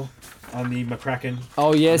well on the McCracken.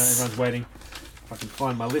 Oh, yes. I know everyone's waiting. If I can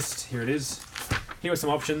find my list, here it is. Here are some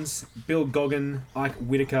options. Bill Goggin, Ike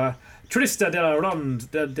Whitaker, Trista De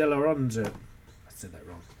Lorenzo. I said that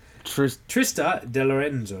wrong. Trista De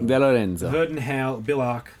Lorenzo. Verden Howe, Bill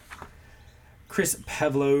Ark, Chris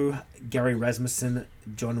Pavlo, Gary Rasmussen,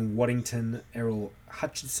 John Waddington, Errol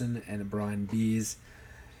Hutchinson, and Brian Beers.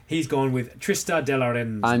 He's gone with Trista De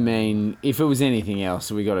Lorenzo. I mean, if it was anything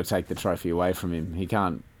else, we got to take the trophy away from him. He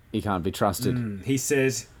can't be trusted. He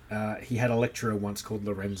says he had a lecturer once called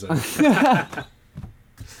Lorenzo.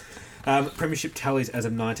 Premiership tallies as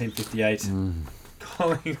of 1958.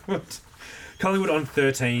 Collingwood on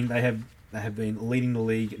 13. They have been leading the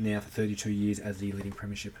league now for 32 years as the leading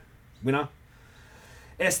premiership winner.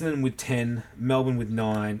 Essendon with 10, Melbourne with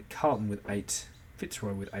 9, Carlton with 8,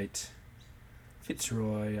 Fitzroy with 8.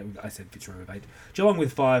 I said Fitzroy with 8. Geelong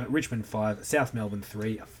with 5, Richmond 5, South Melbourne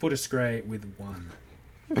 3, Footscray with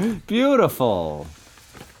 1. Beautiful.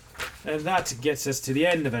 And that gets us to the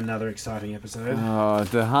end of another exciting episode. Oh,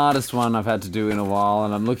 the hardest one I've had to do in a while,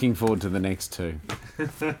 and I'm looking forward to the next 2.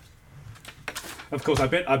 Of course, I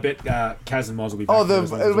bet Kaz and Moz will be back.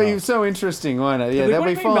 It'll be so interesting, won't it? Yeah, they'll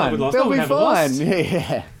be fine. They'll be fine.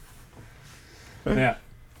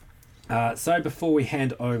 Yeah. So before we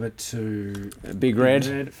hand over to Big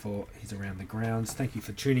Red for his Around the Grounds, thank you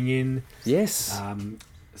for tuning in. Yes.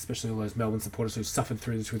 Especially all those Melbourne supporters who suffered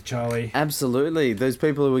through this with Charlie. Absolutely. Those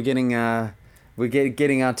people who were getting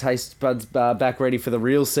getting our taste buds back ready for the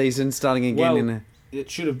real season, starting again It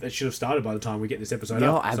should have started by the time we get this episode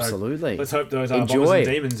up. up. Absolutely. So let's hope those Bombers and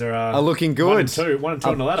Demons are looking good. 1 and 2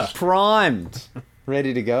 on the ladder. Primed,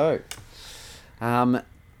 ready to go.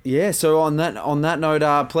 So on that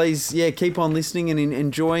note, please keep on listening and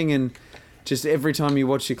enjoying, and just every time you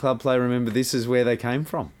watch your club play, remember this is where they came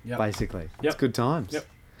from. Basically, it's good times. Yep.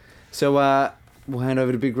 So we'll hand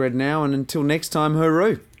over to Big Red now, and until next time,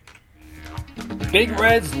 hooroo. Big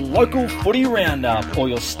Red's local footy roundup, all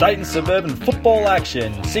your state and suburban football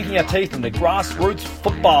action, sinking our teeth into grassroots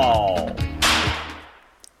football.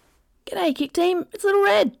 G'day, Kick Team. It's Little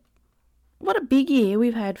Red. What a big year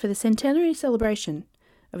we've had for the centenary celebration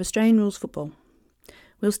of Australian rules football.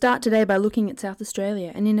 We'll start today by looking at South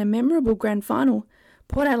Australia, and in a memorable grand final,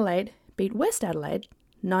 Port Adelaide beat West Adelaide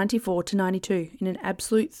 94-92 in an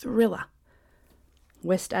absolute thriller.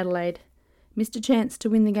 West Adelaide missed a chance to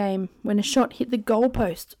win the game when a shot hit the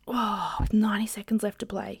goalpost with 90 seconds left to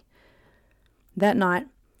play. That night,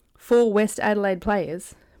 4 West Adelaide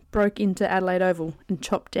players broke into Adelaide Oval and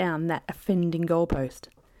chopped down that offending goalpost.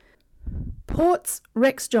 Port's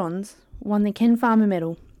Rex Johns won the Ken Farmer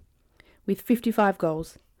medal with 55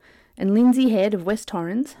 goals, and Lindsay Head of West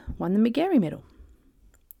Torrens won the McGarry medal.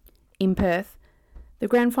 In Perth, the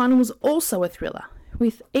grand final was also a thriller,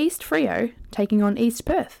 with East Freo taking on East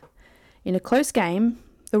Perth. In a close game,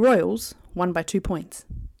 the Royals won by 2 points.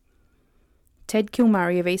 Ted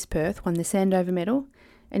Kilmurray of East Perth won the Sandover medal,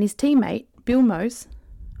 and his teammate, Bill Mose,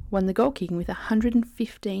 won the goal kicking with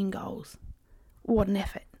 115 goals. What an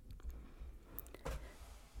effort.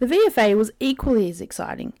 The VFA was equally as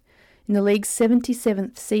exciting. In the league's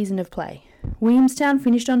 77th season of play, Williamstown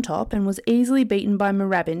finished on top and was easily beaten by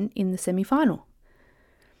Moorabbin in the semi-final.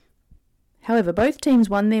 However, both teams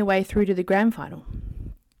won their way through to the grand final.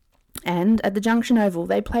 And at the Junction Oval,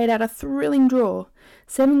 they played out a thrilling draw,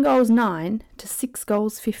 7-9 to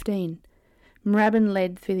 6-15. Moorabbin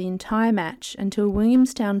led for the entire match until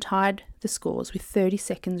Williamstown tied the scores with 30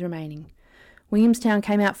 seconds remaining. Williamstown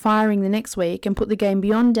came out firing the next week and put the game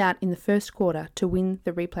beyond doubt in the first quarter to win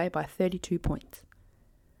the replay by 32 points.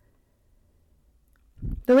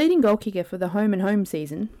 The leading goal kicker for the home and home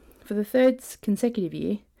season, for the third consecutive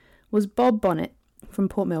year, was Bob Bonnet from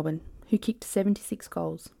Port Melbourne, who kicked 76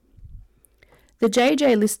 goals. The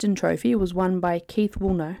JJ Liston Trophy was won by Keith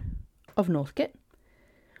Woolnough of Northcote.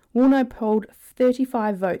 Woolnough polled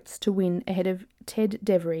 35 votes to win ahead of Ted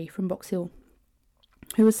Devery from Box Hill,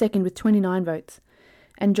 who was second with 29 votes,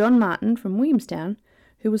 and John Martin from Williamstown,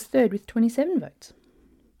 who was third with 27 votes.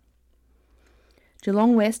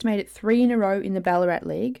 Geelong West made it 3 in a row in the Ballarat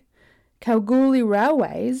League. Kalgoorlie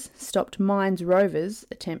Railways stopped Mines Rovers'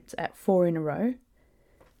 attempts at 4 in a row.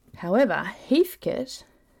 However,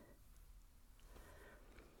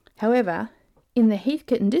 in the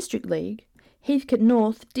Heathcote and District League, Heathcote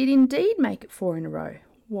North did indeed make it 4 in a row.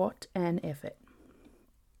 What an effort.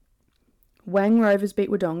 Wang Rovers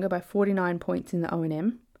beat Wodonga by 49 points in the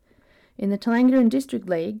O&M. In the Talangadan District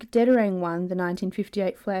League, Dedarang won the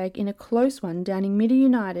 1958 flag in a close one, downing Midda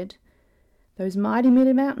United, those mighty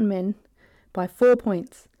Midda Mountain men, by 4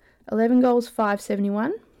 points, 11 goals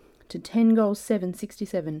 571 to 10 goals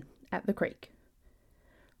 767 at the Creek.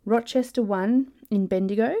 Rochester won in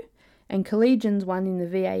Bendigo, and Collegians won in the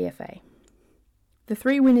VAFA. The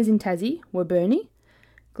 3 winners in Tassie were Burnie,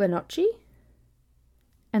 Glenotchie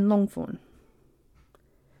and Longthorn.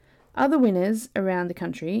 Other winners around the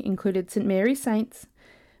country included St Mary's Saints,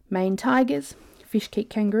 Maine Tigers, Fish Creek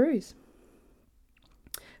Kangaroos,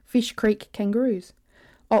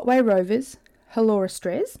 Otway Rovers, Hallora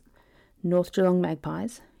Strez, North Geelong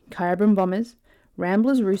Magpies, Kyabram Bombers,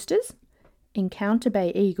 Ramblers Roosters, Encounter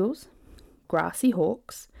Bay Eagles, Grassy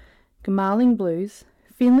Hawks, Gamarling Blues,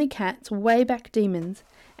 Finley Cats, Wayback Demons,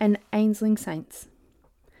 and Ainsling Saints.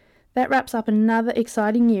 That wraps up another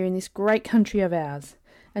exciting year in this great country of ours.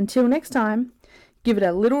 Until next time, give it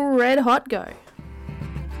a little red hot go.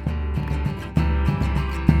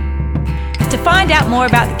 To find out more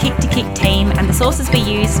about the Kick to Kick team and the sources we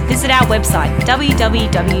use, visit our website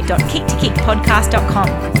www.kicktokickpodcast.com.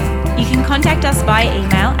 You can contact us via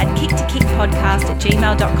email at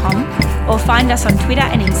kicktokickpodcast@gmail.com or find us on Twitter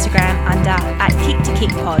and Instagram under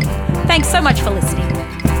 @KickToKickPod. Thanks so much for listening.